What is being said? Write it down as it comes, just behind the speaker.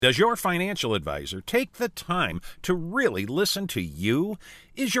Does your financial advisor take the time to really listen to you?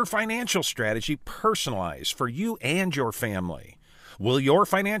 Is your financial strategy personalized for you and your family? Will your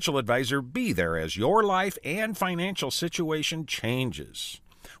financial advisor be there as your life and financial situation changes?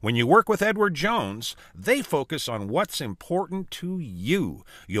 When you work with Edward Jones, they focus on what's important to you.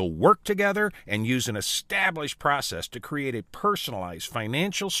 You'll work together and use an established process to create a personalized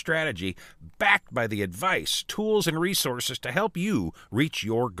financial strategy backed by the advice, tools, and resources to help you reach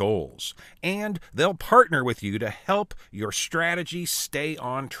your goals. And they'll partner with you to help your strategy stay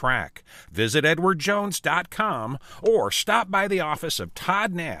on track. Visit edwardjones.com or stop by the office of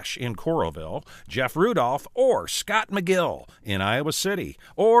Todd Nash in Coralville, Jeff Rudolph, or Scott McGill in Iowa City,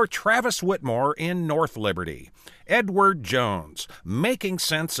 or Travis Whitmore in North Liberty. Edward Jones, making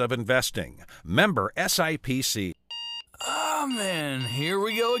sense of investing. Member SIPC. Oh, man, here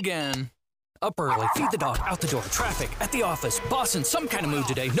we go again. Up early, feed the dog, out the door, traffic, at the office, boss in some kind of mood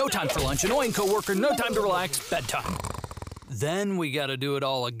today, no time for lunch, annoying coworker, no time to relax, bedtime. Then we gotta do it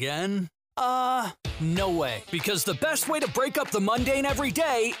all again? No way. Because the best way to break up the mundane every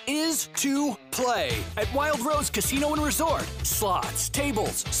day is to play at Wild Rose Casino and Resort. Slots,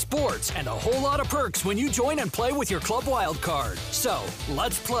 tables, sports, and a whole lot of perks when you join and play with your Club Wild card. So,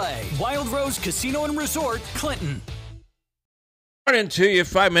 let's play. Wild Rose Casino and Resort, Clinton. Morning to you,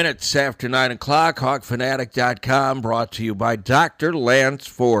 5 minutes after 9 o'clock. HawkFanatic.com, brought to you by Dr. Lance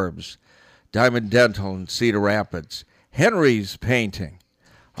Forbes, Diamond Dental in Cedar Rapids, Henry's Painting,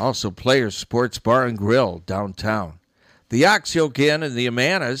 also Players Sports Bar and Grill downtown, the Oxyoke Inn and the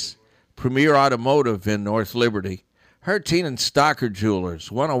Amanas, Premier Automotive in North Liberty, Hertine and Stocker Jewelers,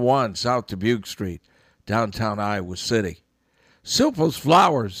 101 South Dubuque Street, downtown Iowa City, Supple's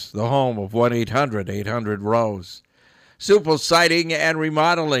Flowers, the home of 1-800-800-ROSE, Supple's Siding and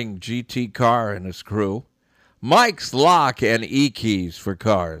Remodeling, GT Carr and his crew, Mike's Lock and E-Keys for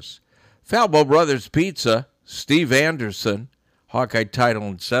cars, Falbo Brothers Pizza, Steve Anderson, Hawkeye Title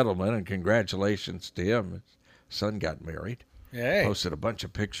and Settlement, and congratulations to him. His son got married. Hey. Posted a bunch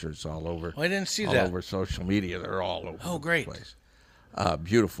of pictures all over. I didn't see all that. over social media. They're all over Oh, the great. place.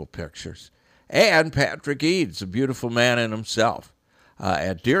 Beautiful pictures. And Patrick Eads, a beautiful man in himself,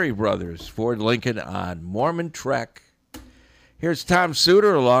 at Deary Brothers, Ford Lincoln on Mormon Trek. Here's Tom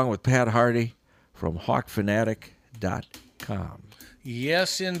Suter along with Pat Hardy from HawkFanatic.com.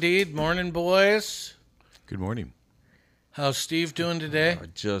 Yes, indeed. Morning, boys. Good morning. How's Steve doing today?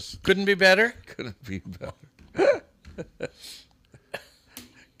 Just couldn't be better. Couldn't be better.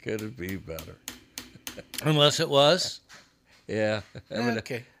 Couldn't be better. Unless it was. Yeah.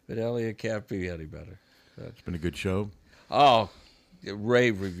 Okay. But Elliot can't be any better. It's been a good show. Oh,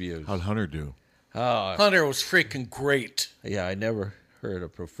 rave reviews. How'd Hunter do? Oh, Hunter was freaking great. Yeah, I never heard a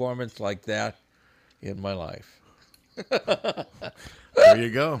performance like that in my life. There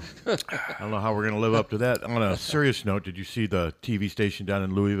you go. I don't know how we're going to live up to that. On a serious note, did you see the TV station down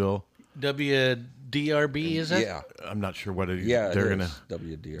in Louisville? WDRB, is it? Yeah. I'm not sure what it is. Yeah, they're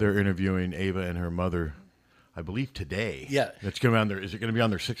WDRB. They're interviewing Ava and her mother, I believe, today. Yeah. It's going to be on their. Is it going to be on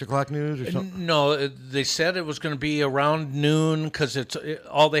their 6 o'clock news or something? No, they said it was going to be around noon because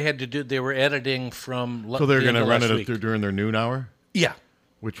all they had to do. They were editing from. So they're going to run last it week. during their noon hour? Yeah.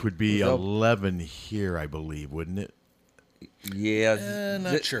 Which would be 11 here, I believe, wouldn't it? Yeah,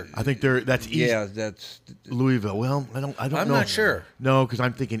 not sure. I think that's east. Yeah, that's Louisville. Well, I don't I'm know. not sure. No, because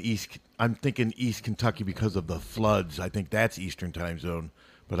I'm thinking East Kentucky because of the floods. I think that's Eastern time zone,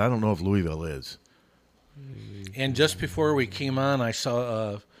 but I don't know if Louisville is. And just before we came on, I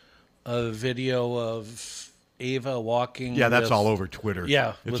saw a video of Ava walking. Yeah, that's with, all over Twitter.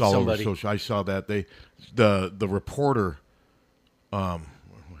 Yeah, it's with all somebody. over social. I saw that the reporter.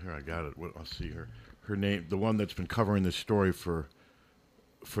 Here I got it. I'll see her. Her name, the one that's been covering this story for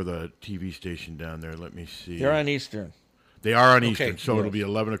the TV station down there. Let me see. They're on Eastern. They are on Okay, Eastern, so yes. it'll be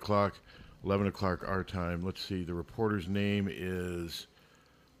 11 o'clock our time. Let's see. The reporter's name is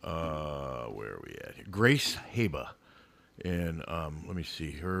where are we at? Grace Haba, and let me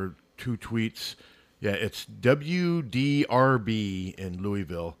see her two tweets. Yeah, it's WDRB in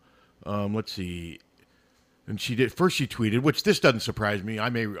Louisville. Let's see. And she tweeted, which this doesn't surprise me.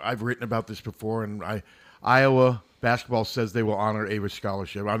 I've written about this before, and Iowa basketball says they will honor Ava's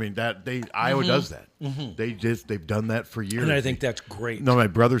scholarship. I mean Iowa does that. Mm-hmm. They've done that for years. And I think that's great. No, my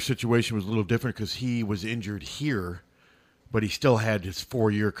brother's situation was a little different because he was injured here, but he still had his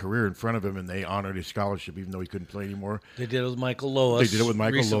 4-year career in front of him, and they honored his scholarship even though he couldn't play anymore. They did it with Michael Lois. They did it with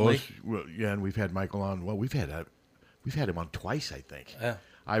Michael recently. Lois. Well, yeah, and we've had Michael on. Well, we've had him on twice, I think. Yeah.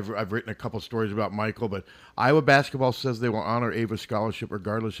 I've written a couple stories about Michael, but Iowa basketball says they will honor Ava's scholarship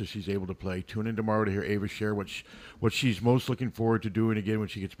regardless if she's able to play. Tune in tomorrow to hear Ava share what she's most looking forward to doing again when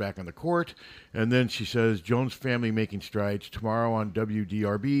she gets back on the court. And then she says, Jones family making strides. Tomorrow on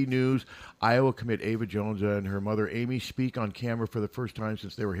WDRB News, Iowa commit Ava Jones and her mother Amy speak on camera for the first time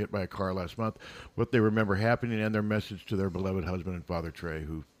since they were hit by a car last month, what they remember happening and their message to their beloved husband and father, Trey,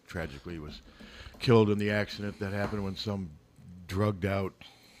 who tragically was killed in the accident that happened when some drugged out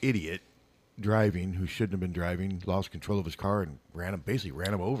idiot driving who shouldn't have been driving lost control of his car and basically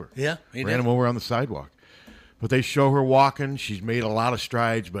ran him over. Yeah, he ran did. him over on the sidewalk. But they show her walking. She's made a lot of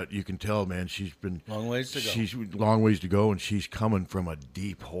strides, but you can tell, man, she's been Long ways to go. She's long ways to go, and she's coming from a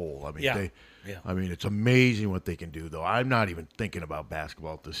deep hole. I mean, Yeah. I mean, it's amazing what they can do, though. I'm not even thinking about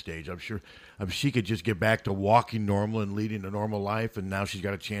basketball at this stage. I'm sure she could just get back to walking normal and leading a normal life, and now she's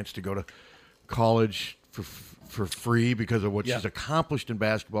got a chance to go to college for free because of what she's accomplished in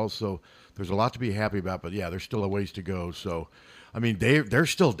basketball. So there's a lot to be happy about. But yeah, there's still a ways to go. So, I mean, they're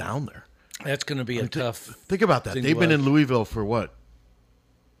still down there. That's going to be a tough. Think about that. They've been in Louisville for what?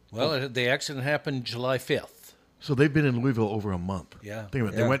 Well, the accident happened July 5th. So they've been in Louisville over a month. Yeah. Think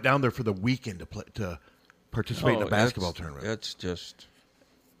about it. They went down there for the weekend to participate in a basketball tournament. It's just.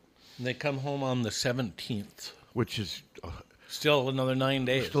 And they come home on the 17th. Which is still another 9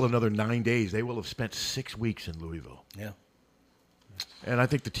 days. Still another 9 days. They will have spent 6 weeks in Louisville. Yeah. And I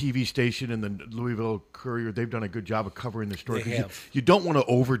think the TV station and the Louisville Courier, they've done a good job of covering the story. They have. You don't want to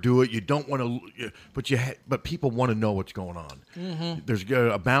overdo it. You don't want to, but people want to know what's going on. Mm-hmm. There's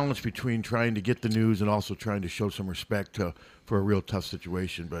a balance between trying to get the news and also trying to show some respect for a real tough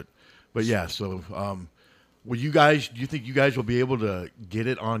situation. But yeah. So, do you think you guys will be able to get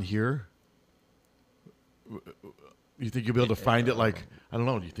it on here? You think you'll be able to find it? Like, I don't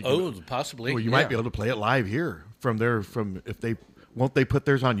know. Do you think? Possibly. Well, you might be able to play it live here won't they put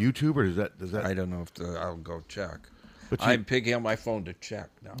theirs on YouTube, or does that? I don't know if I'll go check. But I'm picking up my phone to check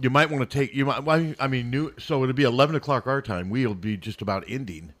now. You might want to take. So it'll be 11 o'clock our time. We'll be just about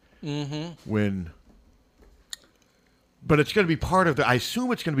ending when. But it's going to be part of I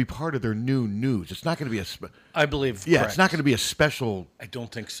assume it's going to be part of their new news. It's not going to be I believe. Yeah, correct. it's not going to be a special. I don't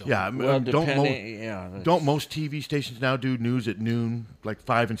think so. Yeah, Well, don't most TV stations now do news at noon, like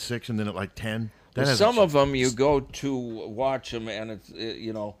 5 and 6, and then at like 10? Some of them you go to watch them, and it's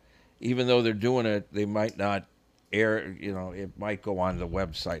even though they're doing it, they might not air. It might go on the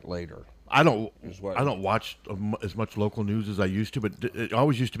website later. I don't watch as much local news as I used to, but it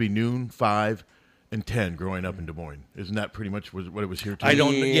always used to be noon, 5, and 10 growing up in Des Moines. Isn't that pretty much what it was here too?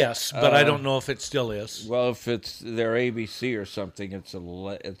 Yes, but I don't know if it still is. Well, if it's their ABC or something, it's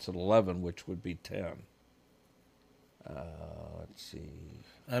 11, which would be 10. Let's see.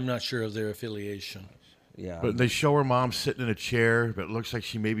 I'm not sure of their affiliation. Yeah, but they show her mom sitting in a chair, but it looks like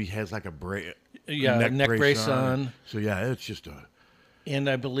she maybe has like a neck brace on. So yeah, it's just a. And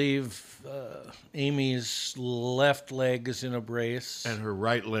I believe Amy's left leg is in a brace, and her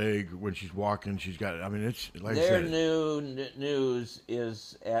right leg when she's walking, she's got. I mean, it's like their I said, new news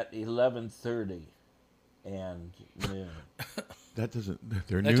is at 11:30 and noon. That doesn't.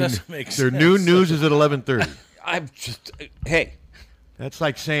 Doesn't make sense. Their new news is at 11:30. I'm just hey. That's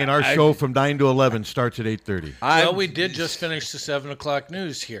like saying our show from 9 to 11 starts at 8:30. Well, we did just finish the 7 o'clock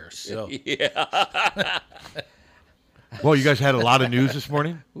news here, so yeah. Well, you guys had a lot of news this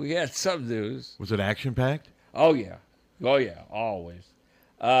morning? We had some news. Was it action-packed? Oh, yeah. Always.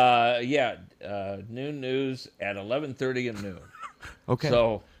 Noon news at 11:30 and noon. Okay.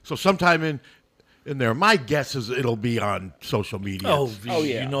 So sometime in there, my guess is it'll be on social media. Oh,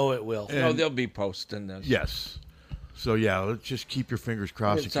 yeah. You know it will. They'll be posting this. Yes. So, yeah, let's just keep your fingers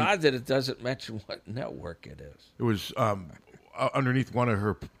crossed. It's odd that it doesn't mention what network it is. It was underneath one of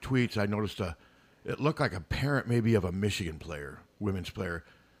her tweets, I noticed it looked like a parent maybe of a Michigan player, women's player,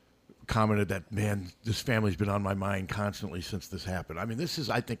 commented that, man, this family's been on my mind constantly since this happened. I mean, this has,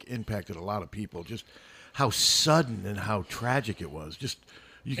 I think, impacted a lot of people, just how sudden and how tragic it was. Just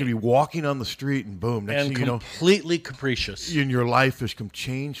you can be walking on the street and boom, next thing you know, completely capricious. In your life has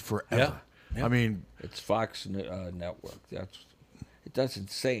changed forever. Yeah. I mean, it's Fox Network. It doesn't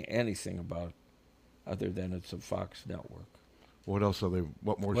say anything about other than it's a Fox network. What else are they?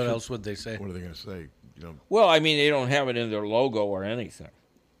 What else would they say? What are they going to say? Well, I mean, they don't have it in their logo or anything.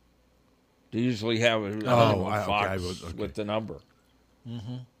 They usually have it on Fox with the number,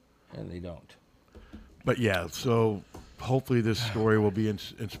 and they don't. But yeah, so hopefully this story will be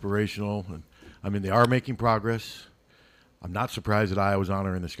inspirational. And I mean, they are making progress. I'm not surprised that Iowa's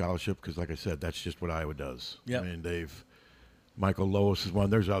honoring the scholarship because, like I said, that's just what Iowa does. Yep. I mean, Michael Lois is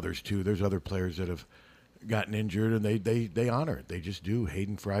one. There's others too. There's other players that have gotten injured, and they honor it. They just do.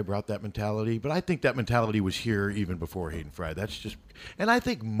 Hayden Fry brought that mentality, but I think that mentality was here even before Hayden Fry. That's just, and I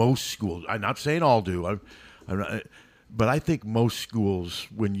think most schools. I'm not saying all do. I'm not, but I think most schools,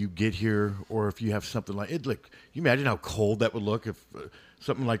 when you get here, or if you have something like it, like you imagine how cold that would look if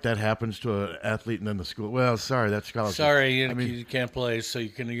something like that happens to an athlete, and then the school. Well, sorry, that's scholarship. Sorry, you can't play, so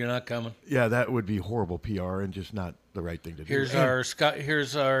you're not coming. Yeah, that would be horrible PR and just not the right thing to do.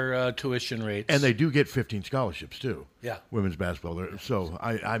 Here's our tuition rates, and they do get 15 scholarships too. Yeah, women's basketball. So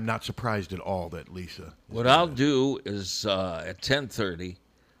I'm not surprised at all that Lisa. What I'll do is at 10:30,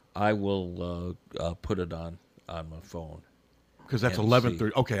 I will put it on my phone. Because that's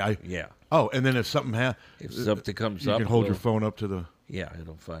 11:30. Okay, yeah. Oh, and then if something if something comes you up, can hold your phone up to the. Yeah,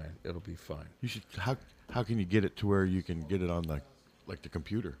 it'll be fine. You should. How can you get it to where you can get it on the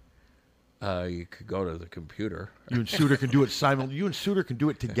computer? You could go to the computer. You and Suter can do it simultaneously. You and Suter can do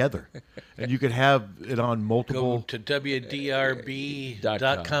it together, and you could have it on multiple. Go to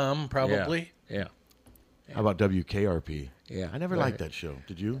WDRB.com probably. Yeah. How about WKRP? Yeah. I never liked that show.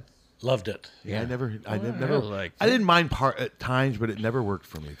 Did you? Loved it. Yeah, I never. I liked it. didn't mind at times, but it never worked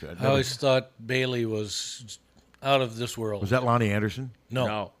for me. I always thought Bailey was out of this world. Was that Lonnie Anderson?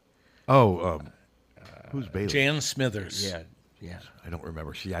 No. Oh, who's Bailey? Jan Smithers. Yeah. I don't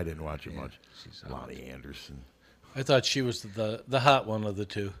remember. See, I didn't watch it much. Lonnie Anderson. I thought she was the hot one of the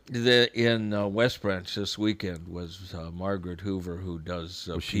two. In West Branch this weekend was Margaret Hoover, who does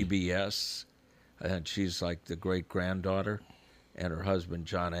PBS, and she's like the great-granddaughter, and her husband,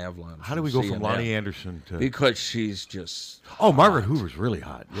 John Avalon. How do we go from Lonnie Anderson to... Because she's just... Oh, Margaret Hoover's really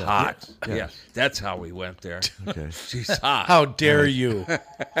hot. Yeah. Hot. Yes. Yeah, that's how we went there. Okay. She's hot. How dare you?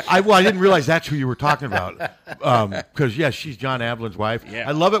 I didn't realize that's who you were talking about. Because, yes, she's John Avalon's wife. Yeah.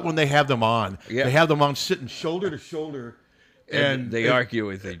 I love it when they have them on. Yeah. They have them on sitting shoulder to shoulder. And they argue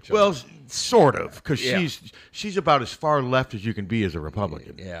with each other. Well, sort of, because Yeah. she's about as far left as you can be as a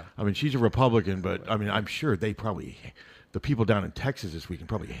Republican. Yeah. I mean, she's a Republican, but, I mean, I'm sure they probably... The people down in Texas this weekend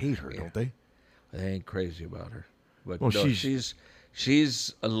probably hate her, don't they? They ain't crazy about her. But Well, no,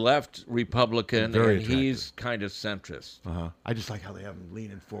 she's a left Republican, Very and he's kind of centrist. I just like how they have them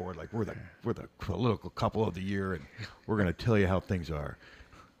leaning forward, like we're the political couple of the year, and we're going to tell you how things are.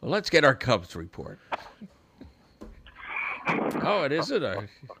 Well, let's get our Cubs report. Oh, it isn't a...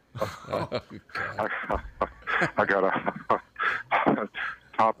 I got a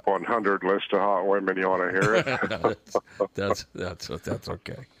top 100 list of hot women. You want to hear it? That's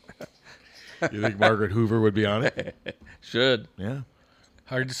okay. You think Margaret Hoover would be on it? Should. Yeah.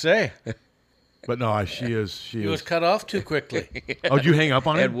 Hard to say. But no, she is. He was cut off too quickly. Oh, did you hang up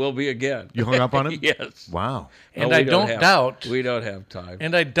on him? And will be again. You hung up on him? Yes. Wow. And No, I we don't have- doubt. We don't have time.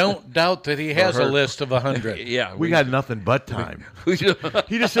 And I don't doubt that he has a her. list of 100. Yeah. We got nothing but time. we do-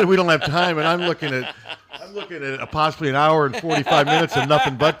 He just said we don't have time, and I'm looking at possibly an hour and 45 minutes of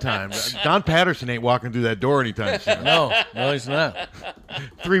nothing but time. Don Patterson ain't walking through that door anytime soon. No, he's not.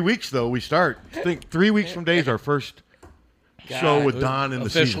 3 weeks though, we start. I think 3 weeks from today is our first show with Don in the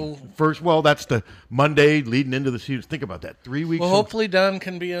Official. season. First, well, that's the Monday leading into the season. Think about that. 3 weeks. Well, from- hopefully Don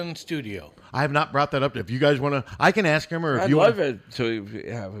can be in studio. I have not brought that up. If you guys want to, I can ask him, or if I'd you love want. it to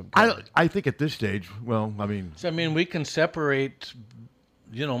have him. come. I think at this stage, well, I mean, So, I mean, we can separate,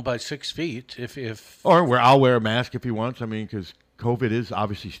 by 6 feet if or where I'll wear a mask if he wants. I mean, because COVID is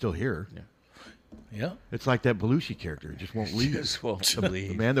obviously still here. yeah. It's like that Belushi character; he just won't leave. Just won't The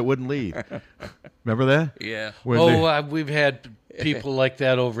believe. man that wouldn't leave. Remember that? Yeah. When We've had people like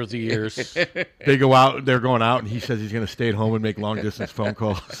that over the years. they go out, they're going out, and he says he's going to stay at home and make long distance phone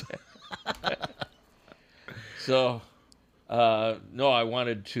calls. So, no, I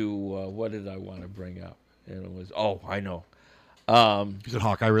wanted to. What did I want to bring up? And it was. Oh, I know. Is it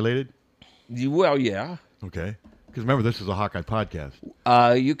Hawkeye related? Well, yeah. Okay. Because remember, this is a Hawkeye podcast.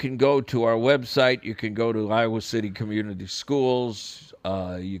 You can go to our website. You can go to Iowa City Community Schools.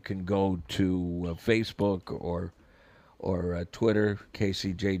 You can go to Facebook or Twitter,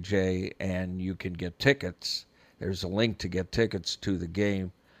 KCJJ, and you can get tickets. There's a link to get tickets to the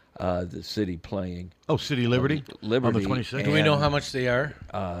game, the city playing. Oh, City Liberty? Liberty. On the 26th? Do we know how much they are?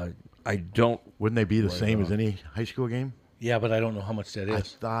 I don't. Wouldn't they be the same as any high school game? Yeah, but I don't know how much that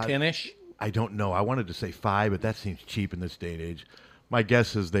is. thought- 10-ish? I don't know. I wanted to say 5, but that seems cheap in this day and age. My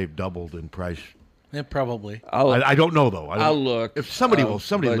guess is they've doubled in price. Yeah, probably. I don't know, though. I'll look. If somebody but,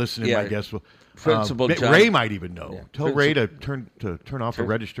 listening, yeah, my guess will. Principal John- Ray might even know. Yeah. Tell Ray to turn off the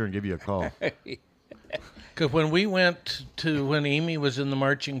register and give you a call. Because when we went to when Amy was in the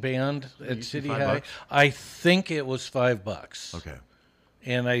marching band at City $5? High, I think it was $5. Okay.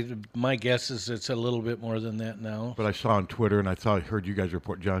 And my guess is it's a little bit more than that now. But I saw on Twitter, and I heard you guys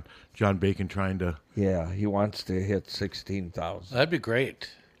report John Bacon trying to. Yeah, he wants to hit 16,000. That'd be great.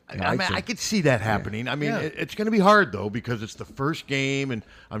 I could see that happening. I mean, it's going to be hard though because it's the first game, and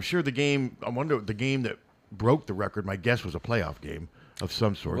I'm sure the game. I wonder the game that broke the record. My guess was a playoff game of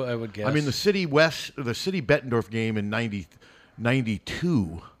some sort. Well, I would guess. I mean, the City Bettendorf game in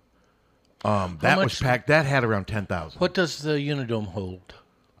 92. That was packed. That had around 10,000. What does the Unidome hold?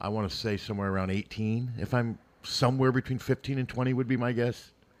 I want to say somewhere around 18. If I'm somewhere between 15 and 20 would be my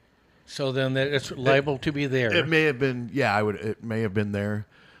guess. So then it's liable to be there. It may have been. Yeah, It may have been there.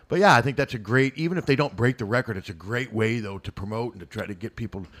 But yeah, I think that's a great. Even if they don't break the record, it's a great way though to promote and to try to get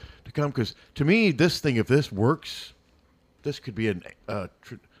people to come. Because to me, this thing, if this works, this could be a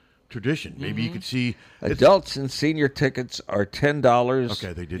tradition. Maybe you could see adults and senior tickets are $10.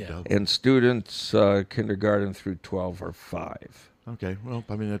 Okay, they did double. And students kindergarten through 12 are $5. Okay, well,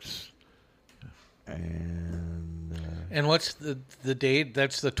 I mean that's. And what's the date?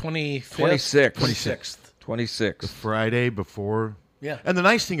 That's the 25th. 26th. 26th. The Friday before. Yeah. And the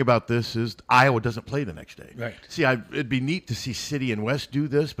nice thing about this is Iowa doesn't play the next day. Right. See, it'd be neat to see City and West do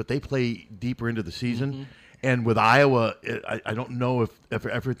this, but they play deeper into the season. And with Iowa, I don't know if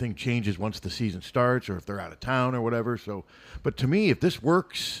everything changes once the season starts or if they're out of town or whatever. So, but to me, if this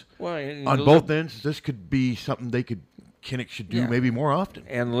works on both ends, this could be something Kinnick should do maybe more often.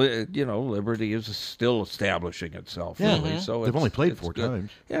 And Liberty is still establishing itself. Yeah, really, so they've only played it's 4 good.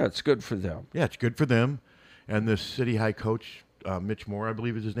 times. Yeah, it's good for them. Yeah, it's good for them. And the City High coach, Mitch Moore, I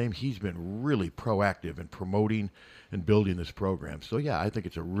believe is his name, he's been really proactive in promoting and building this program. So, yeah, I think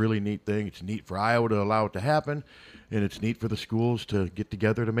it's a really neat thing. It's neat for Iowa to allow it to happen, and it's neat for the schools to get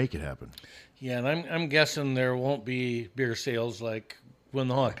together to make it happen. Yeah, and I'm guessing there won't be beer sales like when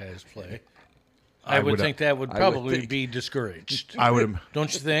the Hawkeyes play. I would think that would probably be discouraged. I would.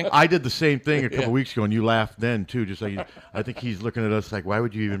 Don't you think? I did the same thing a couple weeks ago, and you laughed then, too. Just like I think he's looking at us like, why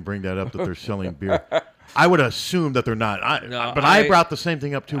would you even bring that up that they're selling beer? I would assume that they're not. But I brought the same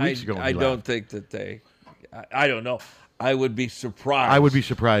thing up 2 weeks ago. I don't think that they. I don't know. I would be surprised. I would be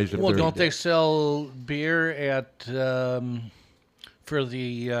surprised. Well, don't they sell beer at for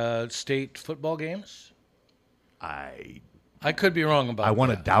the state football games? I could be wrong about that. I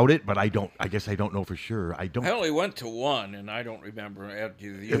want to doubt it, but I don't. I guess I don't know for sure. I don't. I only went to one, and I don't remember at the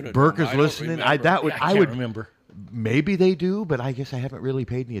Unidome. If Burke is listening, I would remember. Maybe they do, but I guess I haven't really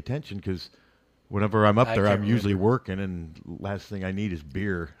paid any attention because whenever I'm up there, I'm usually working, and last thing I need is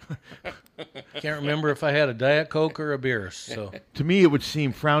beer. Can't remember if I had a Diet Coke or a beer. So to me, it would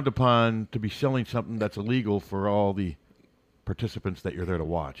seem frowned upon to be selling something that's illegal for all the participants that you're there to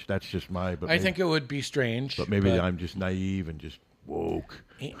watch. That's just my. I think it would be strange. But maybe I'm just naive and just woke.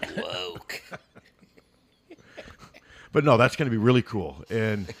 But no, that's going to be really cool,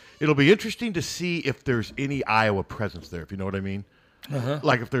 and it'll be interesting to see if there's any Iowa presence there. If you know what I mean.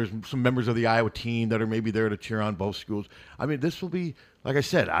 Like if there's some members of the Iowa team that are maybe there to cheer on both schools. I mean, this will be, like I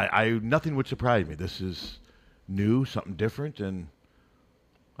said, I nothing would surprise me. This is new, something different, and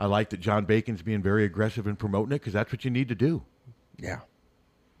I like that John Bacon's being very aggressive in promoting it because that's what you need to do. Yeah.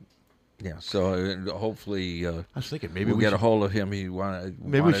 Yeah, so hopefully I was thinking maybe we'll we get should, a hold of him. He wanted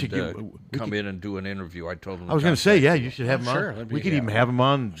come in and do an interview. I told him. I was going to say, yeah, you should have him sure, on. We could even have him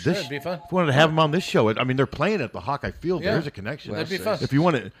on this. That'd be fun. If we wanted to have him on this show, I mean, they're playing at the Hawkeye Field. Yeah. There's a connection. That'd be fun. If you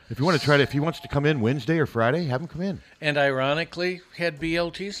want to try to, if he wants to come in Wednesday or Friday, have him come in. And ironically, had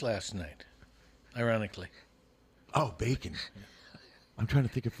BLTs last night. Ironically. Oh, bacon. I'm trying to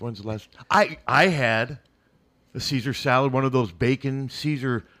think if when's the last. I had the Caesar salad, one of those bacon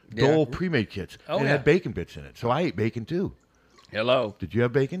Caesar Dole pre-made kits. Oh, and it had bacon bits in it. So I ate bacon too. Hello. Did you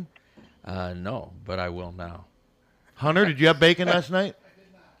have bacon? No, but I will now. Hunter, did you have bacon last night?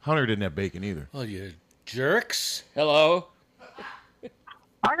 Hunter didn't have bacon either. Well, you jerks. Hello.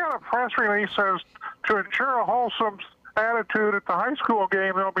 I got a press release says to ensure a wholesome attitude at the high school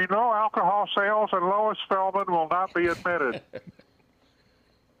game, there'll be no alcohol sales and Lois Feldman will not be admitted.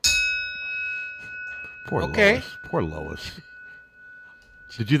 Poor Okay. Lois. Poor Lois.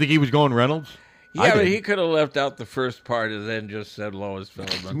 Did you think he was going Reynolds? Yeah, but he could have left out the first part and then just said Lois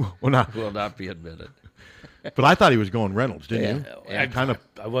Feldman will not be admitted. But I thought he was going Reynolds, didn't you? I kind of.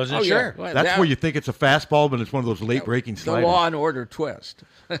 I wasn't sure. Well, That's where you think it's a fastball, but it's one of those late-breaking the sliders. Law and Order twist.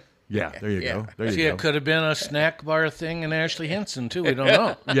 Yeah, there you go. There you See, go. it could have been a snack bar thing in Ashley Hinson, too. We don't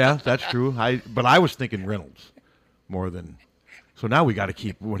know. Yeah, that's true. But I was thinking Reynolds more than. So now we got to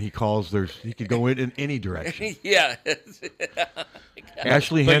keep when he calls. He could go in any direction. Yeah.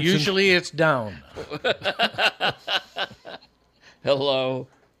 Ashley But Henson. usually it's down. Hello.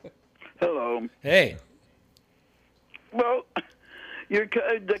 Hello. Hey. Well,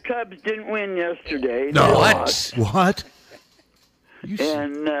 The Cubs didn't win yesterday. No. They What? lost. What? You s-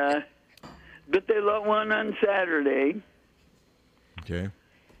 And but they won on Saturday, okay.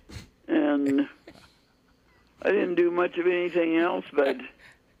 and I didn't do much of anything else. But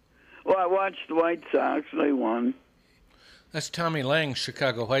I watched the White Sox. They won. That's Tommy Lang's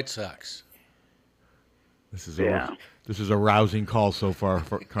Chicago White Sox. This is Yeah. a rousing call so far,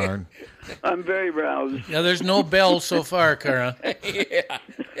 for Karn. I'm very roused. Yeah, there's no bell so far, Kara.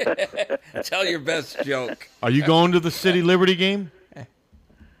 Tell your best joke. Are you going to the City Liberty game?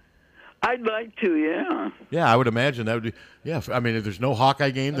 I'd like to, yeah. Yeah, I would imagine that would be. Yeah, I mean, if there's no Hawkeye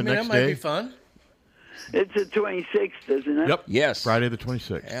game the next that might day. be fun. It's the 26th, isn't it? Yep. Yes. Friday the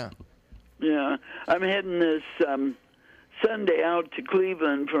 26th. Yeah. Yeah, I'm heading this Sunday out to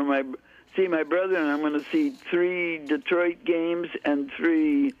Cleveland for see my brother, and I'm going to see 3 Detroit games and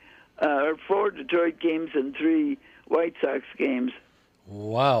 4 Detroit games and 3 White Sox games.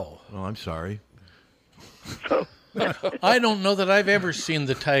 Wow. Oh, I'm sorry. I don't know that I've ever seen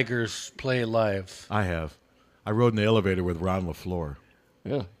the Tigers play live. I have. I rode in the elevator with Ron LaFleur.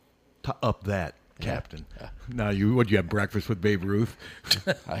 Yeah. Up that, Captain. Now, would you have breakfast with Babe Ruth?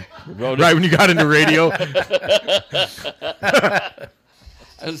 Rode Right when you got into radio? I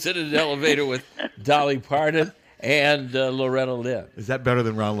was in an elevator with Dolly Parton and Loretta Lynn. Is that better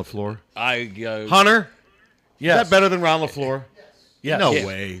than Ron LaFleur? I Hunter? Yes. Is that better than Ron LaFleur? Yes. No Yeah.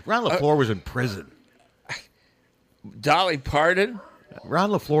 way. Ron LaFleur was in prison. Dolly Parton,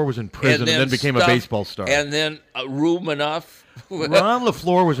 Ron LaFleur was in prison and then became a stuff- baseball star. and then Room Enough. Ron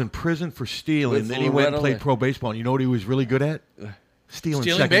LaFleur was in prison for stealing. With Then he went and Loretta played Lynn. pro baseball. And you know what he was really good at? Stealing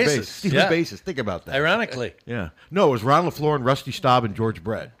Stealing second bases. base. Stealing Yeah. bases. Think about that. Ironically. Yeah. No, it was Ron LaFleur and Rusty Staub and George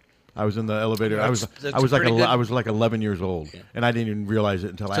Brett. I was in the elevator. That's I was a like pretty good- I was like 11 years old, and I didn't even realize it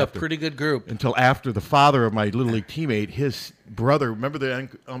until It's after. a pretty good group. Until after the father of my little league teammate, his brother. Remember the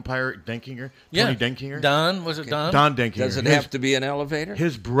umpire Denkinger? Tony Denkinger. Don, was it Don? Don Denkinger. Does it have to be an elevator?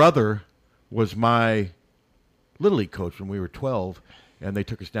 His brother was my little league coach when we were 12, and they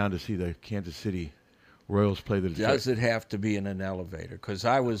took us down to see the Kansas City Royals play the Detroit. Does it have to be in an elevator? Because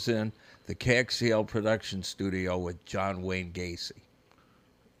I was in the KXCL production studio with John Wayne Gacy.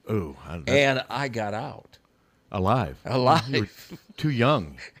 Oh, And I got out. alive. Alive. You were too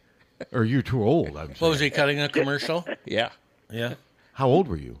young, or you were too old. I'm saying. What was he cutting a commercial? Yeah. Yeah. How old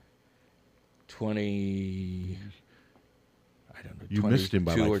were you? 20. I don't know. You missed him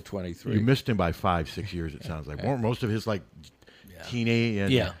by 22 like, or 23. You missed him by 5-6 years. It sounds like. Weren't most of his like teenage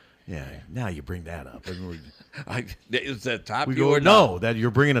and Yeah. yeah. Now you bring that up. And Is that top we you go or no, that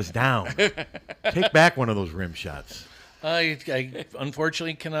you're bringing us down. Take back one of those rim shots. I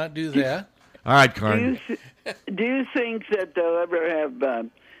unfortunately cannot do that. All right, Do Karn. you think that they'll ever have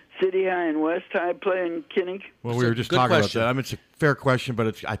City High and West High play in Kinnick? Well, we were just good talking question. about that. I mean, it's a fair question,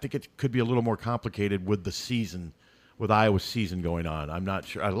 but I think it could be a little more complicated with the season, with Iowa's season going on. I'm not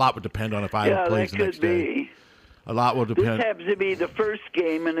sure. A lot would depend on if Iowa Yeah, plays that the next could day. be. A lot will This depend. happens to be the first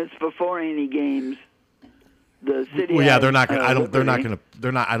game, and it's before any games. The City Well, yeah, High, they're not going. I don't. They're not Liberty. going to.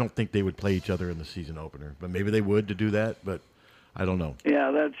 They're not. I don't think they would play each other in the season opener, but maybe they would to do that. But I don't know. Yeah,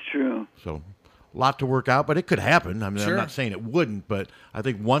 that's true. So, a lot to work out, but it could happen. I mean, Sure. I'm not saying it wouldn't, but I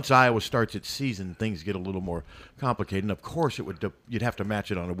think once Iowa starts its season, things get a little more complicated. And of course, it would. You'd have to match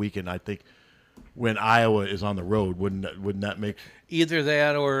it on a weekend. I think when Iowa is on the road, wouldn't that make Either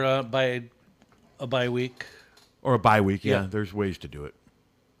that or by a bye week. or a bye week? Yeah, Yeah. there's ways to do it.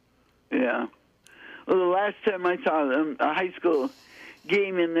 Yeah. Well, the last time I saw a high school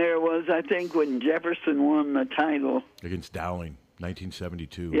game in there was, I think, when Jefferson won the title. Against Dowling,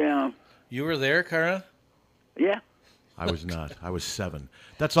 1972. Yeah. You were there, Kara? Yeah. I was not. I was 7.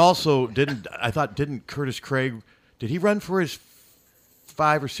 That's also didn't Curtis Craig? Did he run for his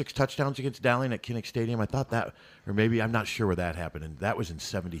 5 or 6 touchdowns against Dowling at Kinnick Stadium? I thought that, or maybe I'm not sure where that happened. And that was in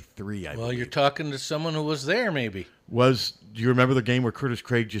 '73. I Well, believe. you're talking to someone who was there, maybe. Do you remember the game where Curtis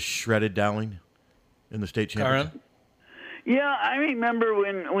Craig just shredded Dowling in the state championship? Karen? Yeah, I remember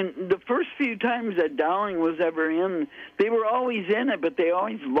when the first few times that Dowling was ever in, they were always in it, but they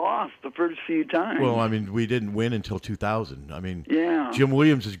always lost the first few times. Well, I mean, we didn't win until 2000. I mean, Yeah. Jim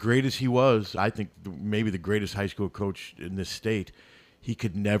Williams, as great as he was, I think maybe the greatest high school coach in this state, he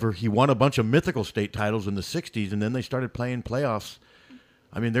won a bunch of mythical state titles in the 60s, and then they started playing playoffs.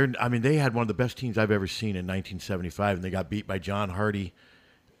 I mean, they had one of the best teams I've ever seen in 1975, and they got beat by John Hardy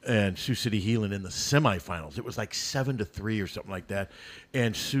and Sioux City Heelan in the semifinals. It was like 7-3 or something like that.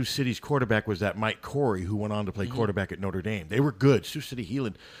 And Sioux City's quarterback was that Mike Corey, who went on to play quarterback at Notre Dame. They were good, Sioux City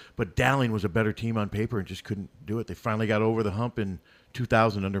Heelan, but Dowling was a better team on paper and just couldn't do it. They finally got over the hump in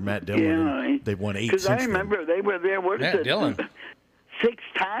 2000 under Matt Dillon. Yeah, and they've won 8 because since I remember then. they were there. What is Matt it? Dillon. 6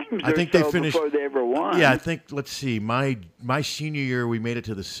 times I or think so they finished before they ever won. Yeah, I think. Let's see. My senior year, we made it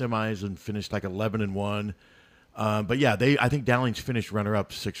to the semis and finished like 11-1. But yeah, I think Dowling's finished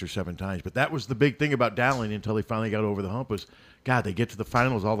runner-up 6 or 7 times. But that was the big thing about Dowling until they finally got over the hump was, God, they get to the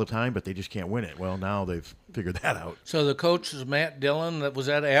finals all the time, but they just can't win it. Well, now they've figured that out. So the coach is Matt Dillon. Was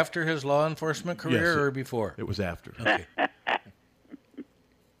that after his law enforcement career Yes, or before? It was after. Okay.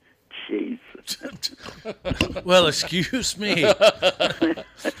 Jeez. Well, excuse me.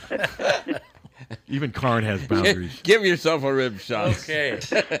 Even Karn has boundaries. Give yourself a rib shot. Okay.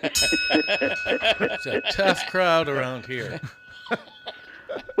 It's a tough crowd around here.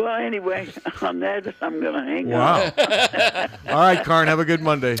 Well, anyway, on that, I'm going to hang Wow. All right, Karn, have a good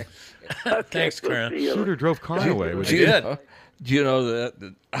Monday. on. Thanks, we'll Karen. see you. Suter drove Karn away. Do you know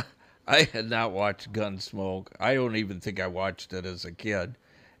that I had not watched Gunsmoke? I don't even think I watched it as a kid.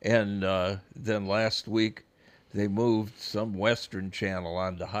 And then last week, they moved some Western channel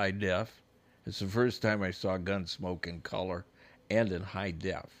onto high def. It's the first time I saw Gunsmoke in color and in high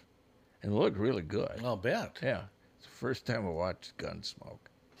def. And it looked really good. I'll bet. Yeah. It's the first time I watched Gunsmoke.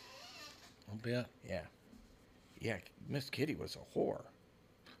 I'll bet. Yeah. Yeah, Miss Kitty was a whore.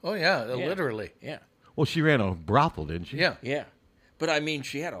 Oh, yeah, literally. Yeah. Well, she ran a brothel, didn't she? Yeah. Yeah. But, I mean,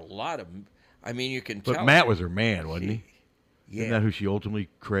 she had a lot of... I mean, you can tell... But Matt was her man, wasn't he? Yeah. Isn't that who she ultimately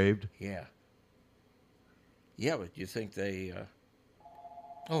craved? Yeah. Yeah, but you think they...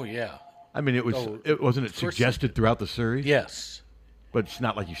 Oh, yeah. I mean, it wasn't it suggested throughout the series? Yes. But it's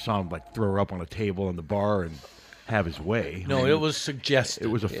not like you saw him like throw her up on a table in the bar and have his way. No, it was suggested. It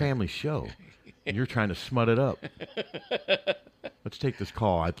was a family show. And you're trying to smut it up. Let's take this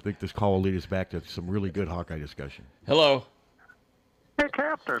call. I think this call will lead us back to some really good Hawkeye discussion. Hello. Hey,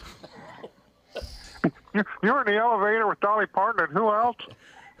 Captain. You're in the elevator with Dolly Parton and who else?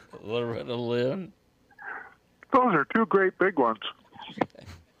 Loretta Lynn. Those are 2 great big ones.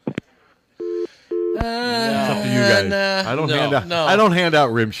 It's up to you guys. Nah. I don't hand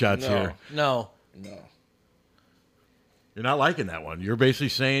out rim shots here. No. You're not liking that one. You're basically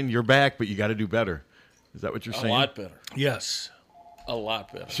saying you're back, but you got to do better. Is that what you're saying? A lot better. Yes. A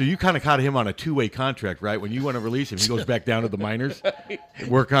lot better. So you kind of caught him on a 2-way contract, right? When you want to release him, he goes back down to the minors,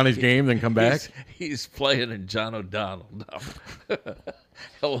 work on his game, then come back. He's playing in John O'Donnell now.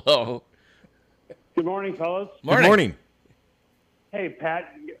 Hello. Good morning, fellas. Good morning. Hey,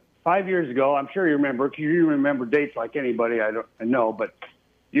 Pat. 5 years ago, I'm sure you remember, because you remember dates like anybody I know, but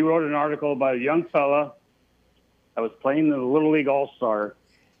you wrote an article about a young fella that was playing in the Little League All-Star,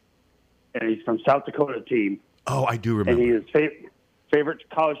 and he's from South Dakota team. Oh, I do And remember. his favorite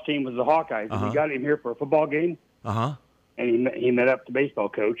college team was the Hawkeyes. And we got him here for a football game, Uh-huh. and he met up with the baseball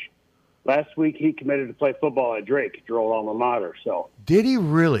coach. Last week, he committed to play football at Drake, your old alma mater. So Did he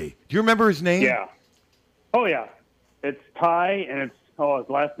really? Do you remember his name? yeah. Oh, yeah. It's Ty, and his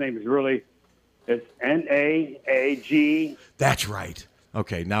last name is really, it's Naag. That's right.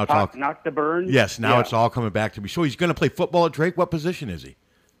 Okay, now it's all... Knock the burn. Yes, now Yeah. it's all coming back to me. So he's going to play football at Drake? What position is he?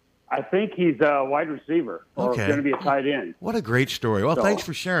 I think he's a wide receiver or Okay. going to be a tight end. What a great story. Well, So- thanks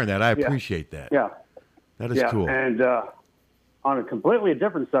for sharing that. I appreciate that. Yeah. That is cool. And on a completely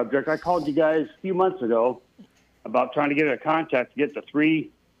different subject, I called you guys a few months ago about trying to get a contact to get the 3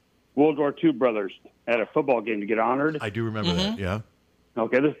 World War II brothers at a football game to get honored. I do remember that, yeah.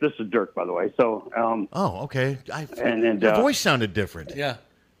 Okay, this is Dirk, by the way. So, Oh, okay. and Your voice sounded different. Yeah.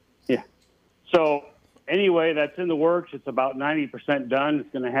 yeah. So anyway, that's in the works. It's about 90% done. It's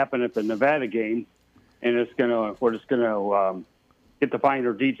going to happen at the Nevada game, and we're just going to get the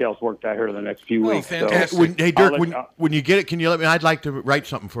finer details worked out here in the next few weeks. fantastic. Hey, Dirk, I'll when you get it, can you let me? I'd like to write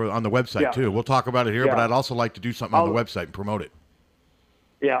something on the website, Yeah. too. We'll talk about it here, Yeah. but I'd also like to do something on the website and promote it.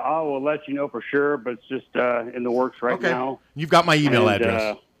 Yeah, I will let you know for sure, but it's just in the works right now. You've got my email And,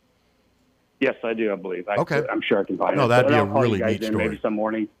 address. Yes, I do, I believe. Okay. I'm sure I can find it. No, that'd But be I'll a call you really guys neat in story. Maybe some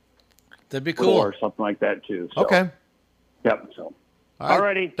morning. That'd be cool. Or something like that, too. So, Okay. Yep. So. All right. All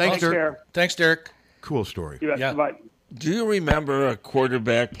righty. Thanks, Take Dirk. care. Thanks, Derek. Cool story. You bet. Yeah. Bye. Do you remember a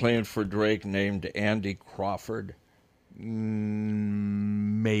quarterback playing for Drake named Andy Crawford?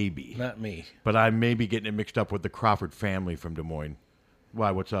 Maybe. Not me. But I may be getting it mixed up with the Crawford family from Des Moines. Why?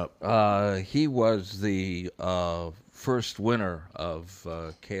 What's up? He was the first winner of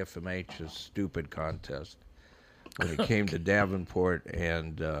KFMH's Stupid Contest when he came to Davenport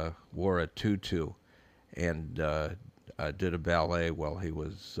and wore a tutu and did a ballet while he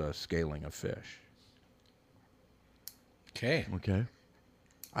was scaling a fish. Okay. Okay.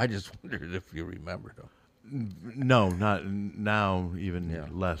 I just wondered if you remembered him. No, not now.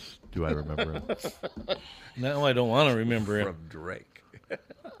 Even less do I remember him. No, I don't want to remember it. From Drake.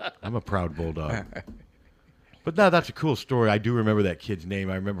 I'm a proud bulldog. But no, that's a cool story. I do remember that kid's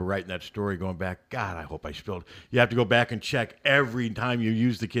name. I remember writing that story going back. God, I hope I spelled. You have to go back and check every time you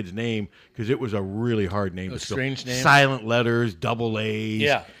use the kid's name because it was a really hard name. A to spell. strange name. Silent letters, double A's,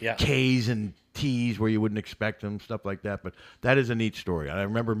 Yeah. K's and T's where you wouldn't expect them, stuff like that. But that is a neat story. I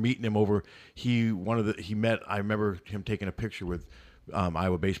remember meeting him over. I remember him taking a picture with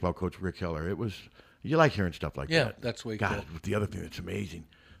Iowa baseball coach Rick Heller. You like hearing stuff like that. Yeah, that's way God, cool. the other thing that's amazing.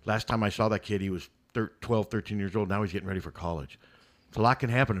 Last time I saw that kid, he was 12, 13 years old. Now he's getting ready for college. So a lot can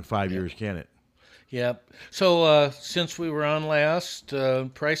happen in 5 years, can't it? Yeah. So since we were on last,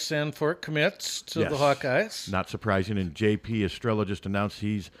 Price Sandfork commits to the Hawkeyes. Not surprising. And J.P. Estrella just announced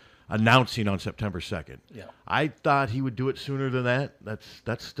he's announcing on September 2nd. Yeah. I thought he would do it sooner than that.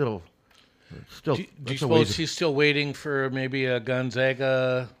 That's still. Do you suppose he's still waiting for maybe a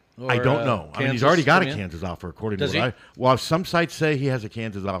Gonzaga? Or I don't know. I mean, he's already got a Kansas offer, according to what Well, some sites say he has a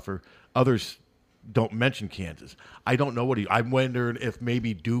Kansas offer. Others don't mention Kansas. I don't know I'm wondering if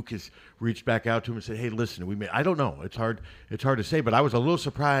maybe Duke has reached back out to him and said, "Hey, listen, I don't know. It's hard to say." But I was a little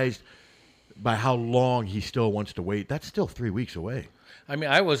surprised by how long he still wants to wait. That's still 3 weeks away. I mean,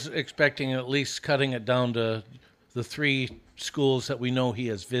 I was expecting at least cutting it down to the 3 schools that we know he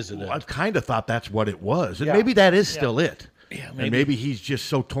has visited. Well, I kind of thought that's what it was, and maybe that is still it. Yeah, maybe. And maybe he's just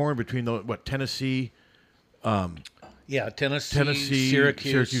so torn between Tennessee. Tennessee,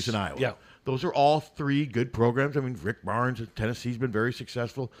 Syracuse, and Iowa. Yeah. Those are all 3 good programs. I mean, Rick Barnes at Tennessee's been very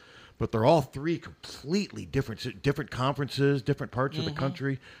successful, but they're all 3 completely different conferences, different parts of the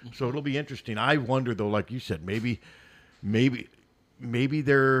country. So it'll be interesting. I wonder, though, like you said, maybe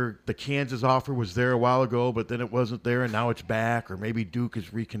the Kansas offer was there a while ago, but then it wasn't there, and now it's back, or maybe Duke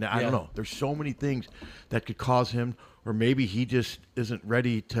is reconnected. I don't know. There's so many things that could cause him, or maybe he just isn't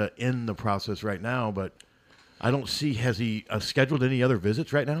ready to end the process right now, but I don't see, has he scheduled any other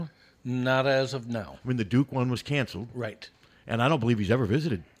visits right now? Not as of now. I mean, the Duke one was canceled. Right. And I don't believe he's ever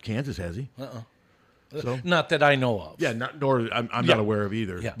visited Kansas, has he? So, not that I know of. Yeah, I'm not aware of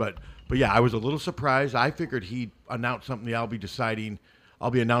either. Yeah. But yeah, I was a little surprised. I figured he'd announce something. I'll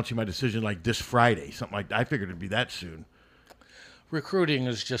be announcing my decision like this Friday, something like that. I figured it'd be that soon. Recruiting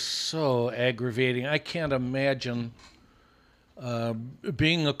is just so aggravating. I can't imagine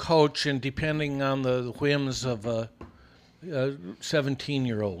being a coach and depending on the whims of a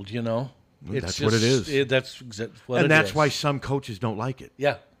 17-year-old, you know? That's what it is. That's why some coaches don't like it.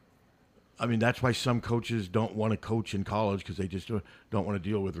 Yeah. I mean, that's why some coaches don't want to coach in college because they just don't want to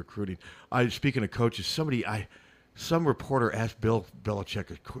deal with recruiting. Speaking of coaches, some reporter asked Bill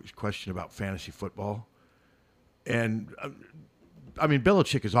Belichick a question about fantasy football. And, I mean,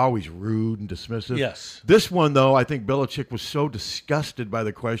 Belichick is always rude and dismissive. Yes. This one, though, I think Belichick was so disgusted by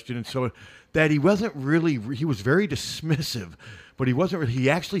the question and so that he was very dismissive, but he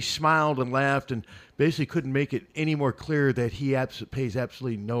actually smiled and laughed and basically couldn't make it any more clear that he pays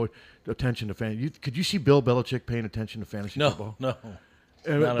absolutely no attention to fantasy. Could you see Bill Belichick paying attention to fantasy football? No.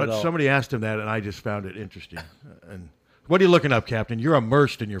 But somebody asked him that, and I just found it interesting. And what are you looking up, Captain? You're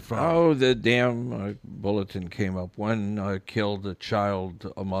immersed in your phone. Oh, the damn bulletin came up. One killed a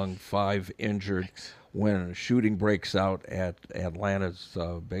child among 5 injured when a shooting breaks out at Atlanta's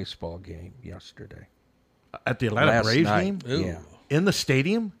baseball game yesterday. At the Atlanta Braves game? Yeah. In the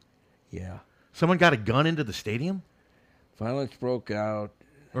stadium? Yeah. Someone got a gun into the stadium? Violence broke out.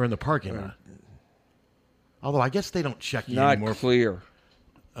 Or in the parking lot? Although I guess they don't check you anymore. Not clear.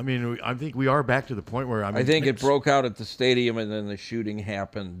 I mean, I think we are back to the point where I think it broke out at the stadium, and then the shooting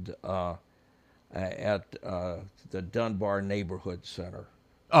happened at the Dunbar Neighborhood Center.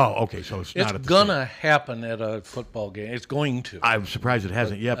 Oh, okay. So it's not. It's gonna happen at a football game. It's going to. I'm surprised it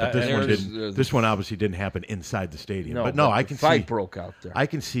hasn't yet, but this one didn't. This one obviously didn't happen inside the stadium. No, but I can see fight broke out there. I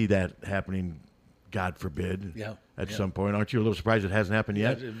can see that happening. God forbid. Yeah. At some point, aren't you a little surprised it hasn't happened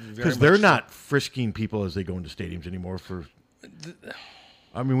yet? Because they're not frisking people as they go into stadiums anymore.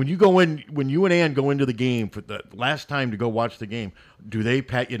 I mean, when you and Ann go into the game for the last time to go watch the game, do they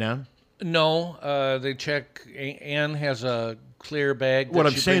pat you down? No, they check. Ann has a clear bag. What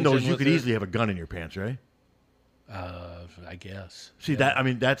I'm saying though is you could easily have a gun in your pants, right? I guess. See that? I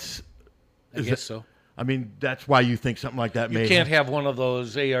mean, that's. I guess so. I mean, that's why you think something like that may. You can't have one of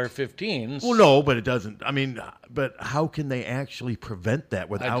those AR-15s. Well, no, but it doesn't. I mean, but how can they actually prevent that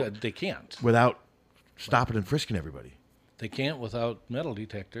without? They can't. Without stopping and frisking everybody. They can't without metal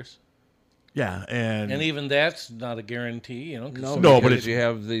detectors. Yeah, and even that's not a guarantee, you know. No, but you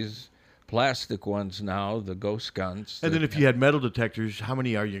have these plastic ones now, the ghost guns. And then if you had metal detectors, how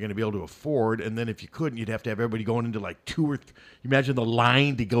many are you going to be able to afford? And then if you couldn't, you'd have to have everybody going into like 2 or 3. You imagine the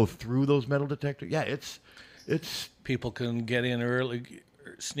line to go through those metal detectors? Yeah, it's people can get in early,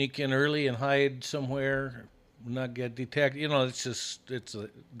 sneak in early and hide somewhere. not get detected. It's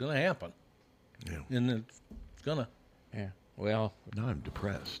going to happen. Yeah. And it's going to. Yeah. Well, now I'm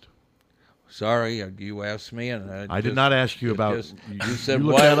depressed. Sorry, you asked me, and I did not ask you about. You said,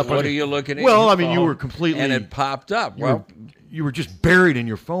 "What are you looking at?" Well, I mean, you were completely, and it popped up. You were just buried in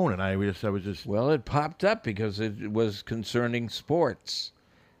your phone, and I was just. Well, it popped up because it was concerning sports.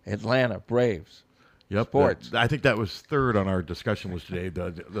 Atlanta Braves. Yep, sports. I think that was third on our discussion list today.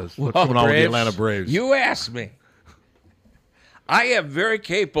 What's going on with the Atlanta Braves? You asked me. I am very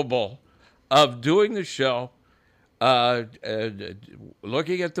capable of doing the show,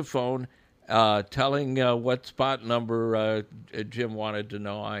 looking at the phone. Telling what spot number Jim wanted to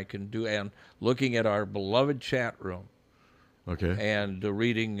know I can do, and looking at our beloved chat room. Okay. And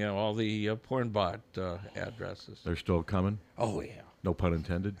reading all the Pornbot addresses. They're still coming? Oh, yeah. No pun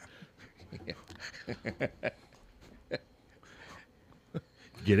intended.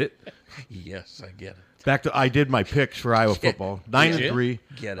 Get it? Yes, I get it. Back to I did my picks for Iowa football. 9-3.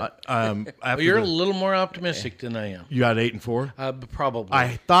 Get it. You're a little more optimistic than I am. You got 8-4? Probably.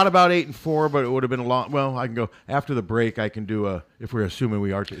 I thought about 8-4, but it would have been a long. Well, I can go after the break. I can do if we're assuming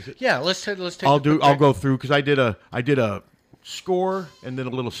we are. Yeah, let's take. I'll go through because I did a score and then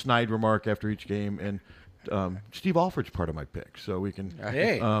a little snide remark after each game, and Steve Alford's part of my pick, so we can.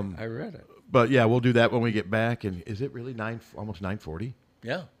 Hey, I read it. But yeah, we'll do that when we get back. And is it really almost 9:40?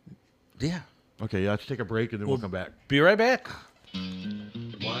 Yeah. Yeah. Okay, let's take a break and then we'll come back. Be right back.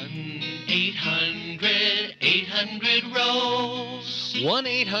 1-800-800-ROSE.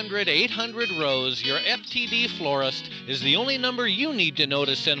 1-800-800-ROSE. Your FTD florist is the only number you need to know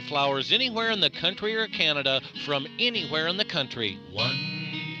to send flowers anywhere in the country or Canada from anywhere in the country.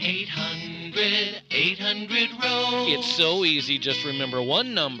 1-800-800-ROSE. It's so easy. Just remember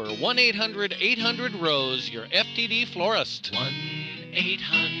one number. 1-800-800-ROSE. Your FTD florist.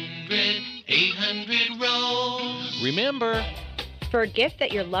 1-800-800-ROSE. Remember. For a gift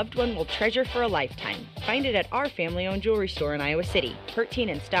that your loved one will treasure for a lifetime, find it at our family-owned jewelry store in Iowa City, Hertine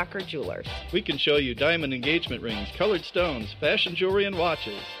and Stocker Jewelers. We can show you diamond engagement rings, colored stones, fashion jewelry, and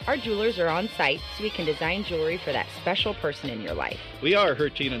watches. Our jewelers are on site so we can design jewelry for that special person in your life. We are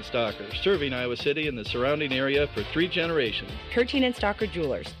Hertine and Stocker, serving Iowa City and the surrounding area for 3 generations. Hertine and Stocker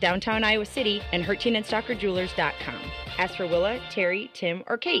Jewelers, downtown Iowa City, and HertineandStockerJewelers.com. Ask for Willa, Terry, Tim,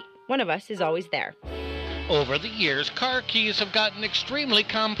 or Kate. One of us is always there. Over the years, car keys have gotten extremely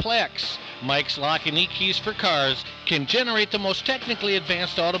complex. Mike's Lock and E-Keys for Cars can generate the most technically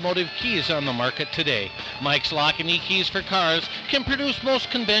advanced automotive keys on the market today. Mike's Lock and E-Keys for Cars can produce most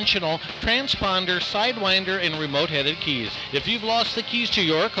conventional transponder, sidewinder, and remote-headed keys. If you've lost the keys to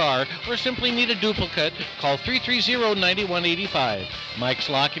your car or simply need a duplicate, call 330-9185. Mike's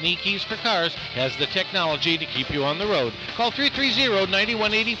Lock and E-Keys for Cars has the technology to keep you on the road. Call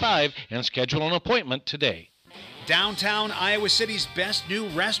 330-9185 and schedule an appointment today. Downtown Iowa City's best new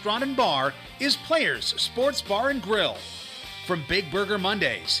restaurant and bar is Players Sports Bar and Grill. From Big Burger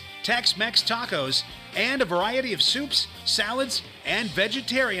Mondays, Tex-Mex tacos, and a variety of soups, salads, and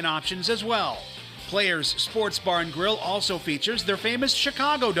vegetarian options as well. Players Sports Bar and Grill also features their famous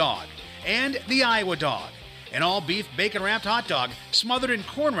Chicago dog and the Iowa dog, an all-beef bacon-wrapped hot dog smothered in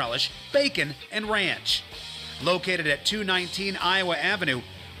corn relish, bacon, and ranch. Located at 219 Iowa Avenue,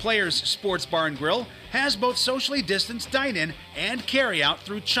 Players Sports Bar and Grill has both socially distanced dine-in and carry-out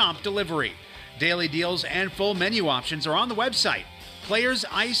through Chomp delivery. Daily deals and full menu options are on the website,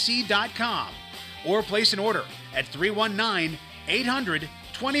 playersic.com, or place an order at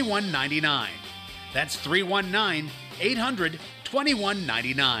 319-800-2199. That's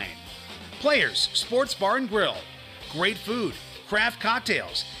 319-800-2199. Players Sports Bar and Grill. Great food, craft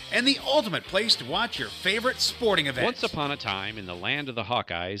cocktails, and the ultimate place to watch your favorite sporting events. Once upon a time, in the land of the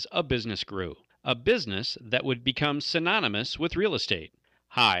Hawkeyes, a business grew. A business that would become synonymous with real estate.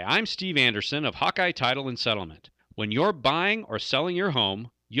 Hi, I'm Steve Anderson of Hawkeye Title and Settlement. When you're buying or selling your home,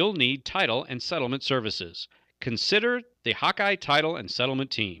 you'll need title and settlement services. Consider the Hawkeye Title and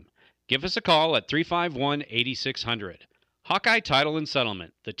Settlement team. Give us a call at 351-8600. Hawkeye Title and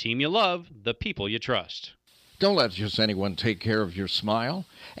Settlement, the team you love, the people you trust. Don't let just anyone take care of your smile.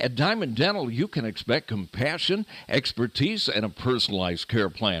 At Diamond Dental, you can expect compassion, expertise, and a personalized care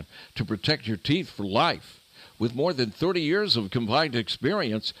plan to protect your teeth for life. With more than 30 years of combined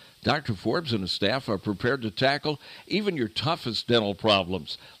experience, Dr. Forbes and his staff are prepared to tackle even your toughest dental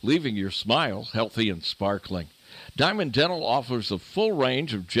problems, leaving your smile healthy and sparkling. Diamond Dental offers a full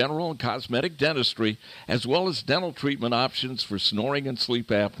range of general and cosmetic dentistry, as well as dental treatment options for snoring and sleep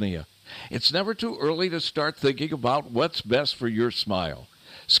apnea. It's never too early to start thinking about what's best for your smile.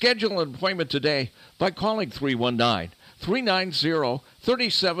 Schedule an appointment today by calling 319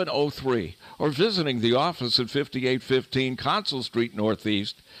 390-3703, or visiting the office at 5815 Consul Street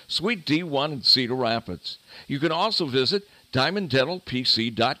Northeast, Suite D1 in Cedar Rapids. You can also visit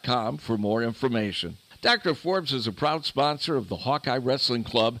DiamondDentalPC.com for more information. Dr. Forbes is a proud sponsor of the Hawkeye Wrestling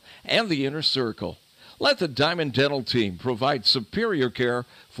Club and the Inner Circle. Let the Diamond Dental team provide superior care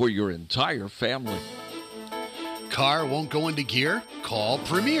for your entire family. Car won't go into gear? Call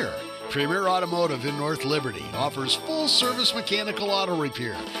Premier. Premier Automotive in North Liberty offers full-service mechanical auto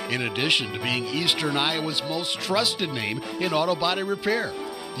repair, in addition to being Eastern Iowa's most trusted name in auto body repair.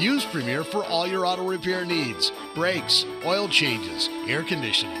 Use Premier for all your auto repair needs: brakes, oil changes, air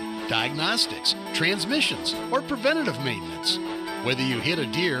conditioning, diagnostics, transmissions, or preventative maintenance. Whether you hit a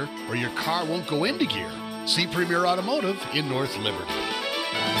deer or your car won't go into gear, see Premier Automotive in North Liberty.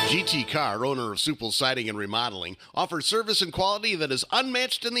 GT Carr, owner of Supple Siding and Remodeling, offers service and quality that is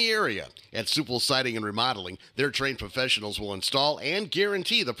unmatched in the area. At Supple Siding and Remodeling, their trained professionals will install and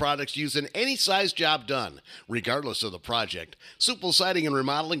guarantee the products used in any size job done, regardless of the project. Supple Siding and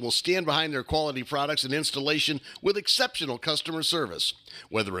Remodeling will stand behind their quality products and installation with exceptional customer service.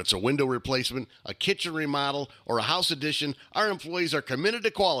 Whether it's a window replacement, a kitchen remodel, or a house addition, our employees are committed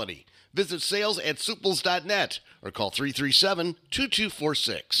to quality. Visit sales at supples.net or call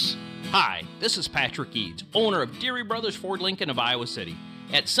 337-2246. Hi, this is Patrick Eads, owner of Deary Brothers Ford Lincoln of Iowa City.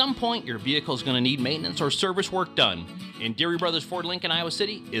 At some point, your vehicle is going to need maintenance or service work done, and Deary Brothers Ford Lincoln Iowa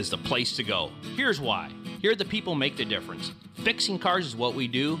City is the place to go. Here's why. Here, the people make the difference. Fixing cars is what we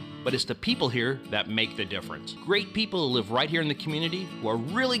do, but it's the people here that make the difference. Great people who live right here in the community who are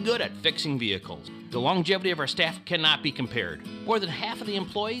really good at fixing vehicles. The longevity of our staff cannot be compared. More than half of the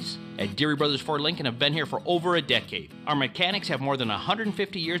employees at Deary Brothers Ford Lincoln have been here for over a decade. Our mechanics have more than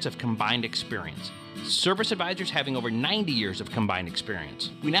 150 years of combined experience. Service advisors having over 90 years of combined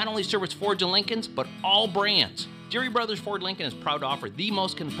experience. We not only service Fords and Lincolns, but all brands. Deary Brothers Ford Lincoln is proud to offer the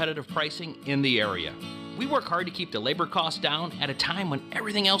most competitive pricing in the area. We work hard to keep the labor costs down at a time when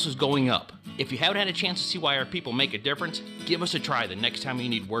everything else is going up. If you haven't had a chance to see why our people make a difference, give us a try the next time you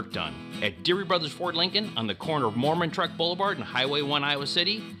need work done. At Deary Brothers Ford Lincoln on the corner of Mormon Truck Boulevard and Highway 1 Iowa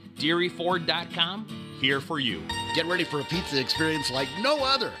City, DearyFord.com, here for you. Get ready for a pizza experience like no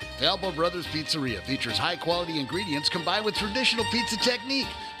other. Falbo Brothers Pizzeria features high-quality ingredients combined with traditional pizza technique.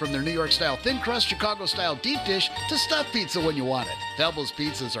 From their New York-style thin crust, Chicago-style deep dish, to stuffed pizza when you want it. Falbo's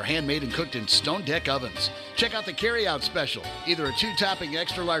pizzas are handmade and cooked in stone deck ovens. Check out the carry-out special. Either a 2-topping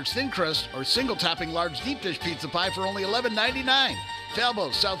extra-large thin crust or single-topping large deep dish pizza pie for only $11.99.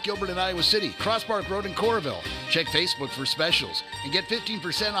 Falbo's, South Gilbert and Iowa City, Cross Park Road in Coralville. Check Facebook for specials and get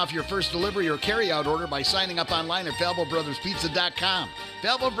 15% off your first delivery or carry-out order by signing up online at FalboBrothersPizza.com.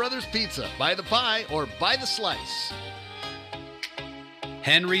 Falbo Brothers Pizza. Buy the pie or buy the slice.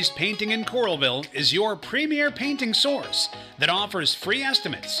 Henry's Painting in Coralville is your premier painting source that offers free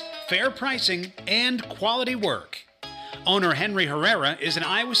estimates, fair pricing, and quality work. Owner Henry Herrera is an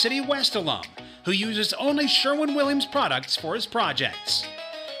Iowa City West alum who uses only Sherwin-Williams products for his projects.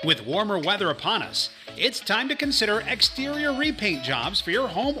 With warmer weather upon us, it's time to consider exterior repaint jobs for your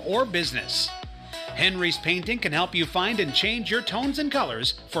home or business. Henry's Painting can help you find and change your tones and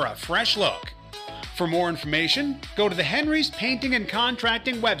colors for a fresh look. For more information, go to the Henry's Painting and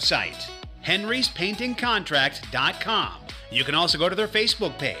Contracting website, henryspaintingcontract.com. You can also go to their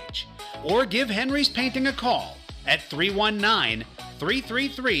Facebook page or give Henry's Painting a call at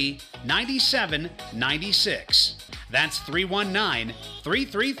 319-333-9796. That's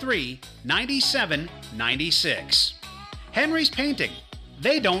 319-333-9796. Henry's Painting.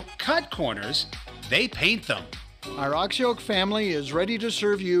 They don't cut corners, they paint them. Our Oxy Oak family is ready to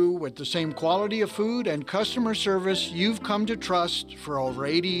serve you with the same quality of food and customer service you've come to trust for over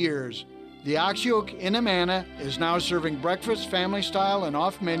 80 years. The Oxy Oak in Amana is now serving breakfast, family style, and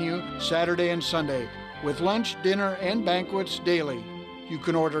off menu Saturday and Sunday, with lunch, dinner, and banquets daily. You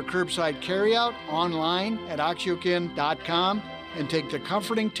can order curbside carryout online at oxyokin.com and take the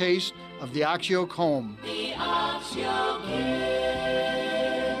comforting taste of the Oxy Oak home. The Oxy Oak Inn.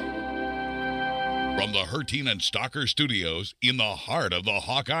 From the Hertine and Stalker Studios in the heart of the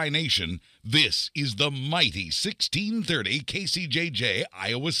Hawkeye Nation, this is the mighty 1630 KCJJ,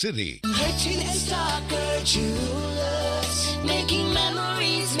 Iowa City. Hertine and Stalker Jewelers, making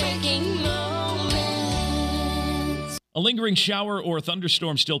memories, making moments. A lingering shower or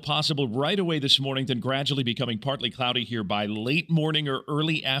thunderstorm still possible right away this morning, then gradually becoming partly cloudy here by late morning or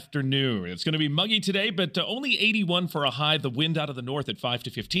early afternoon. It's going to be muggy today, but only 81 for a high. The wind out of the north at 5 to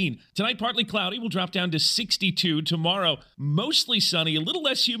 15. Tonight, partly cloudy. Will drop down to 62. Tomorrow, mostly sunny, a little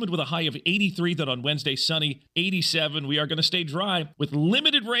less humid with a high of 83 than on Wednesday, sunny, 87. We are going to stay dry with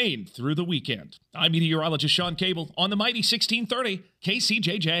limited rain through the weekend. I'm meteorologist Sean Cable on the mighty 1630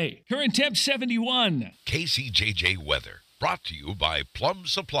 KCJJ. Current temp 71. KCJJ weather. Brought to you by Plum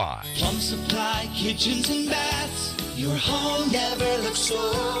Supply. Plum Supply kitchens and baths. Your home never looks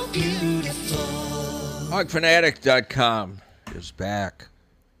so beautiful. HogFanatic.com is back.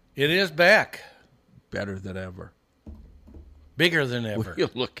 It is back. Better than ever. Bigger than ever. What are you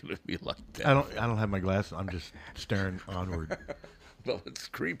looking at me like that? I don't have my glasses. I'm just staring onward. Well, it's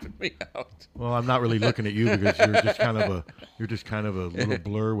creeping me out. Well, I'm not really looking at you because you're just kind of a little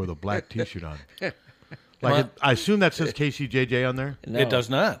blur with a black T-shirt on. Like I assume that says KCJJ on there? No. It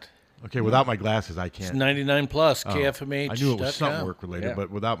does not. Okay, without my glasses, I can't. It's 99 plus, KFMH. I knew it was something work-related, but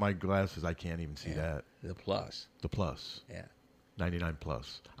without my glasses, I can't even see that. The plus. The plus. Yeah. 99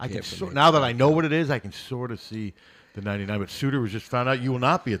 plus. I can now that I know what it is, I can sort of see the 99. But Suter was just found out you will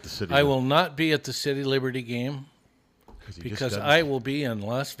not be at the City. I will not be at the City Liberty game because I will be in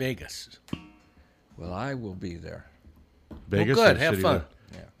Las Vegas. Well, I will be there. Vegas? Well, good. Have fun.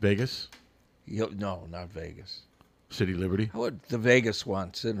 Yeah. Vegas? No, not Vegas. City Liberty? I went to Vegas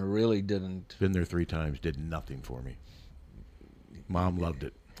once and really didn't. Been there 3 times. Did nothing for me. Mom loved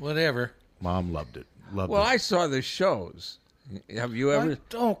it. Whatever. Mom loved it. Loved well, it. I saw the shows. Have you ever?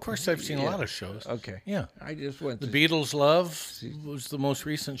 Oh, of course, I've seen a lot of shows. Okay. Yeah. I just went The to Beatles' Love was the most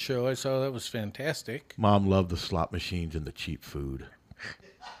recent show I saw. That was fantastic. Mom loved the slot machines and the cheap food.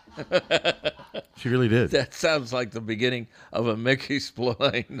 She really did. That sounds like the beginning of a Mickey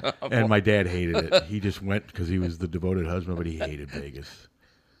Spillane novel. And my dad hated it. He just went because he was the devoted husband, but he hated Vegas.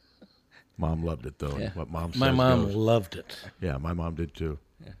 Mom loved it, though. Yeah. What mom says My mom goes. loved it. Yeah, my mom did, too.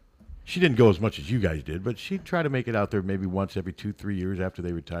 Yeah. She didn't go as much as you guys did, but she'd try to make it out there maybe once every 2-3 years after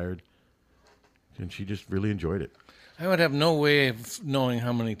they retired. And she just really enjoyed it. I would have no way of knowing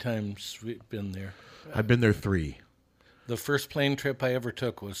how many times we've been there. I've been there 3. The first plane trip I ever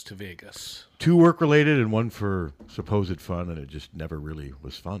took was to Vegas. 2 work-related and 1 for supposed fun, and it just never really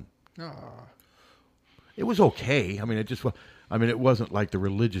was fun. It was okay. I mean, it wasn't like the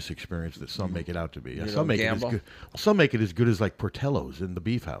religious experience that some make it out to be. You Some don't make it as gamble? good. Some make it as good as like Portello's in the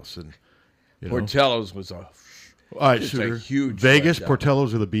Beef House, and Portello's was all right, just Suter. a huge Vegas, letdown.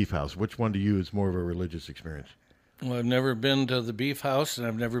 Portello's, or the Beef House. Which one to you is more of a religious experience? Well, I've never been to the Beef House, and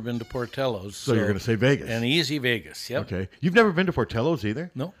I've never been to Portello's. So you're going to say Vegas? And easy Vegas, yep. Okay. You've never been to Portello's either?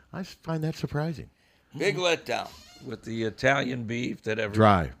 No. I find that surprising. Big letdown with the Italian beef that ever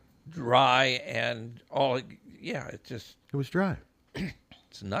Dry and all. Yeah, it was dry.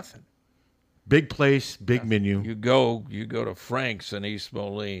 It's nothing. Big place, big menu. You go to Frank's in East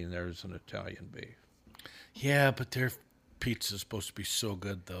Moline. There's an Italian beef. Yeah, but their pizza's supposed to be so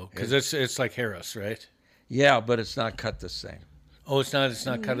good though, because it's like Harris, right? Yeah, but it's not cut the same. Oh, it's not. It's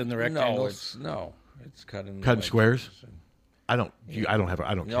not cut in the rectangles. It's cut in. Cut in squares. I don't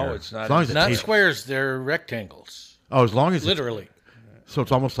care. No, it's not. As long as it Not tastes- squares. They're rectangles. Oh, as long as literally. So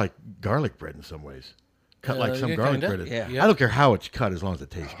it's almost like garlic bread in some ways. Cut like some yeah, garlic kinda. bread is. Yeah. I don't care how it's cut as long as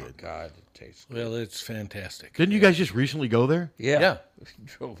it tastes good. God, it tastes good. Well, it's fantastic. Didn't you guys just recently go there? Yeah. We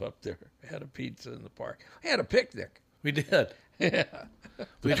drove up there, had a pizza in the park. We had a picnic. We did. Yeah.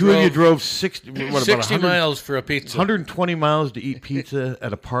 The two of you drove 60 miles for a pizza. 120 miles to eat pizza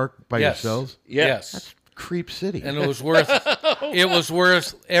at a park by Yes. yourselves? Yes. That's Creep City. And it was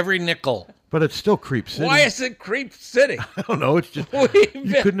worth every nickel. But it's still Creep City. Why is it Creep City? I don't know. It's just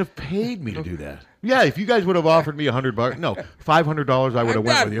you couldn't have paid me to do that. Yeah, if you guys would have offered me $100, no, $500, I would have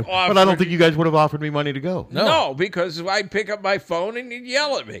went with you. But I don't think you guys would have offered me money to go. No, because I'd pick up my phone and you'd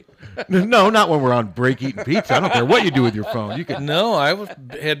yell at me. No, not when we're on break eating pizza. I don't care what you do with your phone. You can. No,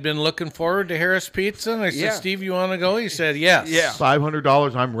 had been looking forward to Harris Pizza, and I said, Yeah. "Steve, you want to go?" He said, "Yes." Yeah.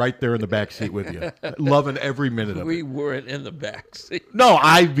 $500, I'm right there in the back seat with you, loving every minute of it. We weren't in the back seat. No,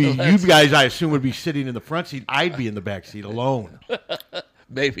 I'd be. You guys, I assume, would be sitting in the front seat. I'd be in the back seat alone.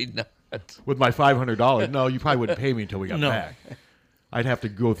 Maybe not. With my $500. No, you probably wouldn't pay me until we got No. back. I'd have to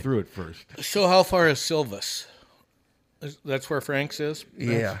go through it first. So, how far is Silvis? That's where Frank's is.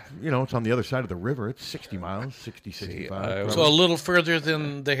 Yeah. You know, it's on the other side of the river. It's 60 miles, 60, 65. So a little further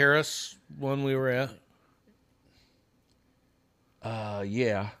than the Harris one we were at.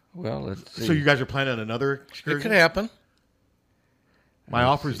 Yeah. Well, let's see. So you guys are planning another excursion? It could happen. My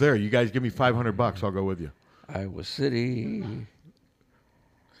offer's there. You guys give me $500, I'll go with you. Iowa City.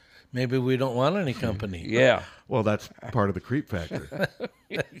 Maybe we don't want any company. Yeah. Well, that's part of the creep factor.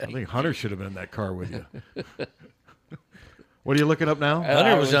 I think Hunter should have been in that car with you. What are you looking up now?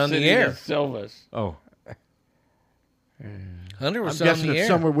 Hunter was on the air. Silvis. Oh. Hunter was I'm on guessing the it's air.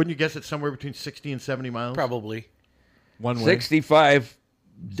 somewhere. Wouldn't you guess it's somewhere between 60 and 70 miles? Probably. One way.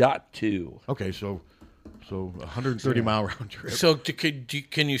 65.2. Okay, so 130 mile round trip. So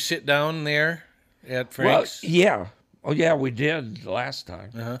can you sit down there at Frank's? Well, yeah. Oh, yeah, we did last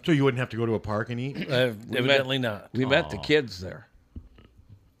time. So you wouldn't have to go to a park and eat? Evidently not. We met the kids there.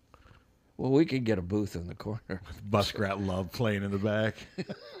 Well, we could get a booth in the corner. Muskrat Love playing in the back.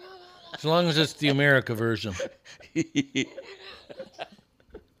 As long as it's the America version.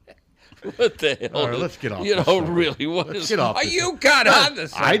 What the hell? All right, let's get off. You this know, subject. really, what Let's is? get off Oh, this you subject. got No, on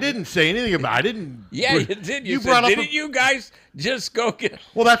this. I didn't say anything about. I didn't. Yeah, you did. You brought said, up. didn't you guys just go get?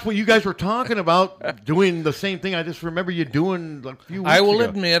 Well, that's what you guys were talking about, doing the same thing. I just remember you doing a few weeks I will ago.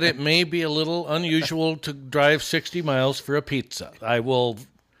 admit it may be a little unusual to drive 60 miles for a pizza. I will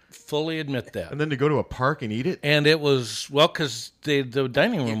fully admit that. And then to go to a park and eat it? And it was, well, because the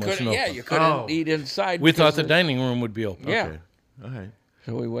dining room wasn't open. Yeah, you couldn't eat inside. We thought because the of- dining room would be open. Yeah. Okay. All right.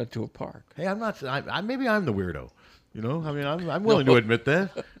 So we went to a park. Hey, I'm not. Maybe I'm the weirdo. You know, I mean, I'm willing to admit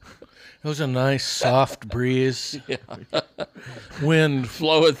that. It was a nice soft breeze. Yeah. Wind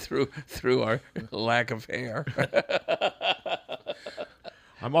flowing through our lack of hair.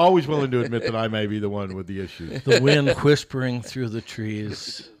 I'm always willing to admit that I may be the one with the issues. The wind whispering through the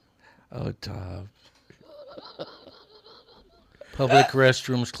trees. Oh, Tom. Public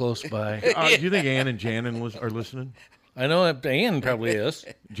restrooms close by. Do you think Ann and Jan are listening? I know Ann probably is.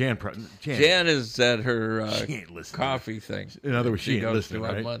 Jan is at her She ain't listening. coffee thing. In other words, she ain't goes listening, to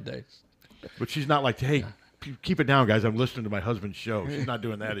on right? Mondays. But she's not like, hey, keep it down, guys. I'm listening to my husband's show. She's not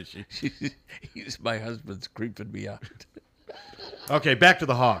doing that, is she? My husband's creeping me out. Okay, back to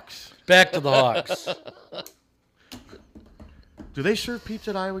the Hawks. Back to the Hawks. Do they serve pizza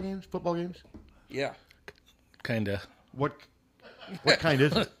at Iowa games, football games? Yeah. Kinda. What kind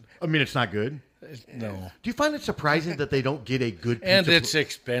is it? I mean, it's not good. No. Do you find it surprising that they don't get a good pizza And it's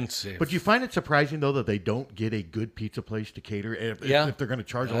expensive. But do you find it surprising, though, that they don't get a good pizza place to cater if they're going to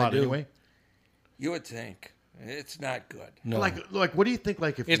charge a lot anyway? You would think. It's not good. No. Like, what do you think?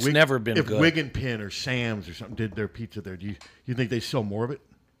 Like, if It's never been if good. Wig and Pin or Sam's or something did their pizza there, do you think they sell more of it?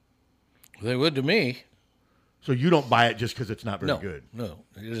 They would to me. So you don't buy it just because it's not very good. No,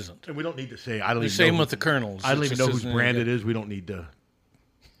 it isn't. And we don't need to say. I don't. The even same know with the Colonels. I don't It even just know whose isn't brand any it good. is. We don't need to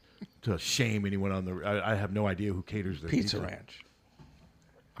shame anyone on the. I have no idea who caters their Pizza Ranch.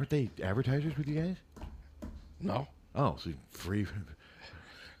 Aren't they advertisers with you guys? No. Oh, so free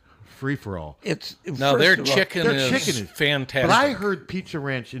for all. It's No, their chicken is fantastic. But I heard Pizza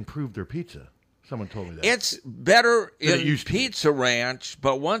Ranch improved their pizza. Someone told me that. It's better Than it in used to be. Pizza Ranch,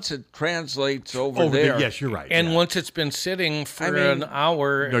 but once it translates over Over there, there, yes, you're right. And once it's been sitting for an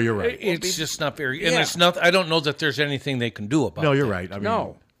hour, No, you're right. It's just not very. And Yeah. it's not. I don't know that there's anything they can do about. No, you're that. right. I mean,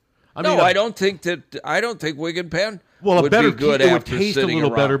 no. I mean, I don't think Wig and Pen Well, would a better be good it would after taste a sitting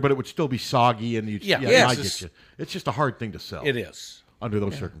little around. better, but it would still be soggy, and Yeah. I Yes. get you. It's just a hard thing to sell. It is under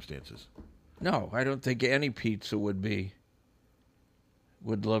those circumstances. No, I don't think any pizza would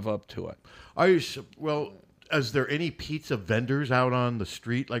live up to it. Are you well? Is there any pizza vendors out on the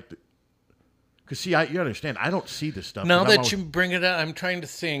street like? Because see, you understand, I don't see this stuff. Now and I'm that always- you bring it up, I'm trying to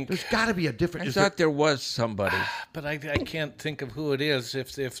think. there's got to be a different. I is thought there was somebody. But I can't think of who it is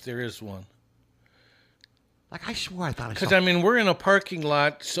if there is one. Like I swore I thought I Because saw. I mean, we're in a parking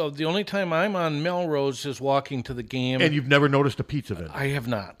lot, so the only time I'm on Melrose is walking to the game. And you've never noticed a pizza vendor? I have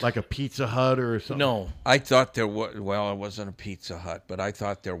not. Like a Pizza Hut or something? No. I thought there was. Well, it wasn't a Pizza Hut, but I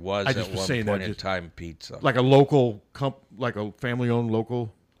thought there was I at just was one saying point that in just- time pizza. Like a local like a family-owned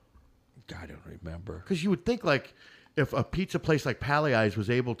local. I don't remember. Because you would think like if a pizza place like Pally Eyes was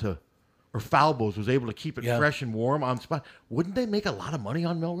able to, or Falbo's was able to keep it Yeah. fresh and warm on spot, wouldn't they make a lot of money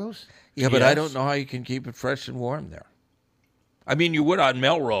on Melrose? Yeah, but I Yes. don't know how you can keep it fresh and warm there. I mean, you would on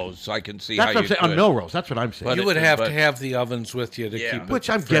Melrose, so I can see That's how what I'm you saying. could. On Melrose, that's what I'm saying. But You it- would have but- to have the ovens with you to keep it Which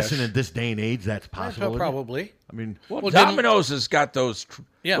I'm fresh. guessing in this day and age that's possible. isn't it? Probably. I mean, Well, Well, didn't- Domino's has got those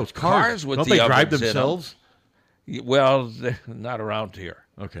those cars with don't the they drive ovens in them. themselves? Well, they're not around here.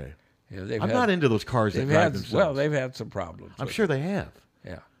 Okay. Yeah, they've I'm had- not into those cars that they've drive had- themselves. Well, they've had some problems. I'm with sure it. they have.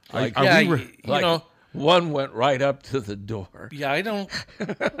 Yeah. Are- Like, are Yeah, we re- you know. one went right up to the door. Yeah, I don't.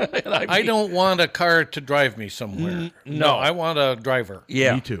 And I don't want a car to drive me somewhere. no. I want a driver.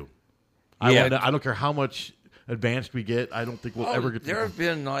 Yeah. Me too. Yeah. I don't care how much advanced we get. I don't think we'll ever get. There have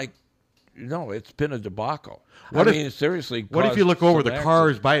been it's been a debacle. What I if- mean, seriously. What if you look over the caused some car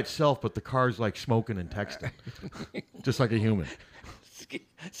is by itself, but the car's like smoking and texting, just like a human?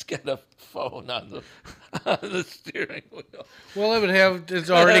 It's got a phone on the steering wheel. Well, it's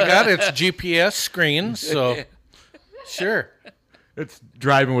already got its GPS screen, so sure. It's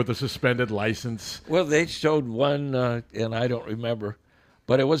driving with a suspended license. Well, they showed one, and I don't remember,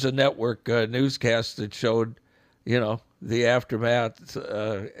 but it was a network newscast that showed, the aftermath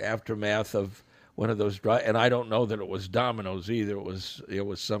of one of those and I don't know that it was Domino's either. It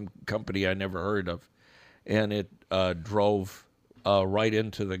was some company I never heard of, and it drove right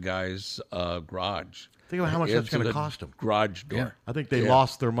into the guy's garage. Think about how much that's going to cost them. Garage door. Yeah. I think they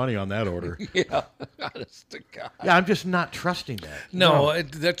lost their money on that order. Yeah, honest to God. Yeah, I'm just not trusting that. No,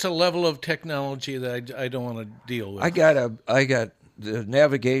 that's a level of technology that I don't want to deal with. I got the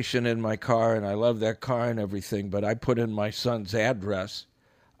navigation in my car, and I love that car and everything, but I put in my son's address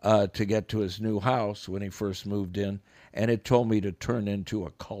to get to his new house when he first moved in, and it told me to turn into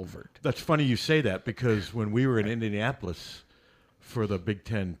a culvert. That's funny you say that, because when we were in Indianapolis for the Big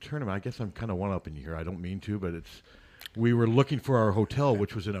Ten tournament, I guess I'm kind of one-upping you here. I don't mean to, but we were looking for our hotel,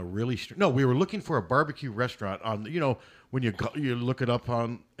 which was in a really we were looking for a barbecue restaurant on, when you look it up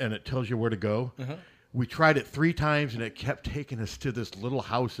on and it tells you where to go. Uh-huh. We tried it 3 times, and it kept taking us to this little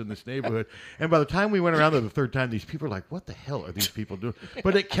house in this neighborhood. And by the time we went around there the 3rd time, these people are like, what the hell are these people doing?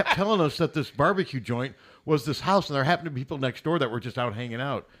 But it kept telling us that this barbecue joint was this house, and there happened to be people next door that were just out hanging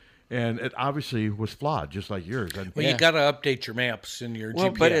out. And it obviously was flawed, just like yours. And you got to update your maps in your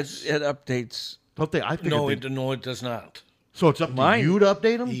GPS. But it updates. Don't they? I think no, it does not. So it's up to you to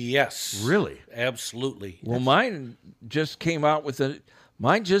update them? Yes. Really? Absolutely. Well, mine just came out with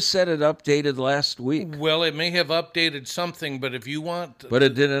mine just said it updated last week. Well, it may have updated something, but if you want... But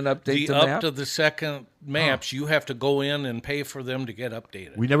it didn't update the map? up to the second maps, you have to go in and pay for them to get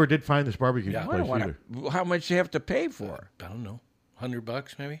updated. We never did find this barbecue place either. How much do you have to pay for? I don't know.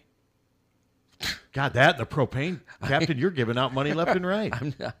 $100 maybe? God, that and the propane. Captain, you're giving out money left and right.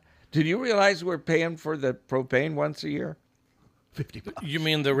 Did you realize we're paying for the propane once a year? $50. You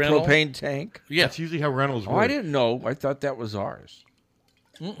mean the rental? Propane tank? Yeah. That's usually how rentals work. Oh, I didn't know. I thought that was ours.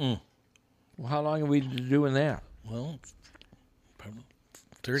 Mm-mm. Well, how long have we been doing that? Well,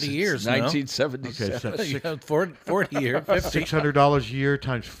 30 years 1977. Okay, so 40 years. $600 a year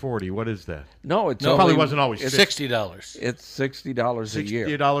times 40. What is that? No, it probably wasn't always $60. It's $60 a year.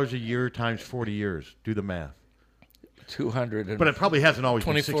 $60 a year times 40 years. Do the math. 200. But it probably hasn't always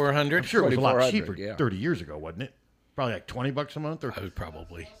been $2,400. I'm sure it was a lot cheaper yeah. 30 years ago, wasn't it? Probably like $20 a month, or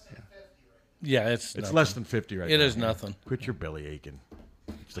probably. Yeah, it's less than 50 right now. It is nothing. Quit your belly aching.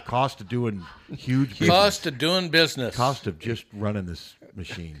 It's the cost of doing huge cost of doing business. Cost of just running this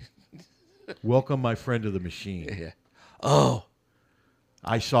machine. Welcome, my friend, to the machine. Yeah. Oh.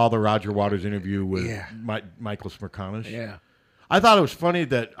 I saw the Roger Waters interview with Michael Smerconish. Yeah. I thought it was funny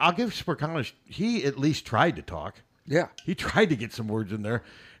that I'll give Smerconish, he at least tried to talk. Yeah. He tried to get some words in there.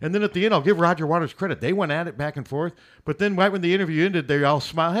 And then at the end, I'll give Roger Waters credit. They went at it back and forth. But then right when the interview ended, they all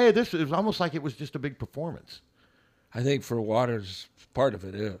smiled. Hey, this is almost like it was just a big performance. I think for Waters, part of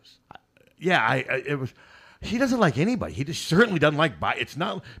it is. Yeah, it was. He doesn't like anybody. He just certainly doesn't like Biden. It's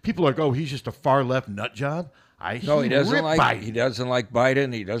not, people are like, oh, he's just a far left nut job. No, he doesn't like Biden. He doesn't like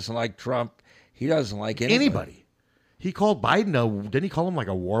Biden. He doesn't like Trump. He doesn't like anybody. He called Biden didn't he call him like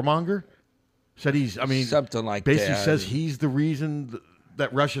a warmonger? Said something like basically that. Says he's the reason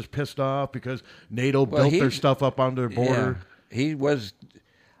that Russia's pissed off because NATO built their stuff up on their border. Yeah, he was.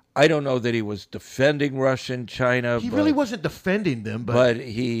 I don't know that he was defending Russia and China. He really wasn't defending them, but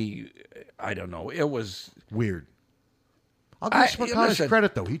he. I don't know. It was weird. I'll give Smerconish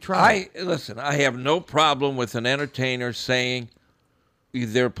credit though. He tried. I have no problem with an entertainer saying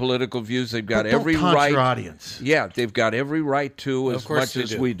their political views. They've got every taunt right. Your audience. Yeah, they've got every right to as much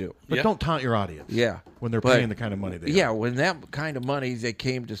as we do. But don't taunt your audience. Yeah, when they're paying the kind of money they. Yeah, when that kind of money they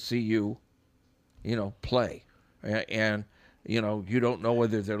came to see you, play, and you don't know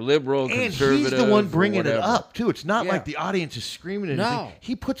whether they're liberal, conservative. And he's the one bringing it up too. It's not like the audience is screaming anything. No,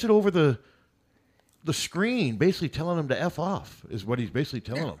 he puts it over the screen, basically telling them to F off. Is what he's basically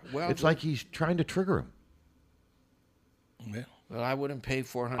telling them. Well, it's like he's trying to trigger them. Yeah. Well, I wouldn't pay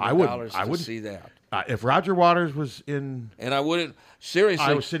 $400 to see that. If Roger Waters was in... And I wouldn't... Seriously...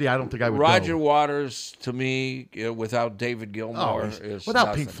 Iowa City, I don't think I would Roger go. Waters, to me, without David Gilmour, is without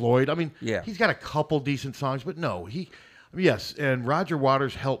nothing. Pink Floyd. I mean, he's got a couple decent songs, but no, yes, and Roger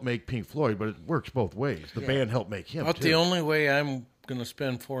Waters helped make Pink Floyd, but it works both ways. The band helped make him, But too. the only way I'm going to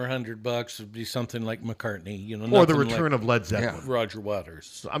spend $400 would be something like McCartney, or the return of Led Zeppelin. Roger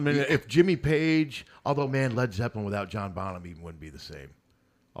Waters. I mean, if Jimmy Page, although, man, Led Zeppelin without John Bonham even wouldn't be the same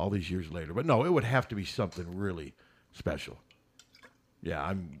all these years later. But no, it would have to be something really special.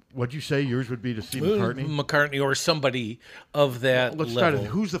 Yeah, what'd you say yours would be to see McCartney? McCartney or somebody of that Let's level.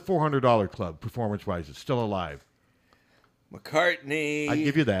 start. Who's the $400 club performance-wise? It's still alive. McCartney. I'd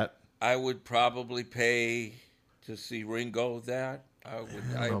give you that. I would probably pay to see Ringo that. I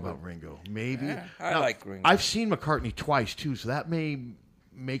don't know about Ringo. Maybe. I like Ringo. I've seen McCartney twice, too, so that may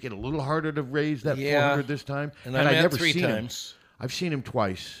make it a little harder to raise that Yeah. 400 this time. And I've never three seen times. him. I've seen him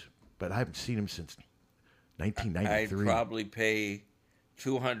twice, but I haven't seen him since 1993. I'd probably pay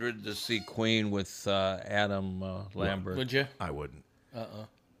 $200 to see Queen with Adam Lambert. Would you? I wouldn't.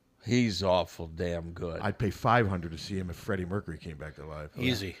 He's awful damn good. I'd pay $500 to see him if Freddie Mercury came back to life.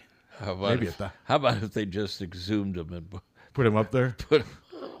 Easy. How about, Maybe if, at that. how about if they just exhumed him and Put him up there? put?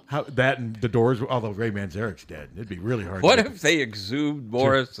 That and the Doors, although Ray Manzarek's dead. It'd be really hard. What to if they exhumed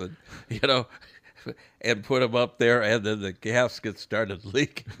Morrison, and put him up there, and then the gasket started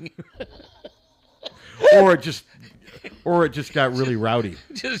leaking? or it just got really rowdy.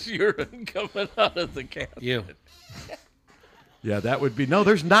 Just urine coming out of the casket. You. Yeah, that would be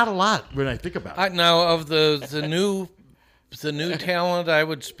there's not a lot when I think about it. Now of the new talent, I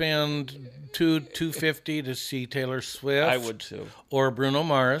would spend $250 to see Taylor Swift. I would too. Or Bruno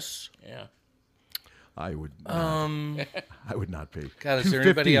Mars. Yeah. I would. Um, I would not pay. God, is there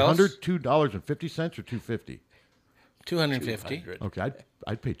anybody else? $2.50 or $2.50? $250. Okay,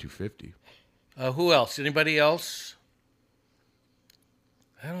 I'd pay $2.50. Who else? Anybody else?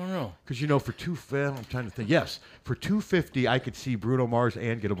 I don't know. Because for $2.50, I'm trying to think. Yes, for $2.50, I could see Bruno Mars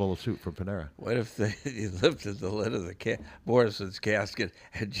and get a bowl of soup from Panera. What if they lifted the lid of the Morrison's casket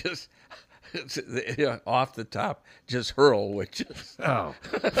and just off the top just hurl witches? Oh,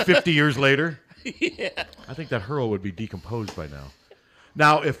 50 years later? Yeah. I think that hurl would be decomposed by now.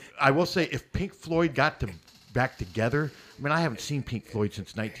 Now, if Pink Floyd got back together, I haven't seen Pink Floyd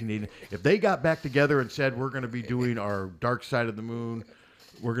since 1980. If they got back together and said, we're going to be doing our Dark Side of the Moon,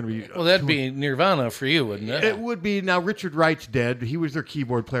 we're going to be... Well, that'd be Nirvana for you, wouldn't it? It would be. Now, Richard Wright's dead. He was their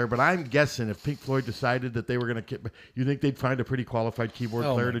keyboard player, but I'm guessing if Pink Floyd decided that they were going to... You think they'd find a pretty qualified keyboard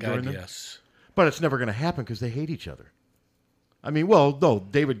player to join them? Yes. But it's never going to happen because they hate each other. No,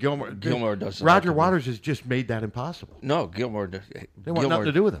 David Gilmour... Gilmour doesn't. Roger Waters has just made that impossible. No, Gilmour... They want nothing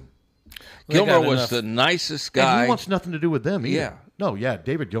to do with him. Gilmour was the nicest guy. And he wants nothing to do with them either. Yeah. No, yeah,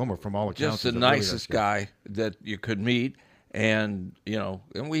 David Gilmour, from all accounts... Just the nicest guy that you could meet. And,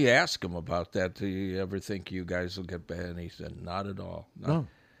 and we asked him about that. Do you ever think you guys will get back? And he said, not at all. No.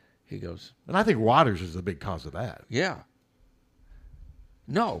 He goes. And I think Waters is the big cause of that. Yeah.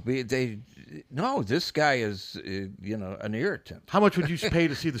 No, this guy is, an irritant. How much would you pay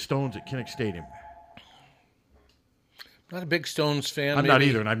to see the Stones at Kinnick Stadium? Not a big Stones fan. I'm not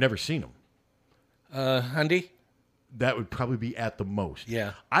either, and I've never seen them. Hundy? That would probably be at the most.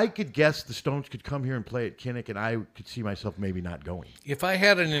 Yeah. I could guess the Stones could come here and play at Kinnick, and I could see myself maybe not going. If I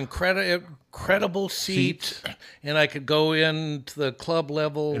had an incredible seat and I could go into the club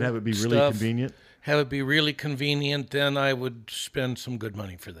level and have it be really convenient? Have it be really convenient, then I would spend some good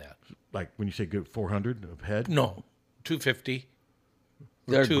money for that. Like when you say good, 400 a head? No, $250.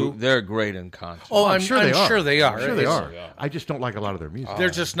 They're great in concert. Oh, I'm sure they are. I'm sure they Yes. are. I just don't like a lot of their music. They're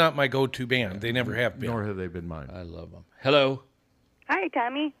just not my go-to band. They never have been. Nor have they been mine. I love them. Hello. Hi,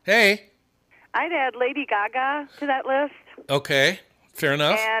 Tommy. Hey. I'd add Lady Gaga to that list. Okay, fair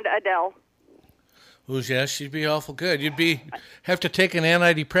enough. And Adele. Who's she'd be awful good. You'd have to take an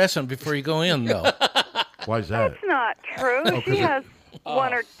antidepressant before you go in, though. Why is that? That's not true. She has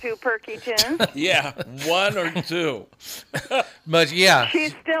one or two perky tunes. Yeah, one or two. But yeah.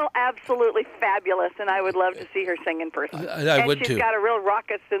 She's still absolutely fabulous, and I would love to see her sing in person. I would she's too. got a real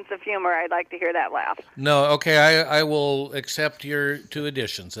raucous sense of humor. I'd like to hear that laugh. No, okay, I will accept your two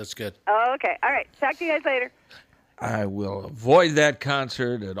additions. That's good. Okay, all right. Talk to you guys later. I will avoid that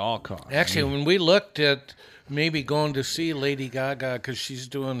concert at all costs. Actually, when we looked at maybe going to see Lady Gaga because she's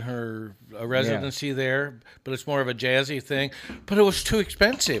doing her residency there, but it's more of a jazzy thing. But it was too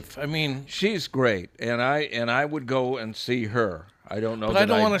expensive. I mean, she's great, and I would go and see her. I don't know, but I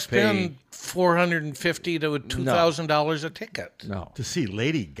don't want to spend $450 to $2,000 a ticket. No, to see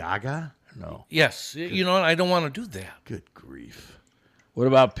Lady Gaga. No. Yes, I don't want to do that. Good grief. What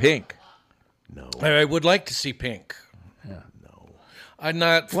about Pink? No. I would like to see Pink. Yeah. No. What,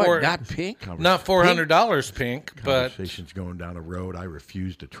 not Pink? Not $400 Pink, but conversation's going down a road I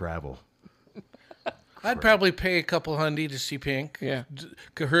refuse to travel. I'd probably pay a couple $100 to see Pink. Yeah.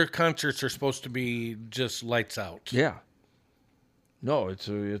 Her concerts are supposed to be just lights out. Yeah. No, it's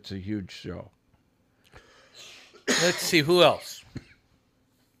a huge show. Let's see who else.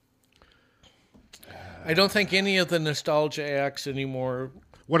 I don't think any of the nostalgia acts anymore.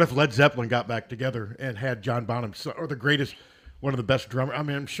 What if Led Zeppelin got back together and had John Bonham, or the greatest one of the best drummers. I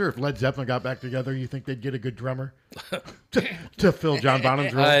mean, I'm sure if Led Zeppelin got back together, you think they'd get a good drummer to fill John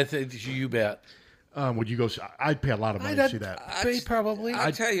Bonham's role? I think you bet. Would you go? I'd pay a lot of money to see that. Probably.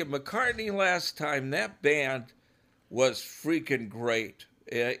 I tell you, McCartney last time, that band was freaking great,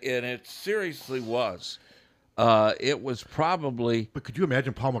 and it seriously was. It was probably. But could you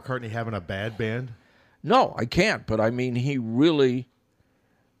imagine Paul McCartney having a bad band? No, I can't. But I mean, he really,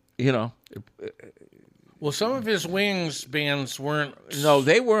 Well, some of his Wings bands weren't. No,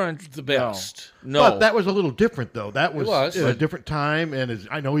 they weren't the best. No. But that was a little different, though. That was, It was. a different time, and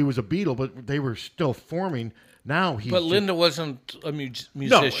I know he was a Beatle, but they were still forming. Now he's. But Linda wasn't a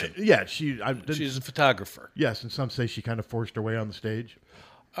musician. No, yeah, she's a photographer. Yes, and some say she kind of forced her way on the stage.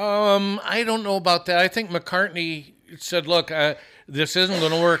 I don't know about that. I think McCartney said, "Look, this isn't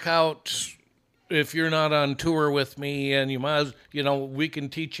going to work out if you're not on tour with me, and we can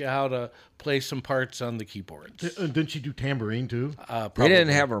teach you how to play some parts on the keyboards." Didn't she do tambourine too? They didn't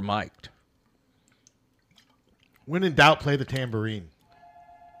have her mic'd. When in doubt, play the tambourine.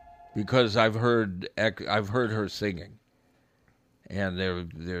 Because I've heard her singing, and there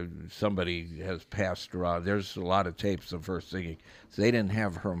somebody has passed around. There's a lot of tapes of her singing. So they didn't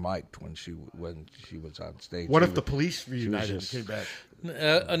have her mic'd when she was on stage. What if the Police reunited and came back?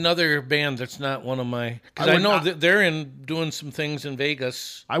 Another band that's not one of my. Because I know that they're doing some things in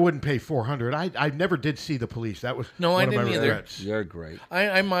Vegas. I wouldn't pay $400. I never did see the Police. That was no, one I of didn't my either. regrets. They're great.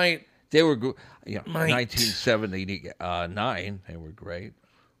 I might. They were 1979. They were great.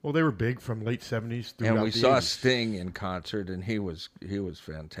 Well, they were big from late 70s throughout and we the saw 80s. Sting in concert, and he was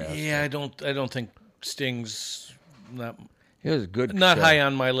fantastic. Yeah, I don't think Sting's not. It was a good. Not show. high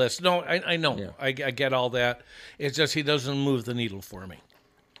on my list. No, I know. Yeah. I get all that. It's just he doesn't move the needle for me.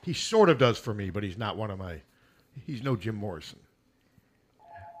 He sort of does for me, but he's not one of my. He's no Jim Morrison.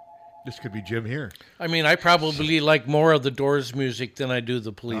 This could be Jim here. I mean, I probably like more of the Doors music than I do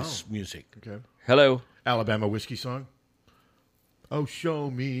the Police music. Okay. Hello. Alabama whiskey song. Oh, show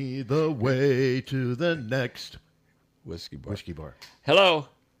me the way to the next whiskey bar. Whiskey bar. Hello.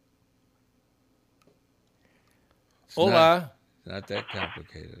 It's Hola. Not that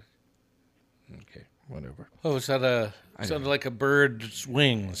complicated. Okay, whatever. Oh, is that sounded like a bird's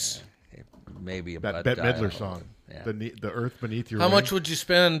wings? Maybe a That butt Bette Midler dial. song. Yeah. The earth beneath your How wing. much would you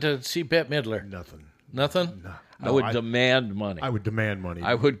spend to see Bette Midler? Nothing. Nothing? No. I would demand money. I would demand money.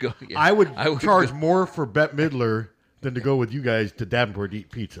 I would go. Yeah. I would charge go- more for Bette Midler than to go with you guys to Davenport to eat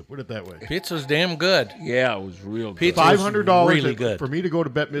pizza. Put it that way. Pizza's damn good. Yeah, it was real good. Pizza $500 really good. for me to go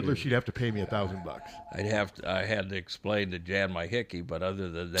to Bette Midler. She'd have to pay me $1,000. I had to explain to Jan my hickey, but other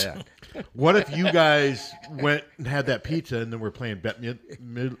than that, What if you guys went and had that pizza and then we're playing Bette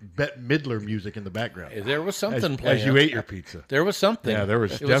Midler music in the background? There was something as playing. you ate your pizza. There was something. Yeah, there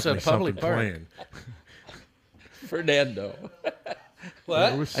was It was a definitely public something park. playing. Fernando.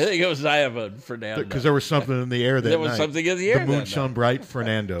 What? I think it was Iva and Fernando. Because there was something in the air that There was night. something in the air The moon that shone bright,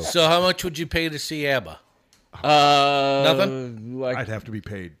 Fernando. So how much would you pay to see ABBA? Nothing. Like I'd have to be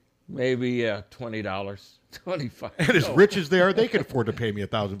paid. maybe $20, $25. And as rich as they are, they could afford to pay me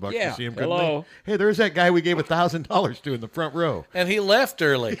 $1,000 Yeah, to see him. couldn't hello. they? Hey, there's that guy we gave $1,000 to in the front row. And he left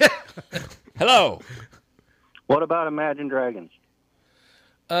early. Hello. What about Imagine Dragons?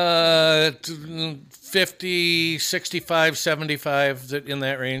 50, 65, 75, in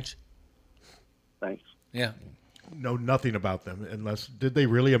that range. Thanks. Yeah. Know nothing about them unless did they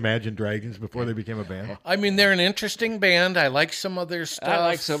really Imagine Dragons before they became a band? I mean, they're an interesting band. I like some of their stuff. I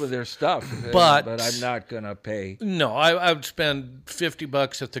like some of their stuff, But I'm not gonna pay. No, I would spend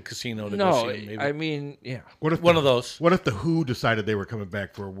 $50 at the casino to go No, see them. Maybe. I mean, yeah. What if One of those. What if the Who decided they were coming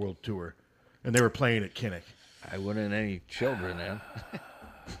back for a world tour, and they were playing at Kinnick? I wouldn't any children then.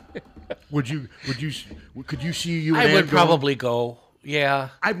 Could you see you? And I would Ann probably go. Yeah.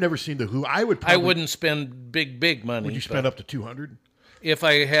 I've never seen the Who. I I wouldn't spend big money. Would you spend up to $200 if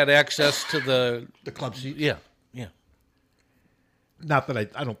I had access to the club seats? Yeah. Not that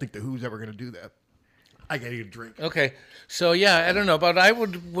I don't think the Who's ever going to do that. I got to get a drink. Okay. So yeah, I don't know, but I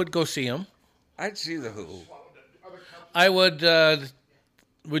would go see them. I'd see the Who. I would.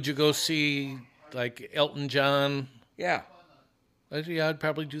 Would you go see like Elton John? Yeah. Yeah, I'd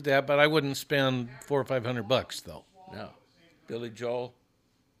probably do that, but I wouldn't spend $400 or $500 though. No. Billy Joel.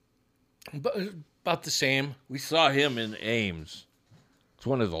 But about the same. We saw him in Ames. It's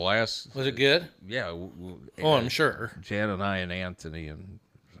one of the last. Was it good? Yeah. Oh, I'm sure. Jan and I and Anthony and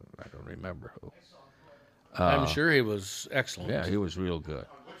I don't remember who. I'm sure he was excellent. Yeah, he was real good.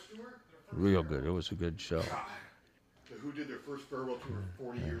 Real good. It was a good show. The Who did their first farewell tour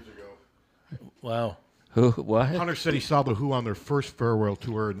 40 years ago. Wow. Who? What? Hunter said he saw the Who on their first farewell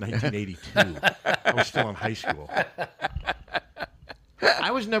tour in 1982. I was still in high school.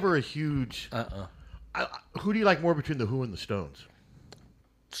 I was never a huge. Who do you like more between the Who and the Stones?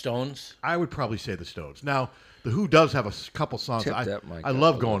 Stones. I would probably say the Stones. Now, the Who does have a couple songs. Tip that mic I up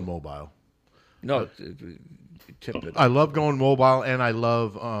love a Going little. Mobile. No, tip it. I love Going Mobile, and I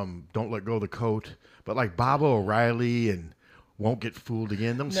love Don't Let Go of the Coat. But like Baba O'Reilly and Won't Get Fooled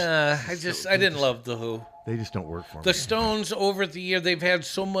Again. I didn't love the Who. They just don't work for me. The Stones, over the year, they've had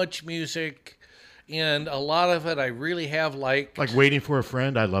so much music, and a lot of it I really have liked. Like Waiting for a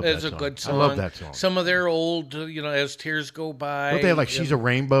Friend, I love that It's song. a good song. I love that song. Some of their old, As Tears Go By. Don't they have like She's a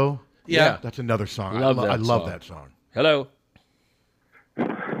Rainbow? Yeah. That's another song. Love I that love song. that song. Hello.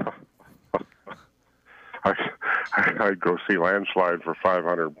 I'd go see Landslide for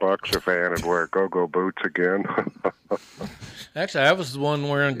 $500 if Ann would wear go-go boots again. Actually, I was the one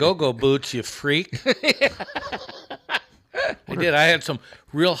wearing go-go boots, you freak. I did. I had some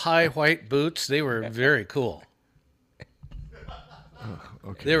real high white boots. They were very cool.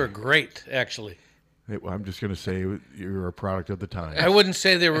 Okay. They were great, actually. I'm just going to say you're a product of the time. I wouldn't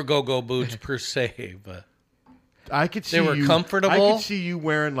say they were go-go boots per se, but I could see they were you, comfortable. I could see you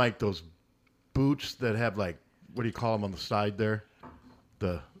wearing like those boots that have like, what do you call them on the side there?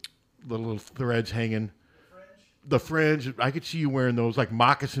 The little threads hanging. The fringe. I could see you wearing those like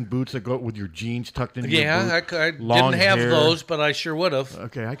moccasin boots that go with your jeans tucked into your boot. I Long didn't have hair. those, but I sure would have.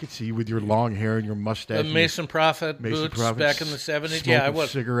 Okay, I could see you with your long hair and your mustache. The Mason Prophet boots back in the 70s. Yeah, I smoking would.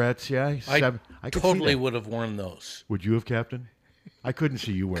 Cigarettes, yeah. I could see totally that. would have worn those. Would you have, Captain? I couldn't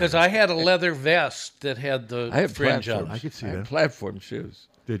see you wearing. Because I had a leather vest that had the I have fringe platform. on. I could see I had that. platform shoes.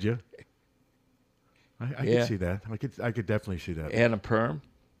 Did you? I Yeah. could see that. I could definitely see that. And a perm.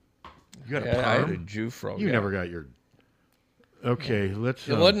 You got a Yeah, I had perm? a Jufro. You yeah. never got your. Okay, let's.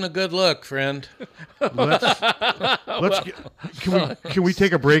 It wasn't a good look, friend. Can we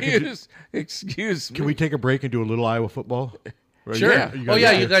take a break? Excuse me. Can we take a break and do a little Iowa football? Sure. Yeah.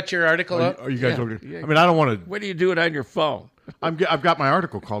 you got your article up? Are you guys Yeah. okay? Yeah. I mean, I don't want to. What do you do it on your phone? I've got my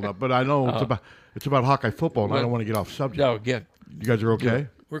article called up, but I know it's about Hawkeye football, and I Well, don't want to get off subject. No, get. You guys are okay?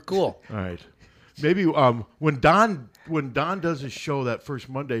 We're cool. All right. Maybe when Don does his show that first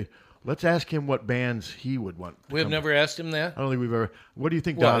Monday, let's ask him what bands he would want. We have never asked him that. I don't think we've ever. What do you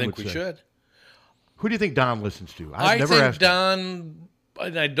think Well, Don I think would we say? should. Who do you think Don listens to? I never think asked him. Don,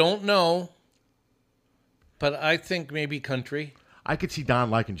 and I don't know, but I think maybe country. I could see Don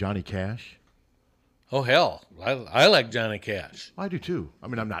liking Johnny Cash. Oh, hell. I like Johnny Cash. I do too. I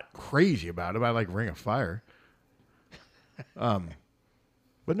mean, I'm not crazy about him. I like Ring of Fire.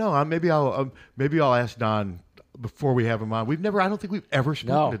 But no, maybe I'll ask Don before we have him on. I don't think we've ever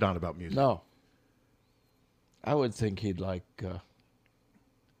spoken to Don about music. No. I would think he'd like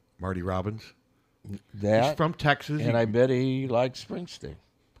Marty Robbins. that. He's from Texas. And I bet he likes Springsteen.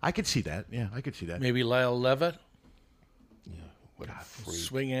 I could see that. Yeah, I could see that. Maybe Lyle Levitt. What a freak.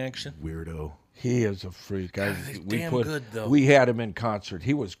 Swing action. Weirdo. He is a freak. damn good, though. We had him in concert.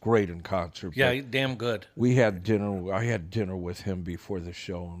 He was great in concert. Yeah, but he's damn good. We had dinner. I had dinner with him before the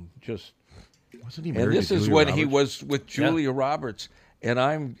show, and just wasn't he and married this to is Julia when Roberts? he was with Julia Roberts, and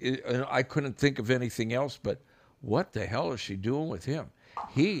I couldn't think of anything else. But what the hell is she doing with him?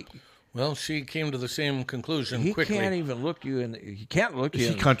 Well, she came to the same conclusion He quickly. can't even look you in. He can't look Is you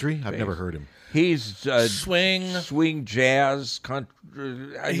he in country? the I've face. never heard him. He's swing, jazz, country.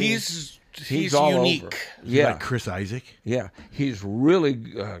 I mean, he's all unique. over. Is he Yeah, like Chris Isaac. yeah, he's really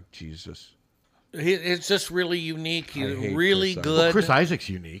Jesus. It's just really unique. He's hate really Chris good. Well, Chris Isaac's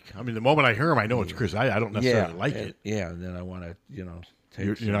unique. I mean, the moment I hear him, I know it's Chris Isaac. I don't necessarily like it. Yeah, and then I want to,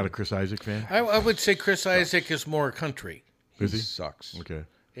 take You're not a Chris Isaac fan? I would say Chris Isaac is more country. Is he? Sucks. Okay.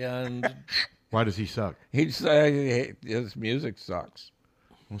 And Why does he suck? His music sucks.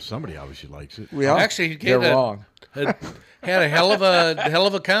 Well, somebody obviously likes it. Well, actually, they're wrong. had a hell of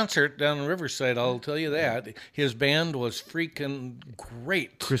a concert down in Riverside. I'll tell you that. His band was freaking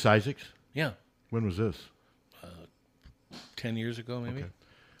great. Chris Isaacs? Yeah. When was this? 10 years ago, maybe.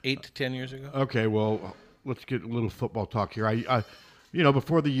 8 to 10 years ago. Okay, well, let's get a little football talk here. I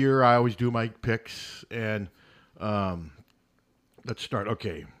before the year, I always do my picks, and let's start.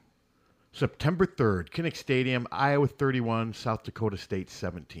 Okay, September 3rd, Kinnick Stadium, Iowa 31, South Dakota State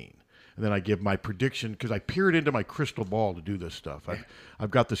 17. And then I give my prediction because I peered into my crystal ball to do this stuff. I've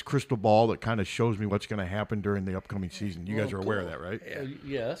got this crystal ball that kind of shows me what's going to happen during the upcoming season. You guys are aware of that, right?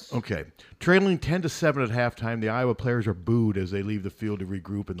 Yes. Okay. Trailing 10-7 at halftime, the Iowa players are booed as they leave the field to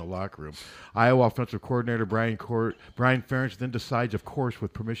regroup in the locker room. Iowa offensive coordinator Brian Ferentz then decides, of course,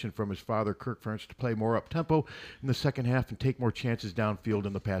 with permission from his father, Kirk Ferentz, to play more up-tempo in the second half and take more chances downfield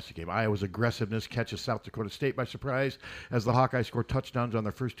in the passing game. Iowa's aggressiveness catches South Dakota State by surprise as the Hawkeyes score touchdowns on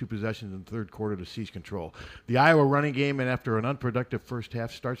their first two possessions possessions in the third quarter to seize control. The Iowa running game, and after an unproductive first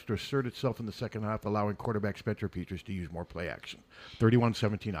half, starts to assert itself in the second half, allowing quarterback Spencer Petras to use more play action.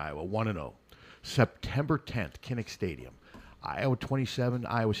 31-17 Iowa, 1-0. September 10th, Kinnick Stadium. Iowa 27,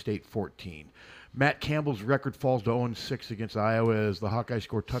 Iowa State 14. Matt Campbell's record falls to 0-6 against Iowa as the Hawkeyes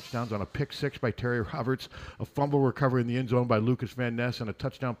score touchdowns on a pick six by Terry Roberts, a fumble recovery in the end zone by Lucas Van Ness, and a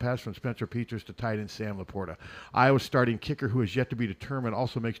touchdown pass from Spencer Petras to tight end Sam Laporta. Iowa's starting kicker, who is yet to be determined,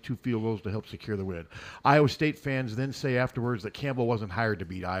 also makes 2 field goals to help secure the win. Iowa State fans then say afterwards that Campbell wasn't hired to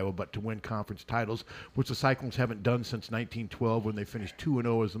beat Iowa, but to win conference titles, which the Cyclones haven't done since 1912 when they finished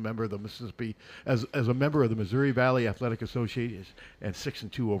 2-0 as a member of the as a member of the Missouri Valley Athletic Association and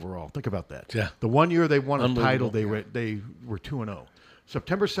 6-2 overall. Think about that. Yeah. The one year they won a title, they were 2-0.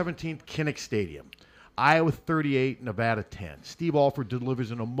 September 17th, Kinnick Stadium. Iowa 38, Nevada 10. Steve Alford delivers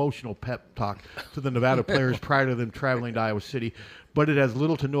an emotional pep talk to the Nevada players prior to them traveling to Iowa City, but it has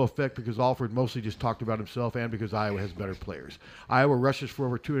little to no effect because Alford mostly just talked about himself and because Iowa has better players. Iowa rushes for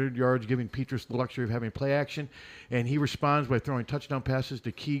over 200 yards, giving Petras the luxury of having play action, and he responds by throwing touchdown passes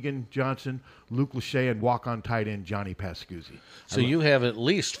to Keegan Johnson, Luke Lachey, and walk-on tight end Johnny Pascuzzi. So you have at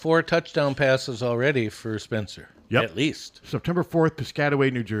least 4 touchdown passes already for Spencer. Yep. At least. September 4th,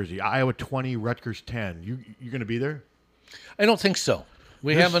 Piscataway, New Jersey. Iowa 20, Rutgers 10. You going to be there? I don't think so.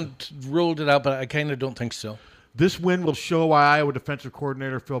 We haven't ruled it out, but I kind of don't think so. This win will show why Iowa defensive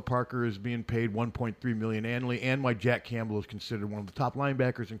coordinator Phil Parker is being paid $1.3 million annually, and why Jack Campbell is considered one of the top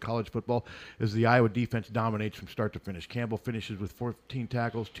linebackers in college football as the Iowa defense dominates from start to finish. Campbell finishes with 14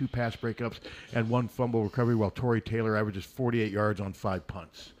 tackles, 2 pass breakups, and 1 fumble recovery, while Torrey Taylor averages 48 yards on 5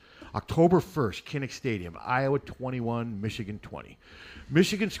 punts. October 1st, Kinnick Stadium, Iowa 21, Michigan 20.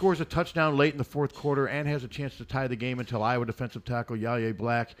 Michigan scores a touchdown late in the fourth quarter and has a chance to tie the game until Iowa defensive tackle Yahweh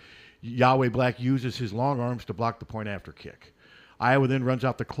Black uses his long arms to block the point after kick. Iowa then runs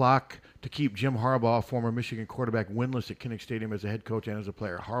out the clock to keep Jim Harbaugh, former Michigan quarterback, winless at Kinnick Stadium as a head coach and as a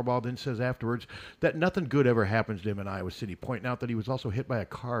player. Harbaugh then says afterwards that nothing good ever happens to him in Iowa City, pointing out that he was also hit by a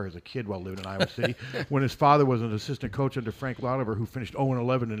car as a kid while living in Iowa City when his father was an assistant coach under Frank Laudiver, who finished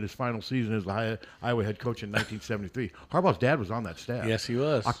 0-11 in his final season as the Iowa head coach in 1973. Harbaugh's dad was on that staff. Yes, he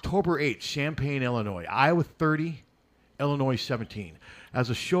was. October 8th, Champaign, Illinois. Iowa 30, Illinois 17. As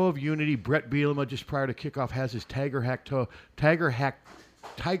a show of unity, Brett Bielema, just prior to kickoff, has his Tiger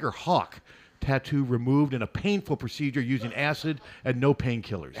Hawk tattoo removed in a painful procedure using acid and no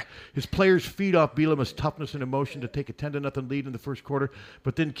painkillers. His players feed off Bielema's toughness and emotion to take a 10-0 lead in the first quarter,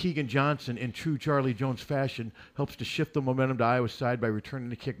 but then Keegan Johnson, in true Charlie Jones fashion, helps to shift the momentum to Iowa's side by returning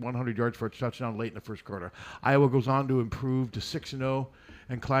the kick 100 yards for a touchdown late in the first quarter. Iowa goes on to improve to 6-0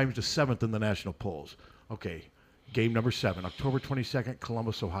 and climbs to 7th in the national polls. Okay. Game number 7, October 22nd,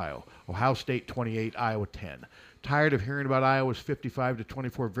 Columbus, Ohio. Ohio State 28, Iowa 10. Tired of hearing about Iowa's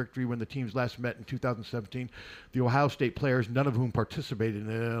 55-24 victory when the teams last met in 2017, the Ohio State players, none of whom participated in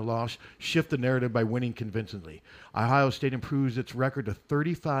the loss, shift the narrative by winning convincingly. Ohio State improves its record to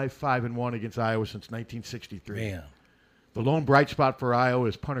 35-5-1 against Iowa since 1963. Man. The lone bright spot for Iowa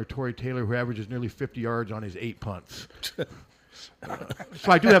is punter Torrey Taylor, who averages nearly 50 yards on his 8 punts.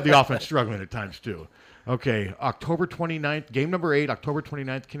 So I do have the offense struggling at times, too. Okay, October 29th, game number 8, October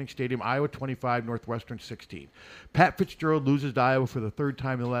 29th, Kinnick Stadium, Iowa 25, Northwestern 16. Pat Fitzgerald loses to Iowa for the 3rd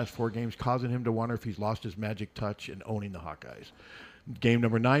time in the last 4 games, causing him to wonder if he's lost his magic touch in owning the Hawkeyes. Game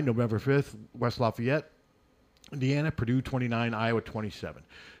number 9, November 5th, West Lafayette, Indiana, Purdue 29, Iowa 27.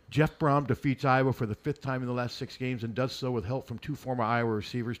 Jeff Brom defeats Iowa for the 5th time in the last 6 games and does so with help from 2 former Iowa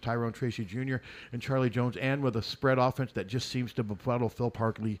receivers, Tyrone Tracy Jr. and Charlie Jones, and with a spread offense that just seems to befuddle Phil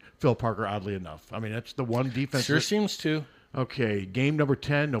Parker, oddly enough. I mean, that's the one defense. Sure seems to. Okay, game number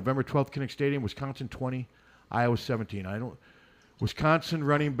 10, November 12th, Kinnick Stadium, Wisconsin 20, Iowa 17. Wisconsin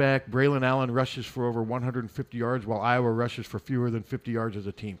running back Braylon Allen rushes for over 150 yards, while Iowa rushes for fewer than 50 yards as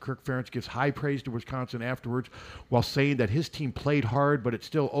a team. Kirk Ferentz gives high praise to Wisconsin afterwards while saying that his team played hard, but it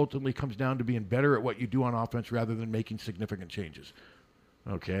still ultimately comes down to being better at what you do on offense rather than making significant changes.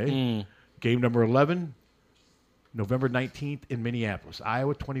 Okay. Game number 11, November 19th in Minneapolis.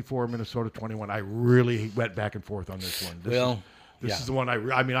 Iowa 24, Minnesota 21. I really went back and forth on this one. This is the one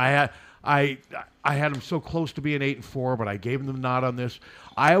I had them so close to being 8-4, but I gave them the nod on this.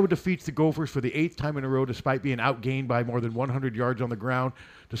 Iowa defeats the Gophers for the 8th time in a row, despite being outgained by more than 100 yards on the ground,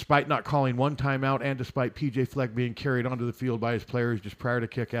 despite not calling one timeout, and despite P.J. Fleck being carried onto the field by his players just prior to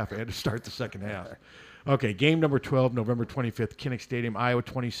kickoff and to start the second half. Okay, game number 12, November 25th, Kinnick Stadium, Iowa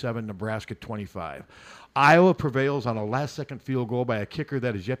 27, Nebraska 25. Iowa prevails on a last-second field goal by a kicker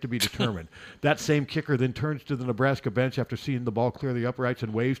that is yet to be determined. That same kicker then turns to the Nebraska bench after seeing the ball clear the uprights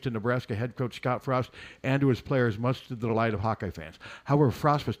and waves to Nebraska head coach Scott Frost and to his players, much to the delight of Hawkeye fans. However,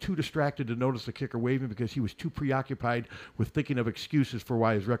 Frost was too distracted to notice the kicker waving because he was too preoccupied with thinking of excuses for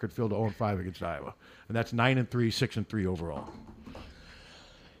why his record fell to 0-5 against Iowa. And that's 9-3, 6-3 overall.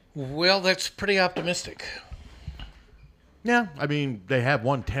 Well, that's pretty optimistic. Yeah, I mean, they have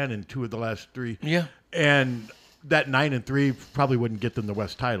won 10 in 2 of the last 3. Yeah. And that 9-3 probably wouldn't get them the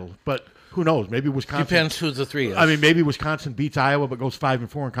West title. But who knows? Maybe Wisconsin. Depends who the 3 is. I mean, maybe Wisconsin beats Iowa but goes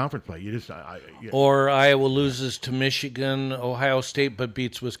 5-4 in conference play. You just, Or Iowa loses to Michigan, Ohio State, but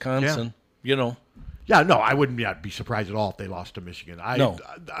beats Wisconsin. You know. Yeah, no, I wouldn't be surprised at all if they lost to Michigan. No.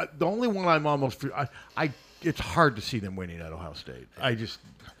 The only one I'm almost it's hard to see them winning at Ohio State.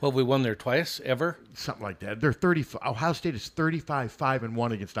 Well, we won there twice, ever? Something like that. Ohio State is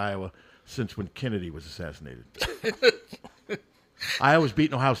 35-5-1 against Iowa since when Kennedy was assassinated. Iowa's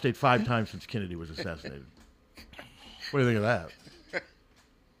beaten Ohio State 5 times since Kennedy was assassinated. What do you think of that?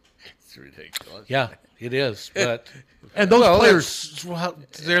 It's ridiculous. Yeah, it is. But and those players,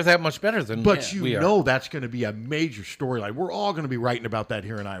 they're that much better than but we are. you know that's going to be a major storyline. We're all going to be writing about that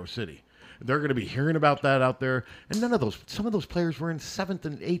here in Iowa City. They're going to be hearing about that out there. And some of those players were in 7th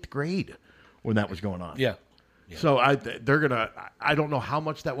and 8th grade when that was going on. Yeah. So I don't know how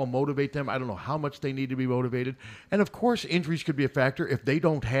much that will motivate them. I don't know how much they need to be motivated. And of course, injuries could be a factor. If they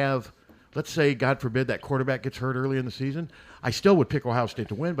don't have, let's say, God forbid, that quarterback gets hurt early in the season, I still would pick Ohio State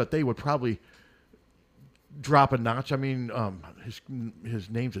to win, but they would probably drop a notch. I mean, his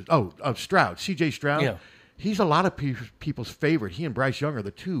name's Stroud, C.J. Stroud. Yeah. He's a lot of people's favorite. He and Bryce Young are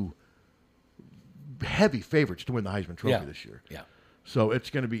the 2 heavy favorites to win the Heisman Trophy this year. Yeah. So it's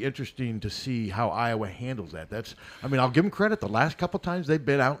going to be interesting to see how Iowa handles that. I'll give them credit. The last couple times they've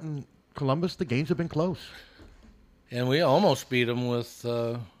been out in Columbus, the games have been close. And we almost beat them with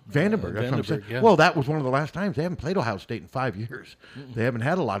Vandenberg. That's what I'm saying. Yeah. Well, that was one of the last times. They haven't played Ohio State in 5 years. They haven't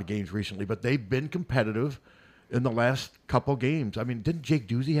had a lot of games recently, but they've been competitive in the last couple games. I mean, didn't Jake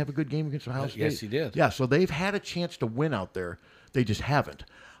Doozy have a good game against Ohio State? Yes, he did. Yeah, so they've had a chance to win out there. They just haven't.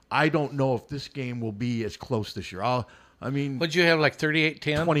 I don't know if this game will be as close this year. Would you have like 38-10?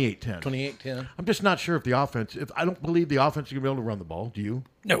 28-10. 28-10. I'm just not sure if the offense. I don't believe the offense is going to be able to run the ball. Do you?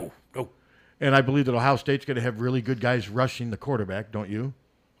 No. And I believe that Ohio State's going to have really good guys rushing the quarterback. Don't you?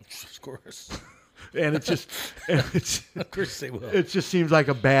 Of course. And it's just, of course they will. It just seems like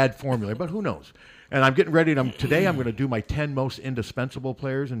a bad formula, but who knows? And I'm getting ready. Today I'm going to do my 10 most indispensable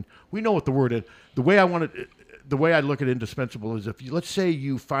players, and we know what the word is. The way I look at indispensable is let's say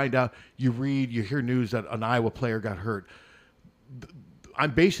you find out, you hear news that an Iowa player got hurt.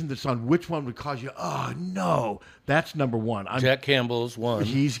 I'm basing this on which one would cause you, oh, no, that's number one. Jack Campbell's one.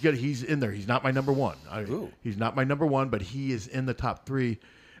 He's good. He's in there. He's not my number one. He's not my number one, but he is in the top 3.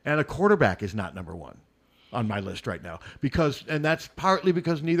 And a quarterback is not number 1 on my list right now. And that's partly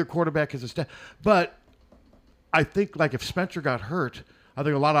because neither quarterback is a step. But I think, like, if Spencer got hurt, I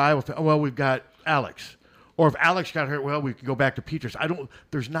think a lot of Iowa fans, we've got Alex. Or if Alex got hurt, we can go back to Peters.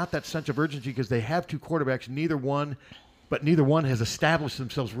 There's not that sense of urgency because they have 2 quarterbacks, neither one has established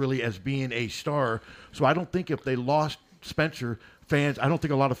themselves really as being a star. So I don't think if they lost Spencer, I don't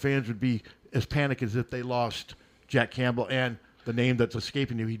think a lot of fans would be as panicked as if they lost Jack Campbell. And the name that's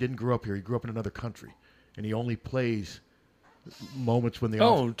escaping you, he didn't grow up here. He grew up in another country. And he only plays moments when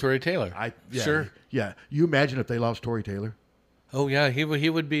Tory Taylor. Sure. Yeah. You imagine if they lost Tory Taylor? Oh, yeah, he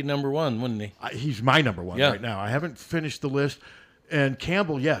would be number 1, wouldn't he? He's my number 1 right now. I haven't finished the list. And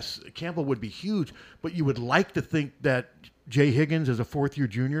Campbell, yes, Campbell would be huge. But you would like to think that Jay Higgins, as a 4th-year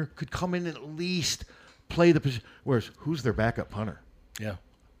junior, could come in and at least play the position. Whereas, who's their backup punter? Yeah.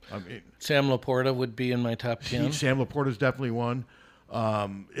 Sam Laporta would be in my top 10. Sam Laporta's definitely one. But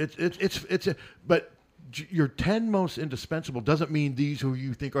your 10 most indispensable doesn't mean these who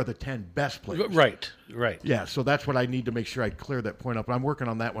you think are the 10 best players. Right. Yeah, so that's what I need to make sure I clear that point up. I'm working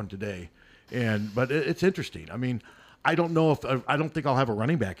on that one today. But it's interesting. I mean, I don't know I don't think I'll have a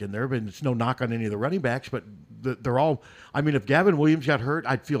running back in there, but it's no knock on any of the running backs, but they're all, if Gavin Williams got hurt,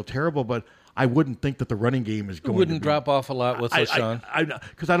 I'd feel terrible, but I wouldn't think that the running game is going to drop off a lot with LaShawn.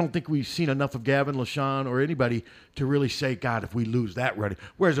 Because I don't think we've seen enough of Gavin, LaShawn, or anybody to really say, God, if we lose that running.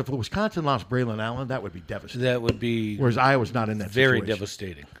 Whereas if Wisconsin lost Braylon Allen, that would be devastating. That would be. Whereas Iowa's not in that very situation.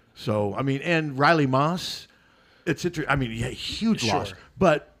 Devastating. So, and Riley Moss, it's interesting. Huge loss. Sure.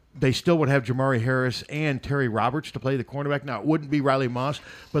 But they still would have Jamari Harris and Terry Roberts to play the cornerback. Now, it wouldn't be Riley Moss,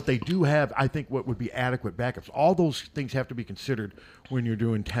 but they do have, I think, what would be adequate backups. All those things have to be considered when you're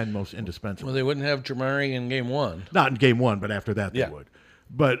doing 10 most indispensable. Well, they wouldn't have Jamari in game 1. Not in game 1, but after that they would.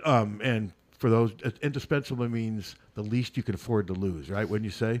 But, and for those, indispensable means the least you can afford to lose, right? Wouldn't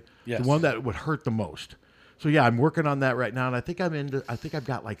you say? Yes. The one that would hurt the most. So yeah, I'm working on that right now, and I think I've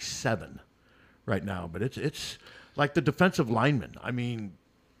got like 7 right now. But it's like the defensive lineman. I mean,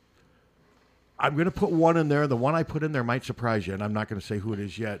 I'm going to put one in there. The one I put in there might surprise you, and I'm not going to say who it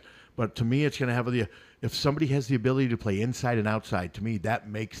is yet. But to me, it's going to have if somebody has the ability to play inside and outside, to me, that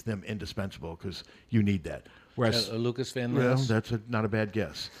makes them indispensable because you need that. Whereas Lucas Van Well, Ness? that's not a bad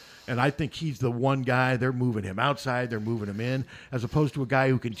guess. And I think he's the one guy, they're moving him outside, they're moving him in, as opposed to a guy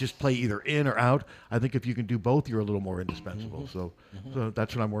who can just play either in or out. I think if you can do both, you're a little more indispensable. So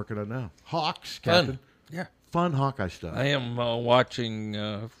that's what I'm working on now. Hawks, Captain. Yeah. Fun Hawkeye stuff. I am watching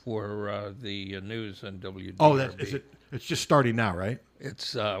for the news on WDRB. Oh, it's just starting now, right?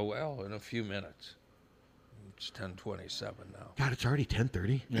 It's, in a few minutes. It's 10:27 now. God, it's already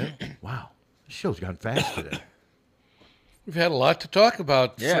 10:30? Yeah. Wow. This show's gone fast today. We've had a lot to talk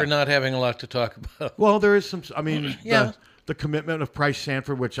about for not having a lot to talk about. Well, there is some. I mean, Yeah. the commitment of Price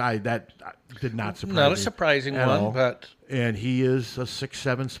Sanford, which that did not surprise me. Not a surprising at one, all. but and he is a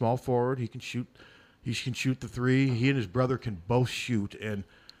 6'7" small forward. He can shoot. He can shoot the three. He and his brother can both shoot, and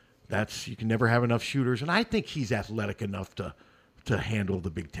you can never have enough shooters. And I think he's athletic enough to handle the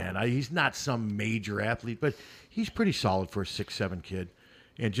Big Ten. He's not some major athlete, but he's pretty solid for a 6'7" kid.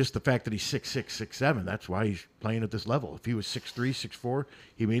 And just the fact that he's 6'6", 6'7", that's why he's playing at this level. If he was 6'3", 6'4",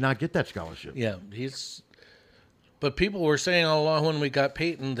 he may not get that scholarship. Yeah, but people were saying all along when we got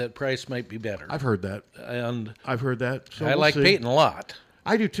Peyton that Price might be better. I've heard that. And I've heard that. So I we'll like see. Peyton a lot.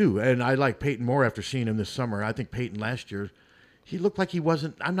 I do too, and I like Peyton more after seeing him this summer. I think Peyton last year, he looked like he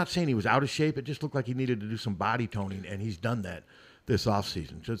wasn't, I'm not saying he was out of shape, it just looked like he needed to do some body toning, and he's done that this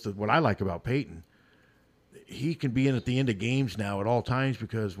offseason. Just what I like about Peyton, he can be in at the end of games now at all times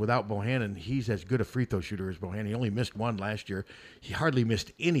because without Bohannon, he's as good a free throw shooter as Bohannon. He only missed one last year. He hardly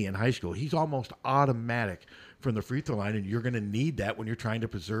missed any in high school. He's almost automatic from the free throw line, and you're going to need that when you're trying to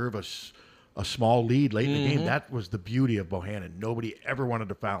preserve a small lead late in the game. That was the beauty of Bohannon. Nobody ever wanted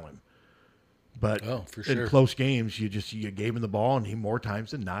to foul him. But for in sure. close games, you gave him the ball, and he more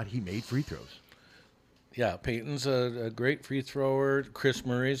times than not, he made free throws. Yeah, Peyton's a great free thrower. Chris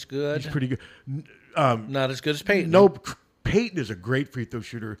Murray's good. He's pretty good. Not as good as Peyton. No, Peyton is a great free throw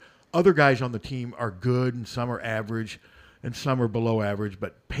shooter. Other guys on the team are good, and some are average, and some are below average.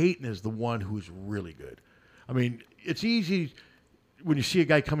 But Peyton is the one who's really good. I mean, it's easy when you see a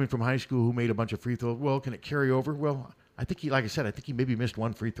guy coming from high school who made a bunch of free throws. Well, can it carry over? Well, I think I think he maybe missed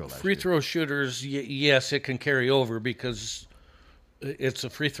one free throw last year. Free throw shooters, yes, it can carry over because it's a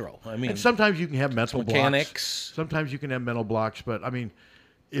free throw. I mean, and sometimes you can have mental mechanics. blocks. Sometimes you can have mental blocks, but I mean,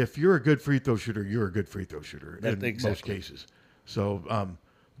 if you're a good free throw shooter, you're a good free throw shooter in most cases. So,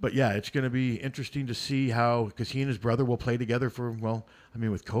 but yeah, it's going to be interesting to see how, because he and his brother will play together for, well, I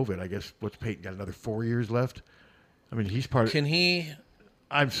mean, with COVID, I guess, what's Peyton got, another 4 years left? I mean, he's part of. Can he?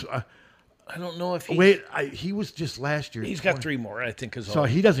 I don't know if he. Wait, he was just last year. He's got 3 more, I think, So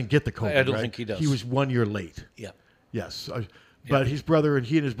he doesn't get the COVID. I don't right? think he does. He was 1 year late. Yeah. Yes. But his brother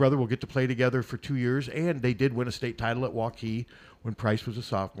he and his brother will get to play together for 2 years, and they did win a state title at Waukee when Price was a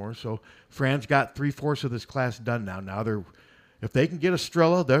sophomore. So Fran's got 3/4 of this class done now. Now if they can get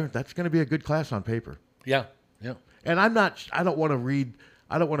Estrella, that's going to be a good class on paper. Yeah, yeah. And I don't want to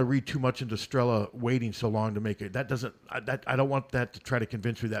read too much into Estrella waiting so long to make it. I don't want that to try to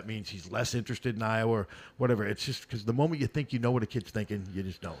convince me that means he's less interested in Iowa or whatever. It's just because the moment you think you know what a kid's thinking, you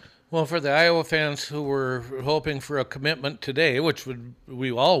just don't. Well, for the Iowa fans who were hoping for a commitment today, which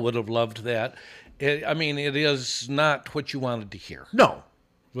we all would have loved that, it is not what you wanted to hear. No.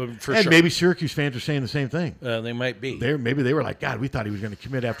 For and sure. maybe Syracuse fans are saying the same thing. They might be. Maybe they were like, God, we thought he was going to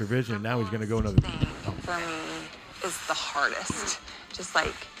commit after Vision, and now he's going to go another. For me, is the hardest. Just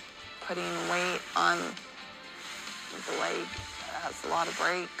like putting weight on the leg that has a lot of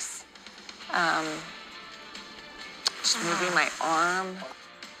breaks. Just moving my arm.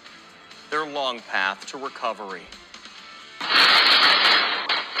 Their long path to recovery.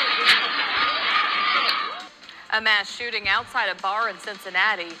 A mass shooting outside a bar in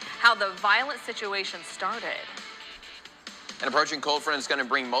Cincinnati, how the violent situation started. An approaching cold front is going to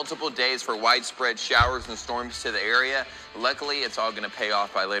bring multiple days for widespread showers and storms to the area. Luckily, it's all going to pay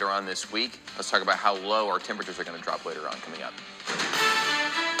off by later on this week. Let's talk about how low our temperatures are going to drop later on coming up.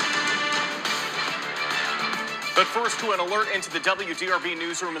 But first, to an alert into the WDRB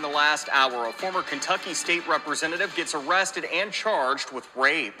newsroom in the last hour. A former Kentucky state representative gets arrested and charged with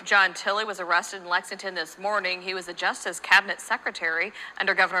rape. John Tilley was arrested in Lexington this morning. He was a Justice Cabinet Secretary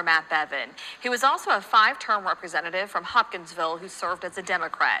under Governor Matt Bevin. He was also a 5-term representative from Hopkinsville who served as a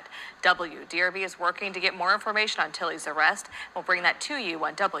Democrat. WDRB is working to get more information on Tilley's arrest. We'll bring that to you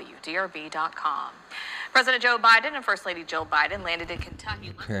on WDRB.com. President Joe Biden and First Lady Jill Biden landed in Kentucky.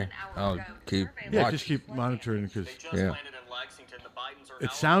 Okay, I'll keep. Just keep monitoring because Yeah.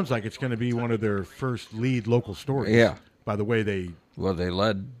 it sounds like it's going to be one of their first lead local stories. Yeah. By the way, they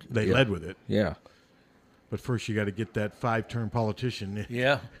led. Yeah. led with it. Yeah. But first, you got to get that 5-term politician.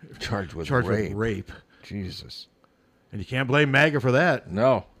 Charged with with rape. rape. Jesus. And you can't blame MAGA for that.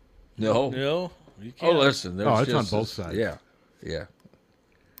 No. You Oh, can't. listen. There's it's on just both this- sides. Yeah. Yeah.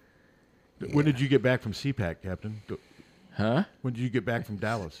 When did you get back from CPAC, Captain? Huh? When did you get back from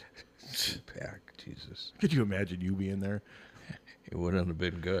Dallas? CPAC, Jesus. Could you imagine you being there? It wouldn't have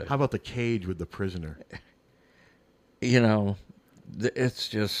been good. How about the cage with the prisoner? You know, it's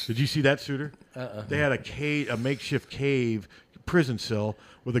just. Did you see that, Suter? They had a makeshift cave, prison cell,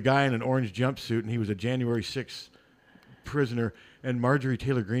 with a guy in an orange jumpsuit, and he was a January 6th prisoner, and Marjorie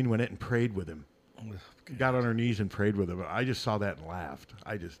Taylor Greene went in and prayed with him. Got on her knees and prayed with him. I just saw that and laughed.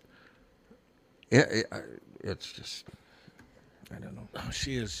 It's just, I don't know. Oh,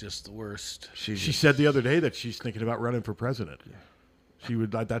 she is just the worst. She said the other day that she's thinking about running for president. She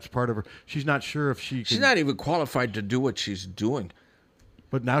would. That's part of her. She's not sure if she. She's not even qualified to do what she's doing.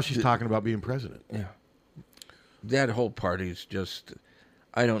 But now she's talking about being president. Yeah. That whole party's just.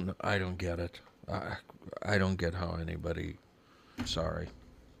 I don't get it. I don't get how anybody. Sorry.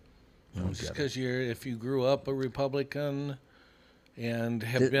 Just because if you grew up a Republican and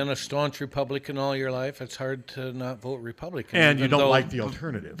have been a staunch Republican all your life, it's hard to not vote Republican. And you even don't though- like the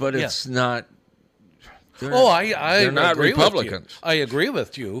alternative. But it's not. They're not agree Republicans. With you. I agree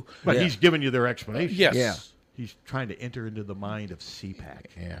with you. But he's giving you their explanation. Yes. Yeah. He's trying to enter into the mind of CPAC.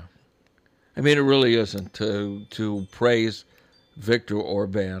 Yeah. I mean, it really isn't to praise Viktor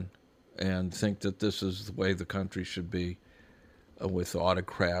Orban and think that this is the way the country should be with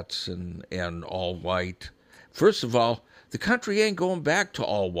autocrats and all white. First of all, the country ain't going back to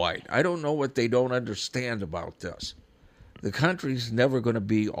all white. I don't know what they don't understand about this. The country's never going to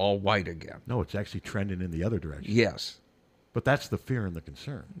be all white again. No, it's actually trending in the other direction. Yes. But that's the fear and the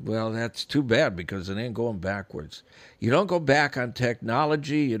concern. Well, that's too bad because it ain't going backwards. You don't go back on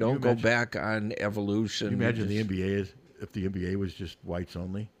technology. You don't go back on evolution. Can you imagine the NBA if the NBA was just whites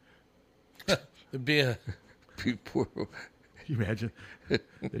only? It'd be a. Can you imagine?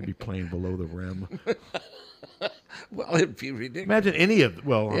 They'd be playing below the rim. Well, it'd be ridiculous.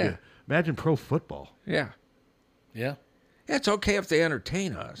 Imagine imagine pro football. Yeah. Yeah. It's okay if they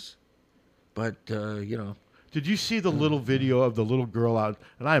entertain us, but you know. Did you see the little video of the little girl out?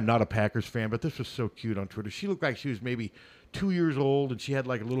 And I am not a Packers fan, but this was so cute on Twitter. She looked like she was maybe 2 years old, and she had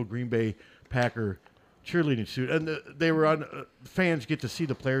like a little Green Bay Packer cheerleading suit. And they were on. Fans get to see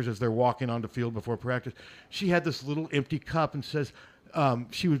the players as they're walking on the field before practice. She had this little empty cup and says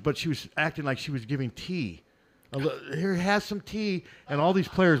she was acting like she was giving tea. Here, has some tea, and all these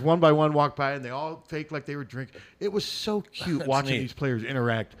players one by one walked by, and they all faked like they were drinking. It was so cute That's watching neat. these players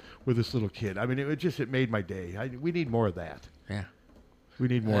interact with this little kid. I mean, it made my day. We need more of that. Yeah, we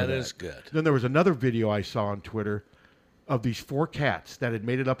need more. That of that. is good. Then there was another video I saw on Twitter of these 4 cats that had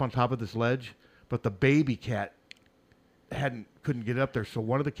made it up on top of this ledge, but the baby cat couldn't get up there. So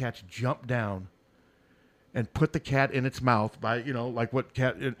one of the cats jumped down and put the cat in its mouth by like what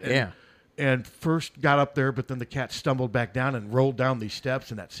cat. And first got up there, but then the cat stumbled back down and rolled down these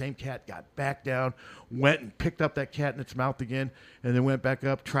steps, and that same cat got back down, went and picked up that cat in its mouth again, and then went back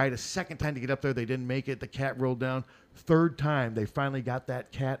up, tried a second time to get up there. They didn't make it. The cat rolled down. Third time, they finally got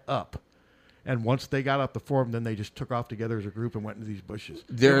that cat up. And once they got up, the 4 of them, then they just took off together as a group and went into these bushes.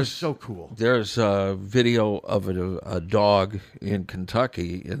 It was so cool. There's a video of a dog in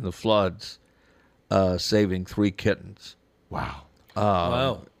Kentucky in the floods saving 3 kittens. Wow.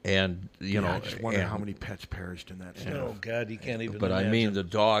 Wow. And, I just wonder how many pets perished in that stuff. Oh, God, you can't even But imagine. I mean, the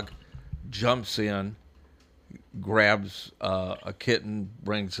dog jumps in, grabs a kitten,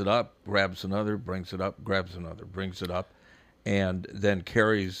 brings it up, grabs another, brings it up, grabs another, brings it up, and then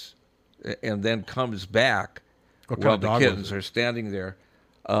comes back What kind while of the dog was kittens it? are standing there.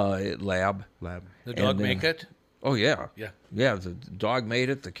 Lab. The dog make it? Oh, yeah. Yeah. Yeah, the dog made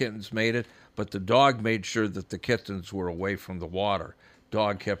it, the kittens made it, but the dog made sure that the kittens were away from the water.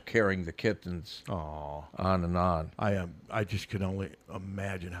 Dog kept carrying the kittens on and on. I just can only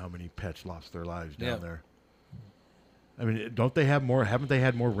imagine how many pets lost their lives down there. I mean, don't they have more? Haven't they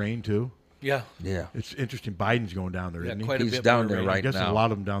had more rain too? Yeah. Yeah. It's interesting. Biden's going down there, Yeah, isn't he? quite a He's bit down more there rain. right I guess now. a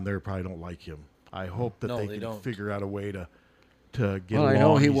lot of them down there probably don't like him. I hope that No, they they can don't. figure out a way to get Well, along. I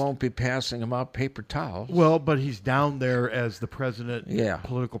know he He's- won't be passing him out paper towels. Well, but he's down there as the president. Yeah.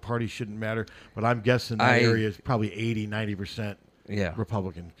 Political party shouldn't matter. But I'm guessing that area is probably 80, 90%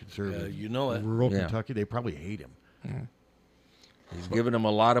 Republican, conservative. you know it. Rural Yeah. Kentucky, they probably hate him. He's giving him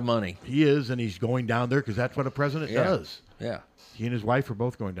a lot of money. He is, and he's going down there because that's what a president Yeah. does. Yeah. He and his wife are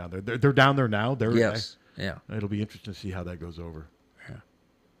both going down there. They're down there now. Yes. Yeah. It'll be interesting to see how that goes over. Yeah.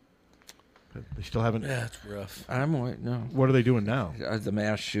 But they still haven't. Yeah, it's rough. I'm waiting. No. What are they doing now? The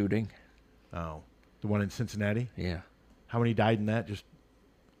mass shooting. Oh, the one in Cincinnati. Yeah. How many died in that?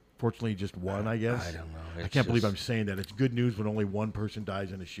 Fortunately, just one, I guess. I don't know. I It's can't believe just- I'm saying that. It's good news when only one person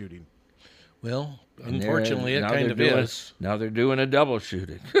dies in a shooting. Well, And unfortunately, it now kind they're of doing- is. Now they're doing a double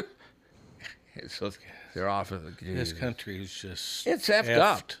shooting. So they're off of the. This country is just It's effed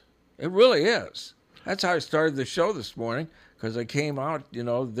up. It really is. That's how I started the show this morning because I came out,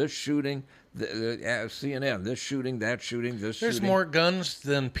 this shooting, CNN, this shooting, that shooting, this There's shooting. more guns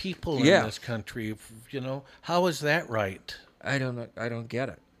than people in Yeah. this country. How is that right? I don't know. I don't get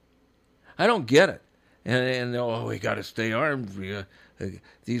it. I don't get it. And we got to stay armed.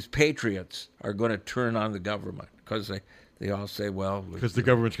 These patriots are going to turn on the government because they all say, well, Because the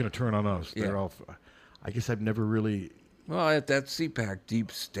government's going to turn on us. Yeah. They're all. I guess I've never really. Well, at that CPAC,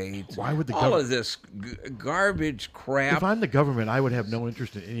 deep state. Why would the all government? of this garbage crap? If I'm the government, I would have no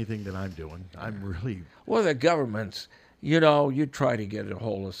interest in anything that I'm doing. I'm really. Well, the government's, you try to get a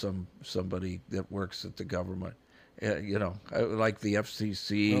hold of somebody that works at the government, like the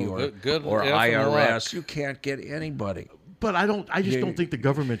FCC Oh, or good IRS. luck. You can't get anybody. But I just don't think the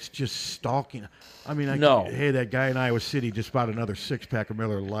government's just stalking. I mean, No. Hey, that guy in Iowa City just bought another 6-pack of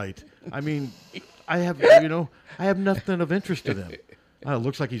Miller Lite. I mean, I have nothing of interest in him. It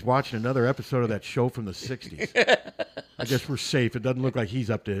looks like he's watching another episode of that show from the 60s. I guess we're safe. It doesn't look like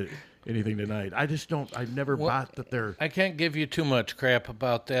he's up to anything tonight. I just don't. I've never bought that they're. I can't give you too much crap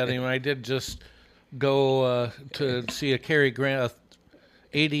about that. I mean, I did just go to see a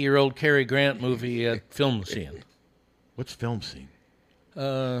 80-year-old Cary Grant movie at Film Scene. What's Film Scene?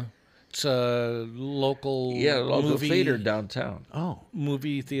 It's a local local movie theater downtown. Oh,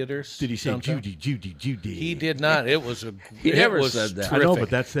 movie theaters. Did he say downtown. Judy? He did not. It was a. He it never was said that. I know, terrific. but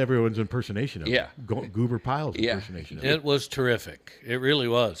that's everyone's impersonation of it. Yeah. Goober Pyle's impersonation of it. It was terrific. It really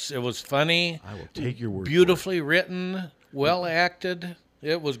was. It was funny. I will take your word. Beautifully written, well acted.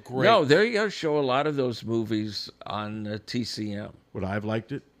 It was great. No, they're going to show a lot of those movies on TCM. Would I have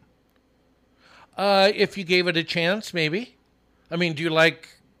liked it? If you gave it a chance, maybe. I mean, do you like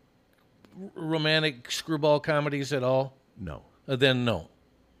romantic screwball comedies at all? No. Then no.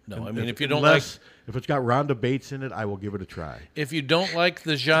 No, I mean, if you don't Unless- if it's got Rhonda Bates in it, I will give it a try. if you don't like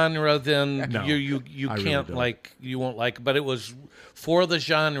the genre, then No, you I really can't don't. you won't like it. But it was for the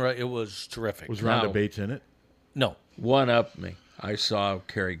genre. It was terrific. Was Rhonda No. Bates in it? No. One up me. I saw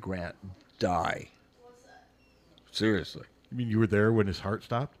Cary Grant die. Seriously. You mean you were there when his heart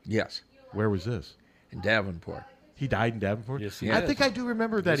stopped? Yes. Where was this? In Davenport. He died in Davenport? Yes, he I did. think I do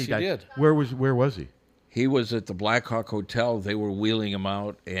remember that Yes, he he died. did. Where was he? He was at the Black Hawk Hotel. They were wheeling him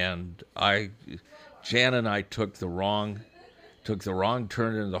out, and Jan and I took the wrong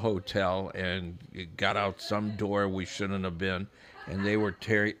turn in the hotel and got out some door we shouldn't have been, and they were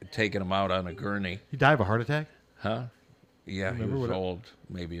taking him out on a gurney. He died of a heart attack? Huh? Yeah, he Remember was what it- old,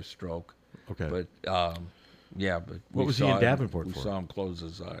 maybe a stroke. Okay. But but What we was he in saw him- Davenport we for? saw him close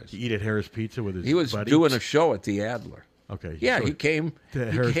his eyes. To eat at Harris Pizza with his He was buddy? doing a show at the Adler. Okay. Yeah, so he came. to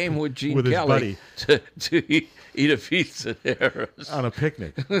He Harris came with Gene with his Kelly to eat a pizza at Harris on a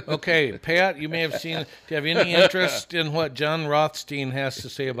picnic. Okay, Pat, you may have seen. Do you have any interest in what John Rothstein has to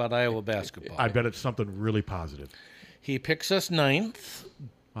say about Iowa basketball? I bet it's something really positive. He picks us 9th.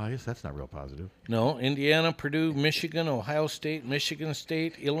 Well, I guess that's not real positive. No, Indiana, Purdue, Michigan, Ohio State, Michigan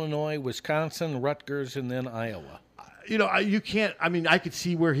State, Illinois, Wisconsin, Rutgers, and then Iowa. You can't. I mean, I could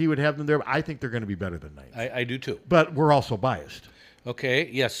see where he would have them there, but I think they're going to be better than 9th. I do too. But we're also biased. Okay,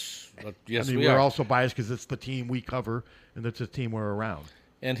 yes. Yes, I mean, we we're are. also biased because it's the team we cover and it's the team we're around.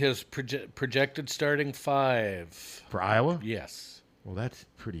 And his projected starting 5. For Iowa? Yes. Well, that's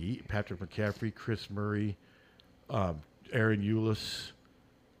pretty. Patrick McCaffrey, Chris Murray, Aaron Eulis,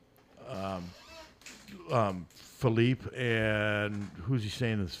 Philippe, and who's he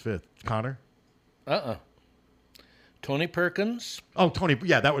saying is 5th? Connor? Tony Perkins. Oh, Tony.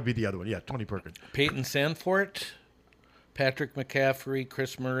 Yeah, that would be the other one. Yeah, Tony Perkins. Peyton Sanfort, Patrick McCaffrey,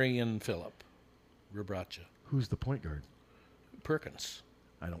 Chris Murray, and Philip Rebracha. Who's the point guard? Perkins.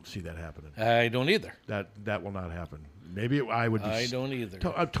 I don't see that happening. I don't either. That will not happen. Maybe I would. I don't either.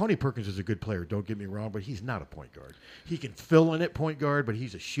 Tony Perkins is a good player. Don't get me wrong, but he's not a point guard. He can fill in at point guard, but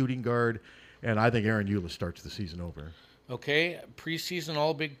he's a shooting guard. And I think Aaron Eula starts the season over. Okay, preseason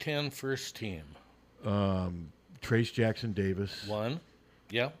All Big Ten first team. Trace Jackson Davis. One.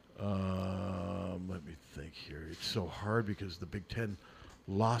 Yeah. Let me think here. It's so hard because the Big Ten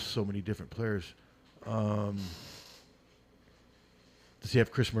lost so many different players. Does he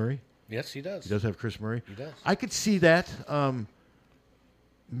have Chris Murray? Yes, he does. He does have Chris Murray. He does. I could see that.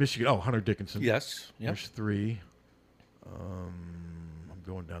 Michigan. Oh, Hunter Dickinson. Yes. Yep. There's 3. I'm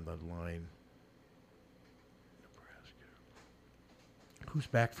going down that line. Nebraska. Who's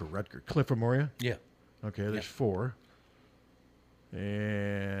back for Rutgers? Cliff Amoria? Yeah. Okay, there's 4.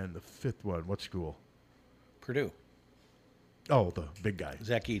 And the 5th one, what school? Purdue. Oh, the big guy.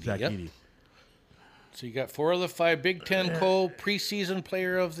 Zach Edey. Zach Yep. Edey. So you got 4 of the 5 Big Ten preseason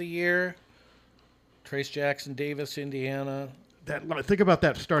player of the year. Trace Jackson Davis, Indiana. Think about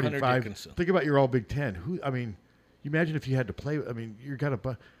that starting Hunter 5. Dickinson. Think about your all Big Ten. You imagine if you had to play. I mean, you got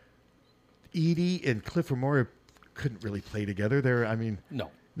Edey and Cliff Amoria couldn't really play together.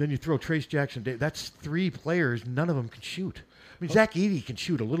 No. Then you throw Trace Jackson Davis. That's 3 players. None of them can shoot. I mean, Zach Edey can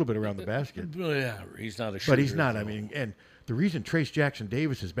shoot a little bit around the basket. Yeah, he's not a shooter. But he's not. I mean, and the reason Trace Jackson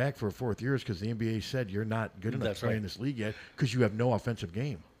Davis is back for a 4th year is because the NBA said you're not good enough to play in this league yet because you have no offensive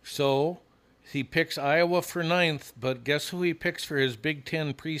game. So he picks Iowa for 9th, but guess who he picks for his Big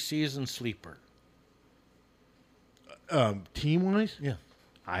Ten preseason sleeper? Team-wise? Yeah.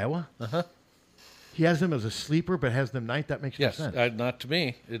 Iowa? Uh-huh. He has them as a sleeper, but has them 9th? That makes no sense. Yes, not to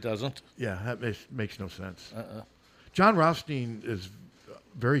me. It doesn't. Yeah, that makes no sense. John Rothstein is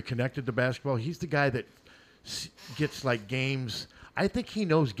very connected to basketball. He's the guy that gets like games. I think he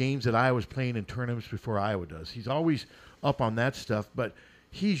knows games that Iowa's playing in tournaments before Iowa does. He's always up on that stuff, but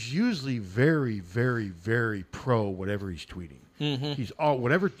he's usually very, very, very pro whatever he's tweeting. Mm-hmm. He's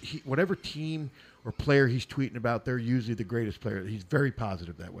whatever team or player he's tweeting about, they're usually the greatest player. He's very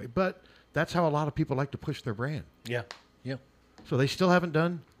positive that way. But that's how a lot of people like to push their brand. Yeah. Yeah. So they still haven't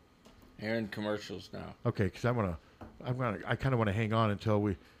done? Aaron commercials now. Okay, because I kind of want to hang on until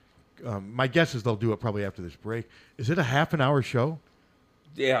we. My guess is they'll do it probably after this break. Is it a half an hour show?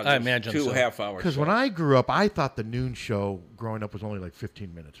 Yeah, I imagine 2 so. half-hour Because when I grew up, I thought the noon show growing up was only like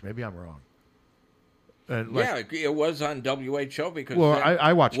 15 minutes. Maybe I'm wrong. And it was on WHO because. Well,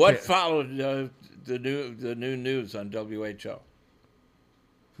 I watched. What followed the new news on WHO? It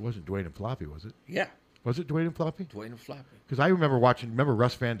wasn't Dwayne and Floppy, was it? Yeah. Was it Dwayne and Floppy? Dwayne and Floppy. Because I remember watching. Remember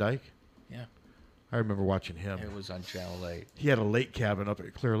Russ Van Dyke? Yeah. I remember watching him. It was on Channel 8. He had a lake cabin up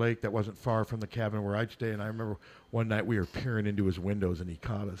at Clear Lake that wasn't far from the cabin where I'd stay. And I remember one night we were peering into his windows and he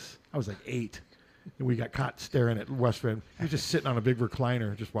caught us. I was like 8. And we got caught staring at Russ Van. He was just sitting on a big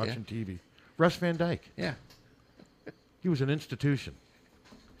recliner just watching TV. Russ Van Dyke. Yeah. He was an institution.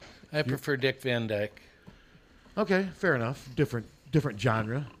 I prefer Dick Van Dyke. Okay, fair enough. Different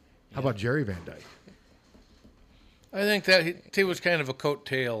genre. How about Jerry Van Dyke? I think that he was kind of a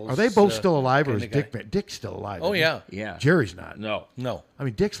coattails. Are they both still alive, or is kinda guy. Dick's still alive? Oh, isn't yeah. he? Yeah. Jerry's not. No. I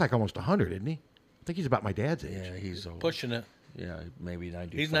mean, Dick's like almost 100, isn't he? I think he's about my dad's age. Yeah, he's old. Pushing it. Yeah, maybe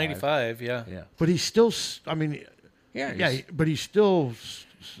 95. He's 95, yeah. Yeah. But he's still, I mean, Yeah, but he's still,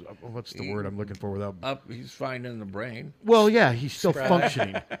 what's the word I'm looking for without? He's fine in the brain. Well, yeah, he's still Spry.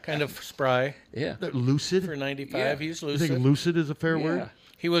 functioning. Kind of spry. Yeah. Lucid? For 95, Yeah. he's You lucid. think lucid is a fair word?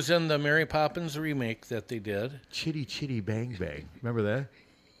 He was in the Mary Poppins remake that they did. Chitty Chitty Bang Bang. Remember that?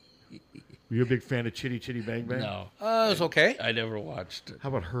 Were you a big fan of Chitty Chitty Bang Bang? No. It was okay. I never watched it. How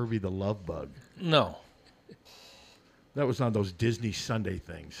about Herbie the Love Bug? No. That was on those Disney Sunday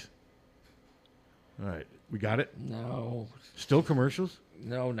things. All right. We got it? No. Still commercials?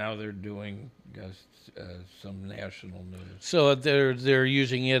 No, now they're doing some national news. So they're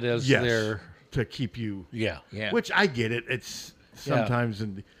using it as their... to keep you... Yeah. Which I get it. It's sometimes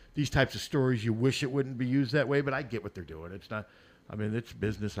in these types of stories you wish it wouldn't be used that way, but I get what they're doing. It's not... I mean, it's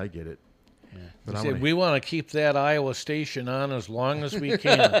business. I get it. Yeah. But we want to keep that Iowa station on as long as we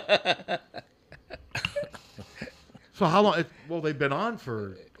can. So how long... Well, they've been on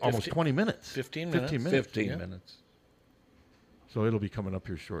for almost 20 minutes. 15 minutes. 15 minutes. So it'll be coming up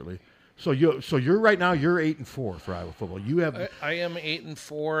here shortly. So you're right now you're 8-4 for Iowa football. You have I am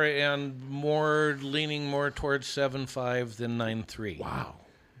 8-4 and leaning more towards 7-5 than 9-3. Wow,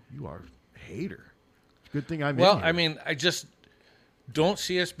 you are a hater. It's a good thing I'm well. in here. I mean, I just don't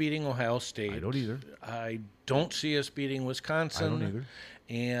see us beating Ohio State. I don't either. I don't see us beating Wisconsin. I don't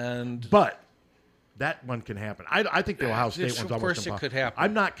either. But that one can happen. I think the Ohio State one's almost of course impossible. it could happen.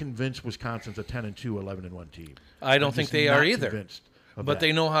 I'm not convinced Wisconsin's a 10-2, 11-1 team. I don't I'm think just they not are either. Convinced. of But that.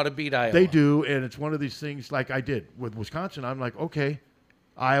 they know how to beat Iowa. They do, and it's one of these things like I did with Wisconsin. I'm like, okay,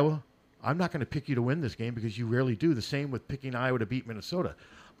 Iowa, I'm not going to pick you to win this game because you rarely do. The same with picking Iowa to beat Minnesota.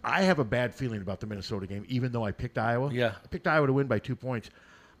 I have a bad feeling about the Minnesota game, even though I picked Iowa. Yeah. I picked Iowa to win by 2 points.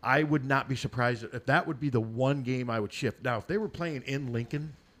 I would not be surprised if that would be the one game I would shift. Now, if they were playing in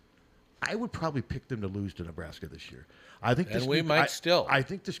Lincoln, I would probably pick them to lose to Nebraska this year. I think And we might still. I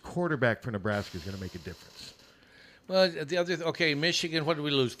think this quarterback for Nebraska is going to make a difference. Well, the other Michigan. What did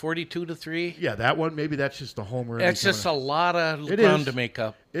we lose? 42-3. Yeah, that one. Maybe that's just the homer. That's just a lot of ground to make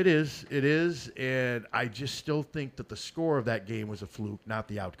up. It is, and I just still think that the score of that game was a fluke, not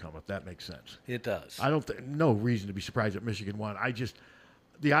the outcome. If that makes sense. It does. I don't think no reason to be surprised that Michigan won.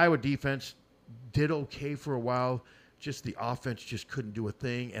 The Iowa defense did okay for a while. Just the offense just couldn't do a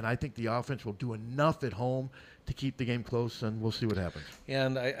thing, and I think the offense will do enough at home to keep the game close, and we'll see what happens.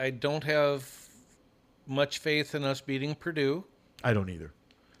 And I don't have much faith in us beating Purdue. I don't either.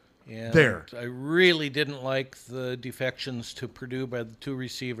 And There. I really didn't like the defections to Purdue by the two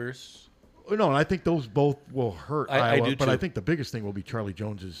receivers. No, and I think those both will hurt I Iowa, do but too. I think the biggest thing will be Charlie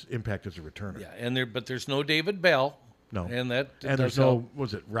Jones's impact as a returner. Yeah, but there's no David Bell. No. And that and there's does no, help.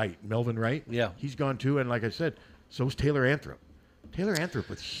 was it Wright? Melvin Wright? Yeah. He's gone too, and like I said, so's Taylor Anthrop. Taylor Anthrop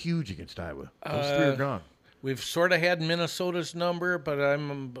was huge against Iowa. Those three are gone. We've sort of had Minnesota's number, but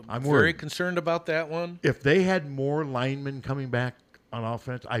I'm very worried. concerned about that one. If they had more linemen coming back on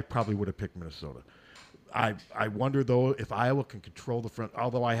offense, I probably would have picked Minnesota. I wonder, though, if Iowa can control the front,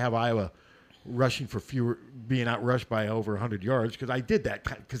 although I have Iowa rushing for fewer, being outrushed by over 100 yards, because I did that,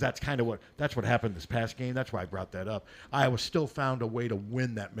 because that's what happened this past game. That's why I brought that up. Iowa still found a way to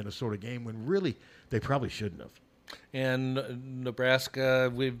win that Minnesota game when really they probably shouldn't have. And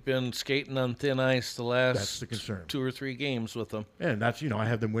Nebraska, we've been skating on thin ice the last That's the concern. 2 or 3 games with them. And that's, I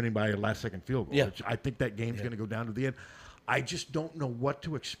have them winning by a last-second field goal. Yeah. Which I think that game's going to go down to the end. I just don't know what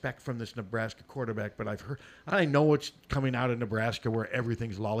to expect from this Nebraska quarterback, but I know it's coming out of Nebraska where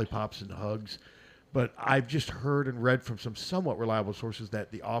everything's lollipops and hugs, but I've just heard and read from some somewhat reliable sources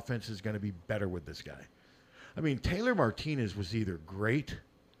that the offense is going to be better with this guy. I mean, Taylor Martinez was either great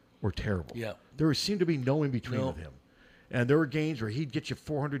or terrible. Yeah. There seemed to be no in between with him. And there were games where he'd get you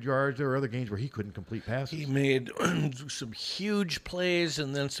 400 yards. There were other games where he couldn't complete passes. He made some huge plays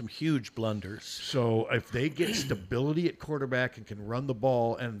and then some huge blunders. So if they get stability at quarterback and can run the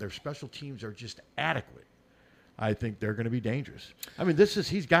ball and their special teams are just adequate, I think they're going to be dangerous. I mean,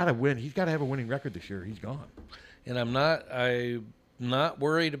 he's got to win. He's got to have a winning record this year. He's gone. And I'm not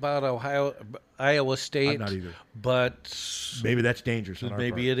worried about Iowa State. I'm not either. But maybe that's dangerous on our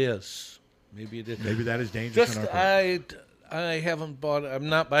maybe part. it is. Maybe it is. Maybe that is dangerous on our part. I'm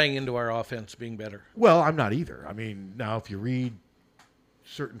not buying into our offense being better. Well, I'm not either. I mean, now if you read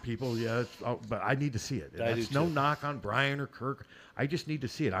certain people, but I need to see it. I do That's no too. knock on Brian or Kirk. I just need to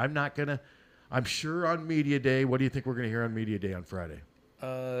see it. I'm sure on Media Day. What do you think we're going to hear on Media Day on Friday?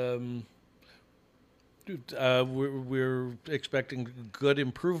 We're expecting good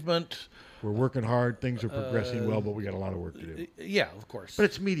improvement. We're working hard. Things are progressing well, but we got a lot of work to do. Yeah, of course. But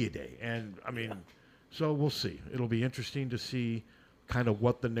it's Media Day, and I mean, so we'll see. It'll be interesting to see kind of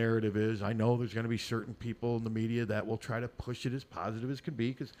what the narrative is. I know there's going to be certain people in the media that will try to push it as positive as can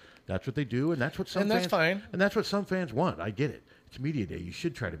be because that's what they do, and that's what some And that's fine. And that's what some fans want. I get it. It's Media Day. You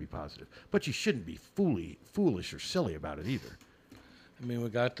should try to be positive, but you shouldn't be foolish or silly about it either. I mean, we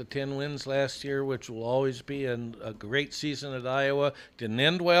got the 10 wins last year, which will always be a great season at Iowa. Didn't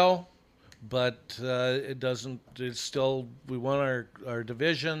end well, but it doesn't. It's still, we won our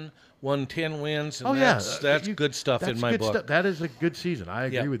division, won 10 wins, and that's good stuff in my book. That is a good season. I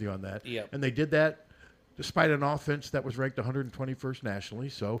agree Yeah. with you on that. Yeah. And they did that despite an offense that was ranked 121st nationally.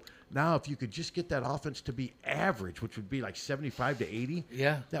 So now if you could just get that offense to be average, which would be like 75 to 80,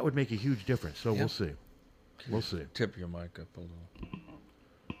 that would make a huge difference. So we'll see. We'll see. Tip your mic up a little.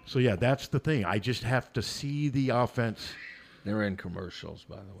 So, yeah, that's the thing. I just have to see the offense. They're in commercials,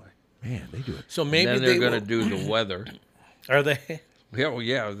 by the way. Man, they do it. So maybe and then they're going to do the weather. Are they? Yeah, well,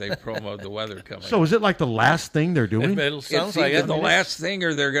 yeah, they promote the weather coming. So is it like the last thing they're doing? It's either the last thing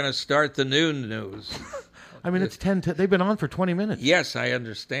or they're going to start the noon news. I mean, it's 10. They've been on for 20 minutes. Yes, I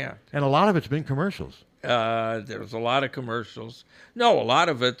understand. And a lot of it's been commercials. There's a lot of commercials. No, a lot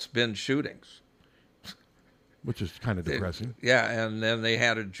of it's been shootings. Which is kind of depressing. Yeah, and then they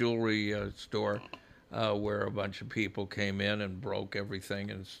had a jewelry store where a bunch of people came in and broke everything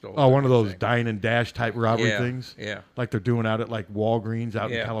and stole one of those everything. dine and dash type robbery Yeah, things. yeah. Like they're doing out at like Walgreens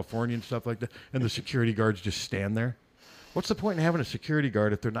out in Yeah. California and stuff like that. And the security guards just stand there. What's the point in having a security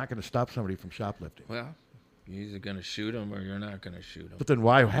guard if they're not going to stop somebody from shoplifting? Well, you're either going to shoot them or you're not going to shoot them. But then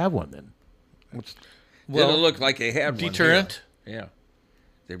why have one then? Well, it looked like they had deterrent. one here. Yeah.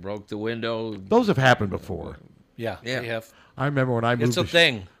 They broke the window. Those have happened before. Yeah, they have. I remember when I moved. It's a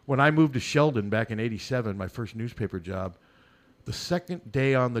thing. When I moved to Sheldon back in '87, my first newspaper job. The second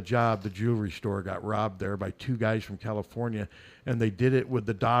day on the job, the jewelry store got robbed there by two guys from California, and they did it with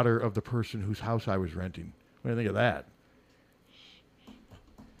the daughter of the person whose house I was renting. What do you think of that?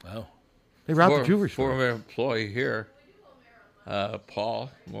 Wow. They robbed the jewelry store. Former employee here,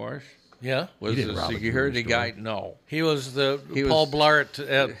 Paul Morris. Yeah. Was didn't the rob a security jewelry guy? store. No. He was He Paul was- Blart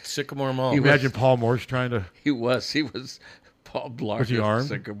at Sycamore Mall. Imagine Paul Morse trying to. He was Paul Blart. Was he at armed?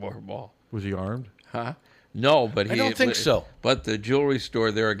 Sycamore Mall. Was he armed? Huh? No, but I don't think so. But the jewelry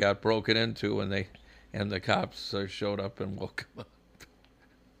store there got broken into, and the cops showed up and woke him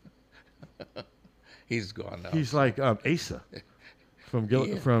up. He's gone now. He's like Asa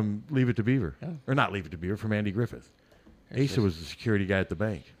from Leave It to Beaver, or not Leave It to Beaver, from Andy Griffith. Asa was the security guy at the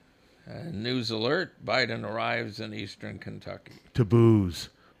bank. News alert: Biden arrives in eastern Kentucky. To booze.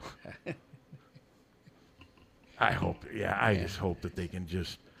 I hope. Yeah, I just hope that they can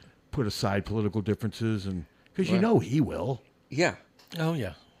just put aside political differences, and because you know he will. Yeah. Oh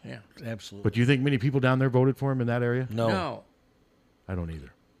yeah. Yeah. Absolutely. But do you think many people down there voted for him in that area? No. I don't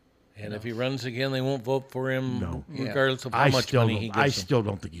either. And if he runs again, they won't vote for him, No. regardless of how much money he gets. I them. still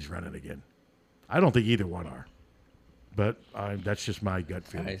don't think he's running again. I don't think either one are. But that's just my gut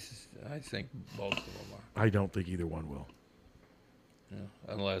feeling. I think both of them are. I don't think either one will. Yeah.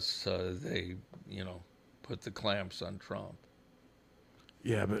 Unless they, put the clamps on Trump.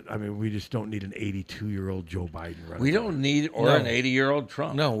 Yeah, but I mean, we just don't need an 82-year-old Joe Biden running. We don't need an 80-year-old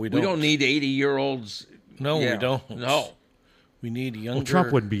Trump. No, we We don't. don't need 80-year-olds. No, we don't. No. We need younger. Well,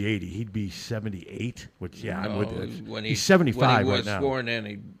 Trump wouldn't be 80. He'd be 78, which, yeah, I'm No, with you. when He's 75 when he right was now. sworn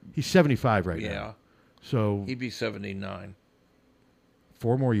in, He's 75 right Yeah. now. So he'd be 79.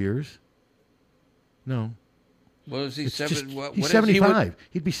 4 more years? No. What was he? It's Seven? just- What, he's what is he? 75.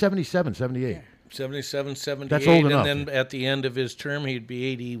 He'd be 77, 78. 77, 78. That's old enough. And then at the end of his term, he'd be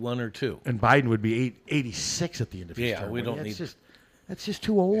 81 or 2. And Biden would be 86 at the end of his Yeah, term. we I mean, don't that's need- that's just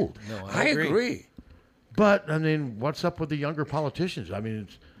too old. No, I agree. But I mean, what's up with the younger politicians? I mean,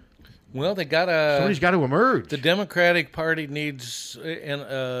 it's, Well, they got to. somebody's got to emerge. The Democratic Party needs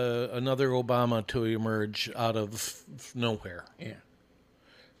another Obama to emerge out of nowhere. Yeah.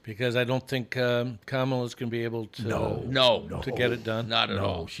 Because I don't think Kamala's going to be able to No. to get it done. Not at no,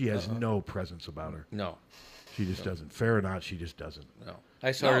 all. she has no presence about her. No. She just doesn't. Fair or not, she just doesn't. No.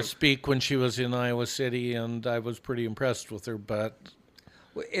 I saw her speak when she was in Iowa City, and I was pretty impressed with her. But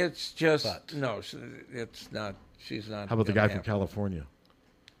Well, it's just it's not. She's not. How about the gonna guy from happen. California?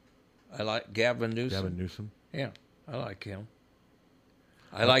 I like Gavin Newsom. Gavin Newsom? Yeah, I like him.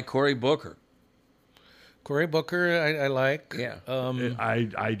 I like Cory Booker. Cory Booker, I like. Yeah.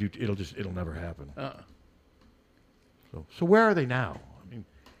 I do. It'll never happen. Uh-uh. So where are they now? I mean,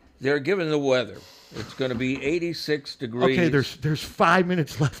 They're given the weather. It's going to be 86 degrees. okay, there's 5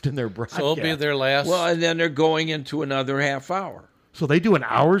 minutes left in their broadcast. So it'll be their last. Well, and then they're going into another half hour. So they do an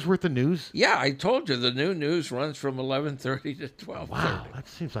hour's worth of news? Yeah, I told you the new news runs from 11:30 to 12:30. Wow, that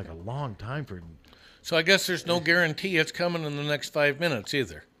seems like a long time for. So I guess there's no guarantee it's coming in the next 5 minutes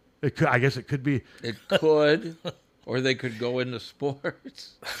either. It could, I guess it could be. It could, or they could go into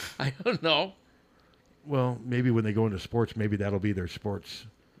sports. I don't know. Well, maybe when they go into sports, maybe that'll be their sports.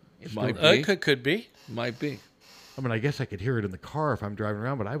 It might story. be. Could be. Might be. I mean, I guess I could hear it in the car if I'm driving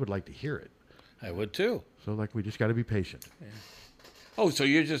around, but I would like to hear it. I would too. So, we just got to be patient. Oh, so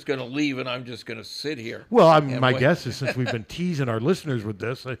you're just going to leave and I'm just going to sit here? Well, and my wait. guess is since we've been teasing our listeners with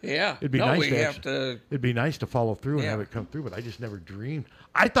this, Yeah. it'd be No, nice we to have actually- to- It'd be nice to follow through and Yeah. have it come through, but I just never dreamed.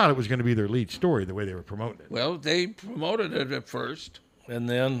 I thought it was going to be their lead story the way they were promoting it. Well, they promoted it at first. And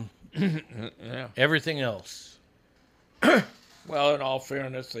then Yeah. everything else. Well, in all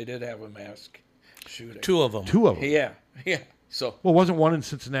fairness, they did have a mask shooting. 2 of them. 2 of them. Yeah. Yeah. So. Well, wasn't one in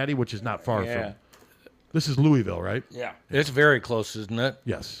Cincinnati, which is not far Yeah. from. This is Louisville, right? Yeah. It's very close, isn't it?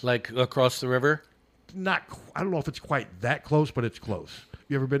 Yes. Like across the river? I don't know if it's quite that close, but it's close.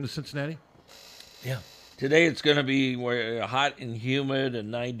 You ever been to Cincinnati? Yeah. Today it's going to be hot and humid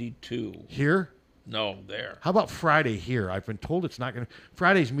and 92. Here? No, there. How about Friday here? I've been told it's not going to.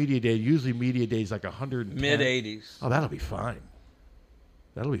 Friday's media day. Usually media day is like 110. Mid-80s. Oh, that'll be fine.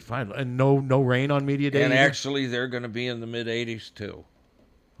 That'll be fine. And no rain on media day. And either? actually, they're going to be in the mid-80s too.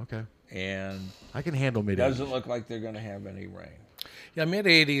 Okay. And I can handle mid-80s. doesn't look like they're going to have any rain. Yeah,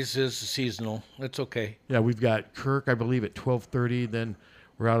 mid-80s is seasonal. It's okay. Yeah, we've got Kirk, I believe, at 12:30. Then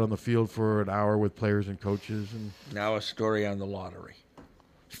we're out on the field for an hour with players and coaches. And Now a story on the lottery.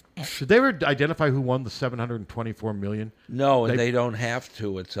 Did they ever identify who won the $724 million? No, and they don't have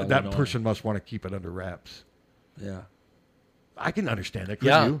to. It's that Illinois. person must want to keep it under wraps. Yeah. I can understand that.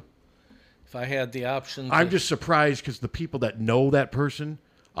 Couldn't you? If I had the option. I'm just surprised because the people that know that person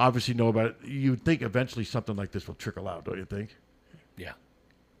obviously know about it. You'd think eventually something like this will trickle out, don't you think? Yeah.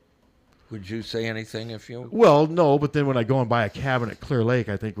 Would you say anything if you? Well, no, but then when I go and buy a cabin at Clear Lake,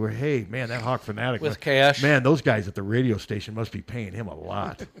 I think, well, hey, man, that Hawk Fanatic. With cash. Man, those guys at the radio station must be paying him a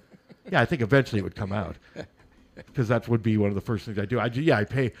lot. Yeah, I think eventually it would come out. Because that would be one of the first things I do. I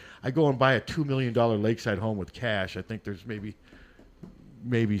go and buy a $2 million lakeside home with cash. I think there's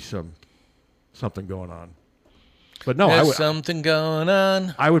maybe something going on. But no, There's something going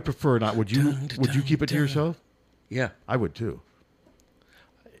on. I would prefer not. Would you keep it to yourself? Yeah. I would too.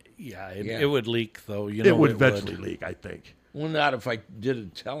 Yeah, it would leak though. It would eventually leak, I think. Well, not if I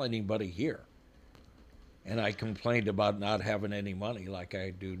didn't tell anybody here. And I complained about not having any money like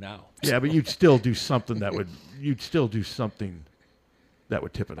I do now. Yeah, but you'd still do something that would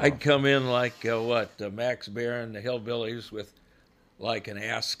tip it off. I'd come in like Max Baer and the Hillbillies with like an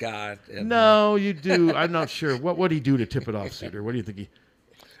ascot. And, no, you do. I'm not sure. What would he do to tip it off, Cedar? What do you think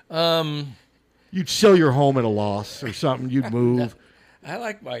you'd sell your home at a loss or something. You'd move. I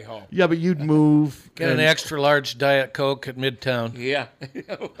like my home. Yeah, but you'd move. Get an extra large Diet Coke at Midtown. Yeah.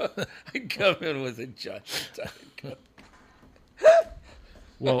 I'd come in with a giant Diet Coke.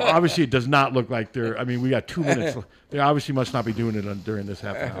 Well, obviously it does not look like they're. I mean, we got 2 minutes. They obviously must not be doing it during this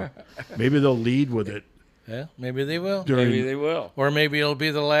half an hour. Maybe they'll lead with it. Yeah, maybe they will. Maybe they will. Or maybe it'll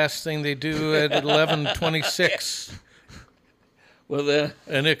be the last thing they do at 11:26. Well, then.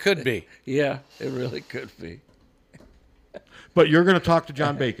 And it could be. Yeah, it really could be. But you're going to talk to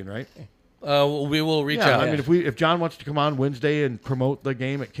John Bacon, right? We will reach out. I mean, if John wants to come on Wednesday and promote the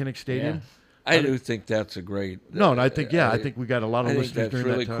game at Kinnick Stadium. Yeah. I do think that's a great. No, and I think I think we got a lot of listeners during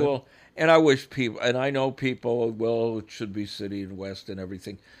really that time. Cool. And I wish people, and I know people. Well, it should be City and West and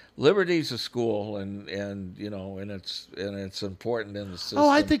everything. Liberty's a school, and it's important in the system. Oh,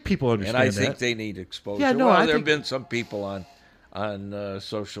 I think people understand and I that. think they need exposure. Yeah, no, well, I there think have been some people on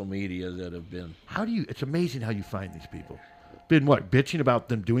social media that have been. How do you? It's amazing how you find these people. Been what, bitching about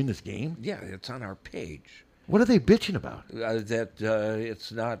them doing this game? Yeah, it's on our page. What are they bitching about? That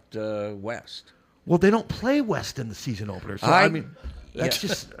it's not West. Well, they don't play West in the season opener. So I mean, that's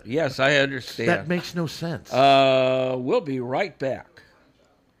just yes, I understand. That makes no sense. We'll be right back.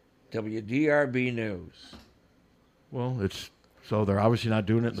 WDRB News. Well, so they're obviously not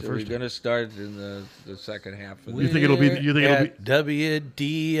doing it in the first. We're going to start in the second half of You think it'll be?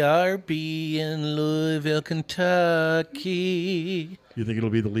 WDRB in Louisville, Kentucky. You think it'll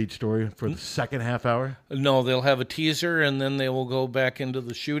be the lead story for the second half hour? No, they'll have a teaser and then they will go back into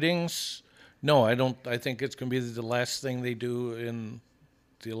the shootings. No, I don't. I think it's going to be the last thing they do in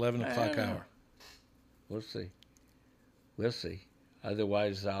the 11 o'clock hour. We'll see.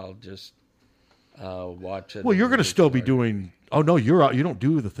 Otherwise, I'll just watch it. Well, you're going to still be doing. Oh no, you don't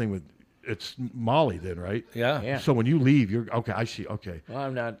do the thing with. It's Molly then, right? Yeah. So when you leave, you're okay. I see. Okay. Well,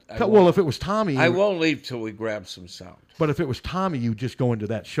 I'm not. Well, if it was Tommy, I won't leave till we grab some sound. But if it was Tommy, you just go into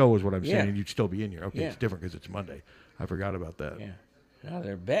that show, is what I'm saying, Yeah. and you'd still be in here. Okay, Yeah. it's different because it's Monday. I forgot about that. Yeah. Now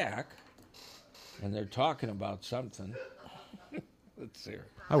they're back, and they're talking about something. Let's hear.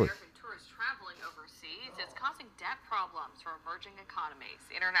 I would. Tourists traveling overseas is causing debt problems for emerging economies.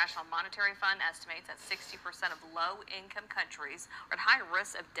 The International Monetary Fund estimates that 60% of low-income countries are at high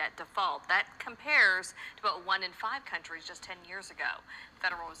risk of debt default. That compares to about 1 in 5 countries just 10 years ago. The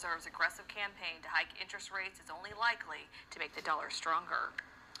Federal Reserve's aggressive campaign to hike interest rates is only likely to make the dollar stronger.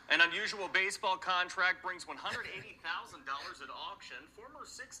 An unusual baseball contract brings $180,000 at auction. Former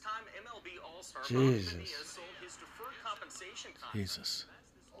 6-time MLB All-Star Ron Jesus. Mejia sold his deferred compensation contract. Jesus.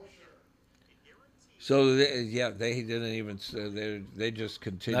 So they didn't even. They just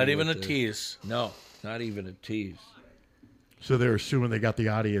continued. Not even with a the- tease. No, not even a tease. So they're assuming they got the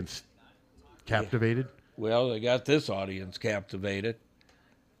audience captivated. Well, they got this audience captivated.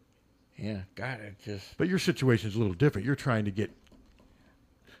 Yeah, God, it just. But your situation is a little different. You're trying to get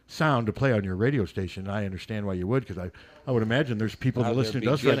sound to play on your radio station. I understand why you would, because I would imagine there's people Now listening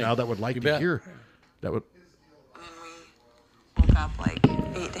they're to us right beginning. now that would like You to bet. hear. That would. Woke up like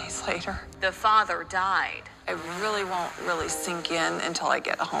 8 days later. The father died. It really won't really sink in until I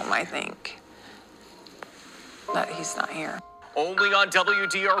get home, I think, that he's not here. Only on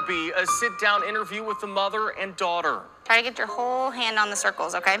WDRB, a sit-down interview with the mother and daughter. Try to get your whole hand on the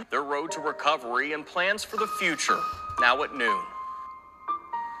circles, okay? Their road to recovery and plans for the future, now at noon.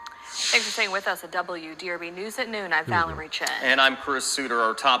 Thanks for staying with us at WDRB News at Noon. I'm Valerie Chen. And I'm Chris Suter.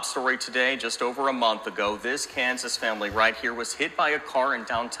 Our top story today, just over a month ago, this Kansas family right here was hit by a car in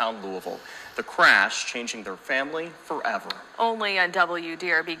downtown Louisville. The crash changing their family forever. Only on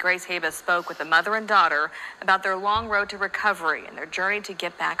WDRB, Grace Haba spoke with the mother and daughter about their long road to recovery and their journey to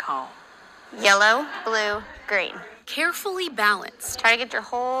get back home. Yellow, blue, green. Carefully balanced. Try to get your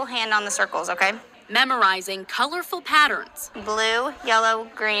whole hand on the circles, okay? Memorizing colorful patterns. Blue, yellow,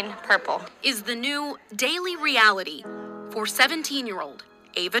 green, purple. Is the new daily reality for 17-year-old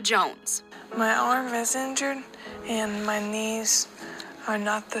Ava Jones. My arm is injured and my knees are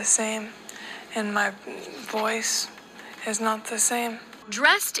not the same and my voice is not the same.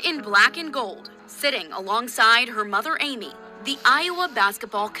 Dressed in black and gold, sitting alongside her mother Amy, the Iowa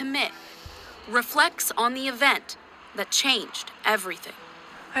basketball commit reflects on the event that changed everything.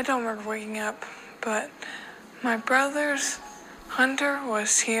 I don't remember waking up, but my brother's Hunter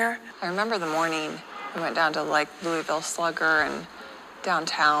was here. I remember the morning we went down to like Louisville Slugger and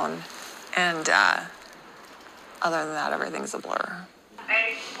downtown, and other than that, everything's a blur.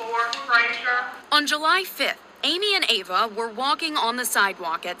 84 Fraser. On July 5th, Amy and Ava were walking on the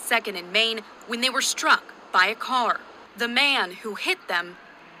sidewalk at 2nd and Main when they were struck by a car. The man who hit them,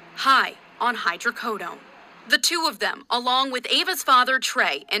 high on hydrocodone. The two of them, along with Ava's father,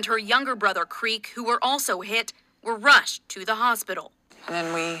 Trey, and her younger brother, Creek, who were also hit, were rushed to the hospital. And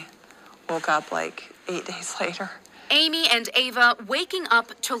then we woke up like 8 days later. Amy and Ava, waking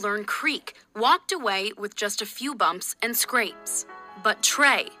up to learn Creek, walked away with just a few bumps and scrapes. But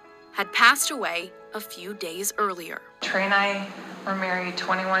Trey had passed away a few days earlier. Trey and I were married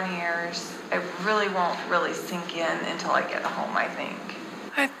 21 years. It really won't really sink in until I get home, I think.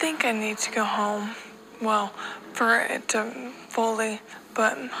 I think I need to go home. Well, for it to fully,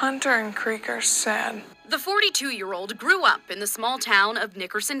 but Hunter and Creek are sad. The 42-year-old grew up in the small town of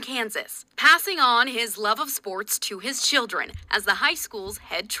Nickerson, Kansas, passing on his love of sports to his children as the high school's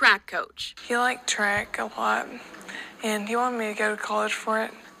head track coach. He liked track a lot, and he wanted me to go to college for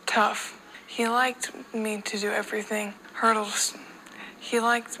it. Tough. He liked me to do everything. Hurdles. He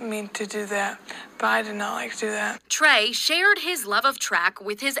liked me to do that, but I did not like to do that. Trey shared his love of track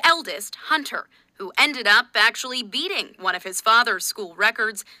with his eldest, Hunter, who ended up actually beating one of his father's school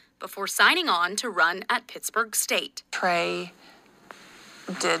records before signing on to run at Pittsburgh State. Trey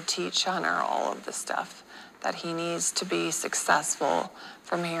did teach Hunter all of the stuff that he needs to be successful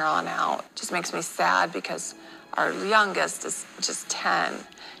from here on out. Just makes me sad because our youngest is just 10,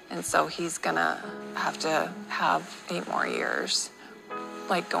 and so he's gonna have to have 8 more years,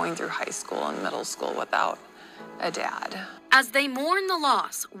 like going through high school and middle school without a dad. As they mourn the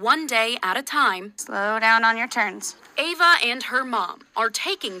loss one day at a time, slow down on your turns. Ava and her mom are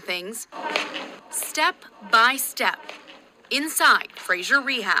taking things step by step inside Fraser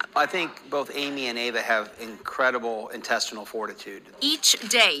Rehab. I think both Amy and Ava have incredible intestinal fortitude. Each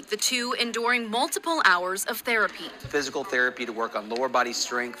day, the two enduring multiple hours of therapy. Physical therapy to work on lower body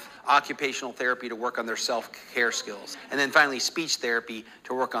strength, occupational therapy to work on their self-care skills, and then finally speech therapy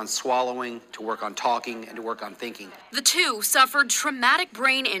to work on swallowing, to work on talking, and to work on thinking. The two suffered traumatic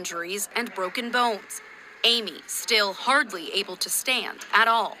brain injuries and broken bones. Amy still hardly able to stand at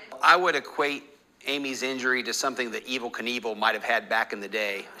all. I would equate Amy's injury to something that Evel Knievel might have had back in the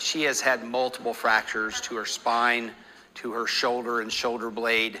day. She has had multiple fractures to her spine, to her shoulder and shoulder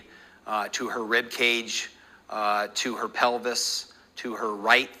blade, to her rib cage, to her pelvis, to her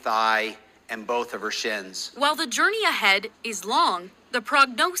right thigh, and both of her shins. While the journey ahead is long, the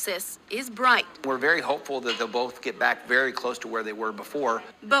prognosis is bright. We're very hopeful that they'll both get back very close to where they were before.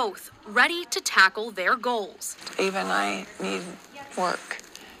 Both ready to tackle their goals. Ava and I need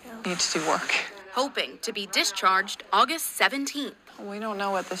to do work. Hoping to be discharged August 17th. We don't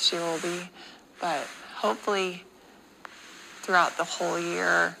know what this year will be, but hopefully throughout the whole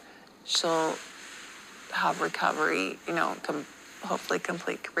year, she'll have recovery, hopefully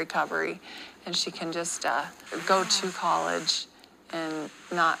complete recovery, and she can just go to college and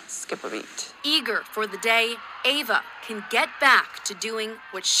not skip a beat. Eager for the day Ava can get back to doing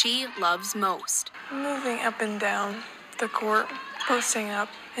what she loves most. Moving up and down the court, posting up,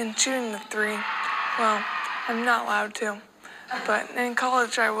 and shooting the 3. Well, I'm not allowed to, but in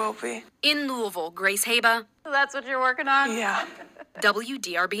college I will be. In Louisville, Grace Haba. That's what you're working on? Yeah.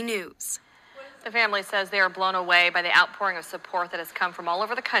 WDRB News. The family says they are blown away by the outpouring of support that has come from all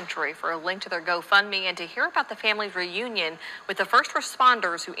over the country. For a link to their GoFundMe and to hear about the family's reunion with the first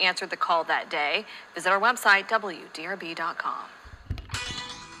responders who answered the call that day, visit our website, WDRB.com.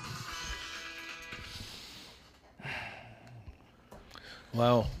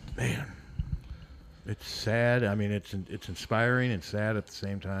 Wow. Man. It's sad. I mean, it's inspiring and sad at the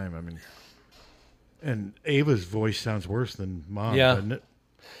same time. I mean, and Ava's voice sounds worse than Mom, doesn't it?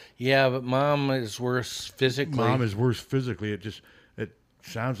 Yeah, but Mom is worse physically. Mom is worse physically. It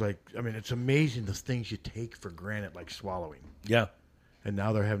sounds like, I mean, it's amazing the things you take for granted, like swallowing. Yeah. And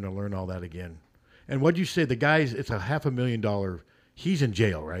now they're having to learn all that again. And what'd you say? The guy's, it's a $500,000. He's in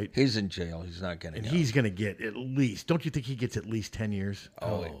jail, right? He's in jail. He's not getting out. And he's going to get at least, don't you think he gets at least 10 years?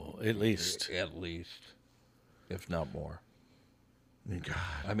 Oh, at least. At least, if not more. God.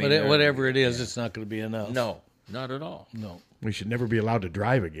 I mean, whatever it is, it's not going to be enough. No, not at all. No. We should never be allowed to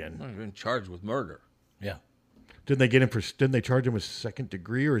drive again. He's been charged with murder. Yeah. Didn't they charge him with second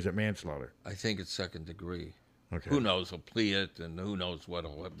degree, or is it manslaughter? I think it's second degree. Okay. Who knows? He'll plea it, and who knows what,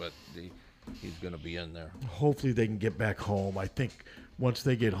 but he's going to be in there. Hopefully they can get back home. I think once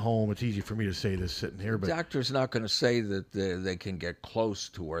they get home, it's easy for me to say this sitting here, but The doctor's not going to say that they can get close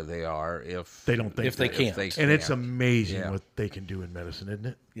to where they are if they don't think if they can't. And it's amazing Yeah. what they can do in medicine, isn't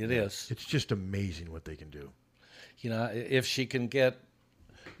it? It is. It's just amazing what they can do. You know, if she can get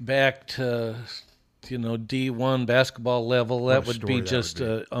back to, D1 basketball level, What a that would story be that just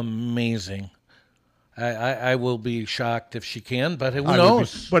would amazing. I will be shocked if she can, but who I would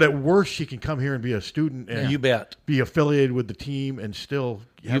knows? but at worst, she can come here and be a student and You bet. be affiliated with the team and still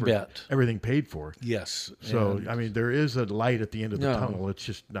have bet. everything paid for. Yes. So, And- I mean, there is a light at the end of the No. tunnel. It's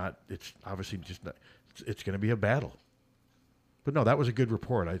just not, it's obviously just not, it's going to be a battle. But no, that was a good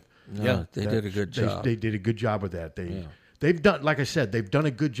report. They did a good job. They did a good job with that. They've done, like I said, they've done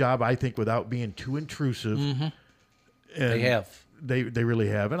a good job, I think, without being too intrusive. Mm-hmm. And They have. They really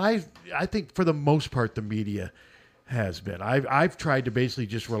have. And I think for the most part the media has been. I've tried to basically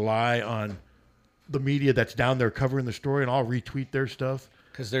just rely on the media that's down there covering the story, and I'll retweet their stuff.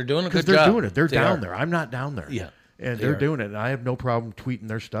 Because they're doing a Because good they're job. doing it. They're They down are. there. I'm not down there. Yeah. And They they're are. doing it. And I have no problem tweeting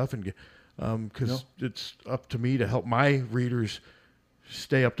their stuff, and because it's up to me to help my readers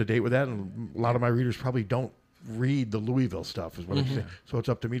stay up to date with that. And a lot of my readers probably don't read the Louisville stuff, is what I'm saying. So it's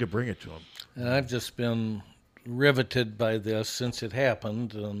up to me to bring it to them. And I've just been riveted by this since it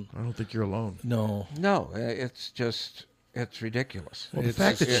happened. And I don't think you're alone. No. No, it's ridiculous. Well, the It's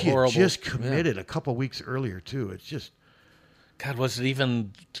fact that just she had horrible. just committed a couple weeks earlier too, it's just. God, was it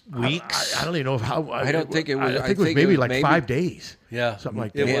even weeks? I don't even know how. I don't think it was. I think it was maybe like 5 days. Yeah, something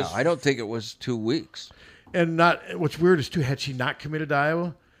like it that. Yeah, I don't think it was 2 weeks. And not. What's weird is too, had she not committed to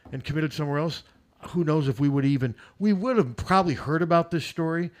Iowa and committed somewhere else, who knows if we would have probably heard about this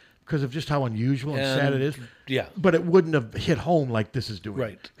story because of just how unusual and sad it is. Yeah. But it wouldn't have hit home like this is doing.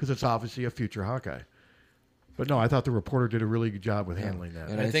 Right. Because it's obviously a future Hawkeye. But no, I thought the reporter did a really good job with handling that.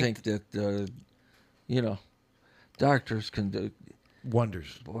 And I think that, doctors can do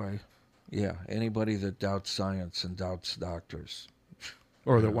wonders. Boy, yeah, anybody that doubts science and doubts doctors.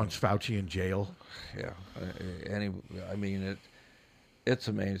 Or that wants Fauci in jail. Yeah. It's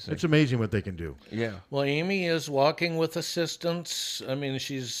amazing. It's amazing what they can do. Yeah. Well, Amy is walking with assistance. I mean,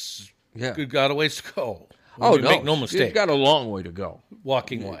 she's Yeah. got a ways to go. Oh, no. Make no mistake. She's got a long way to go.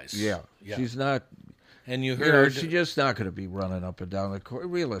 Walking wise. Yeah. She's not. And you know, heard. she's just not going to be running up and down the court.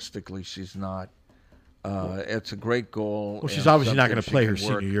 Realistically, she's not. It's a great goal. Well, she's and obviously not something going to she play can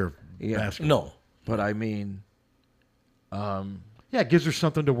her work. senior year of basketball. No. But I mean. Yeah, it gives her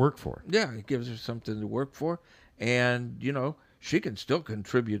something to work for. Yeah, it gives her something to work for. And, she can still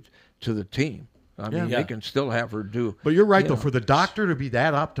contribute to the team. I mean, they can still have her do. But you're right, though. For the doctor to be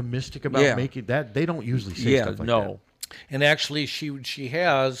that optimistic about making that, they don't usually say stuff like that. And actually, she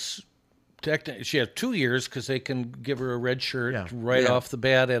has. She has 2 years because they can give her a red shirt right off the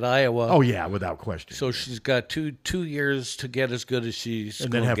bat at Iowa. Oh, yeah, without question. So she's got two years to get as good as she's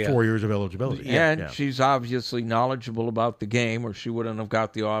and then have 4 years of eligibility. And she's obviously knowledgeable about the game, or she wouldn't have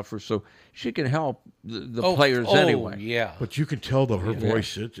got the offer. So she can help the players anyway. Yeah. But you can tell, though, her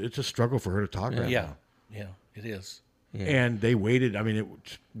voice, it's a struggle for her to talk right now. Yeah, it is. Yeah. And they waited, it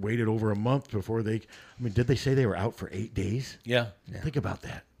waited over a month before did they say they were out for 8 days? Yeah. Think about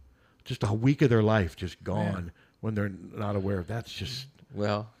that. Just a week of their life just gone when they're not aware. That's just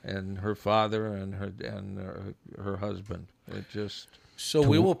and her father and her husband. It just so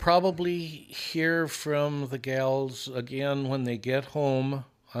we will probably hear from the gals again when they get home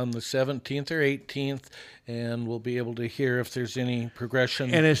on the 17th or 18th, and we'll be able to hear if there's any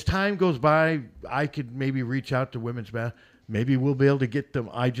progression. And as time goes by, I could maybe reach out to women's basketball. Maybe we'll be able to get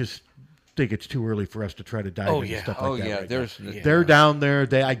them. I just think it's too early for us to try to dive into stuff like that. Right they're down there.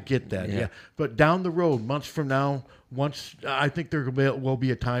 I get that. Yeah. But down the road, months from now, I think there will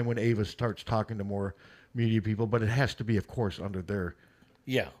be a time when Ava starts talking to more media people. But it has to be, of course, under their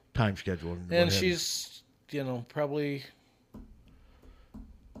time schedule. And she's, probably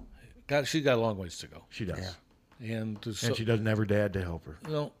She's got a long ways to go. She does. Yeah. And she doesn't have her dad to help her.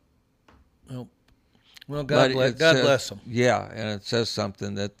 No. Well, God bless them. Yeah, and it says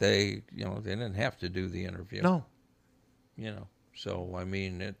something that they didn't have to do the interview. No. So I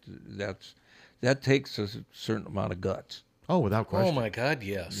mean, that takes a certain amount of guts. Oh, without question. Oh my God,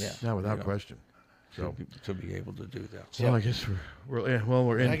 yes. Yeah, without question. So to be able to do that. So I guess we're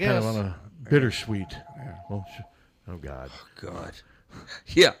in kind of on a bittersweet. Yeah. Well, oh God. Oh, God.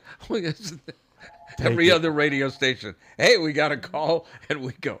 Yeah. Every other radio station. Hey, we got a call, and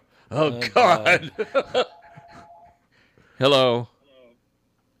we go, oh God. Hello.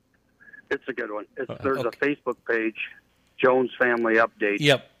 It's a good one. There's a Facebook page, Jones Family Update.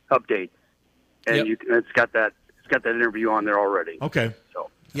 Yep. Update, and it's got that interview on there already. Okay. So.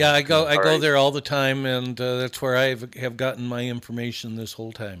 Yeah, I go there all the time, and that's where I have gotten my information this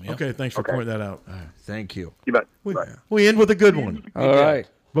whole time. Yep. Okay, thanks for pointing that out. Thank you. You bet. We end with a good one. All right.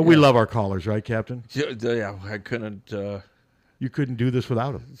 But we love our callers, right, Captain? Yeah, I couldn't. You couldn't do this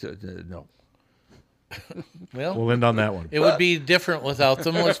without them. No. Well, we'll end on that one. It would be different without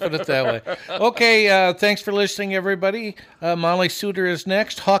them. Let's put it that way. Okay, thanks for listening, everybody. Molly Suter is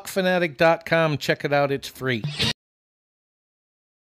next. HawkFanatic.com. Check it out. It's free.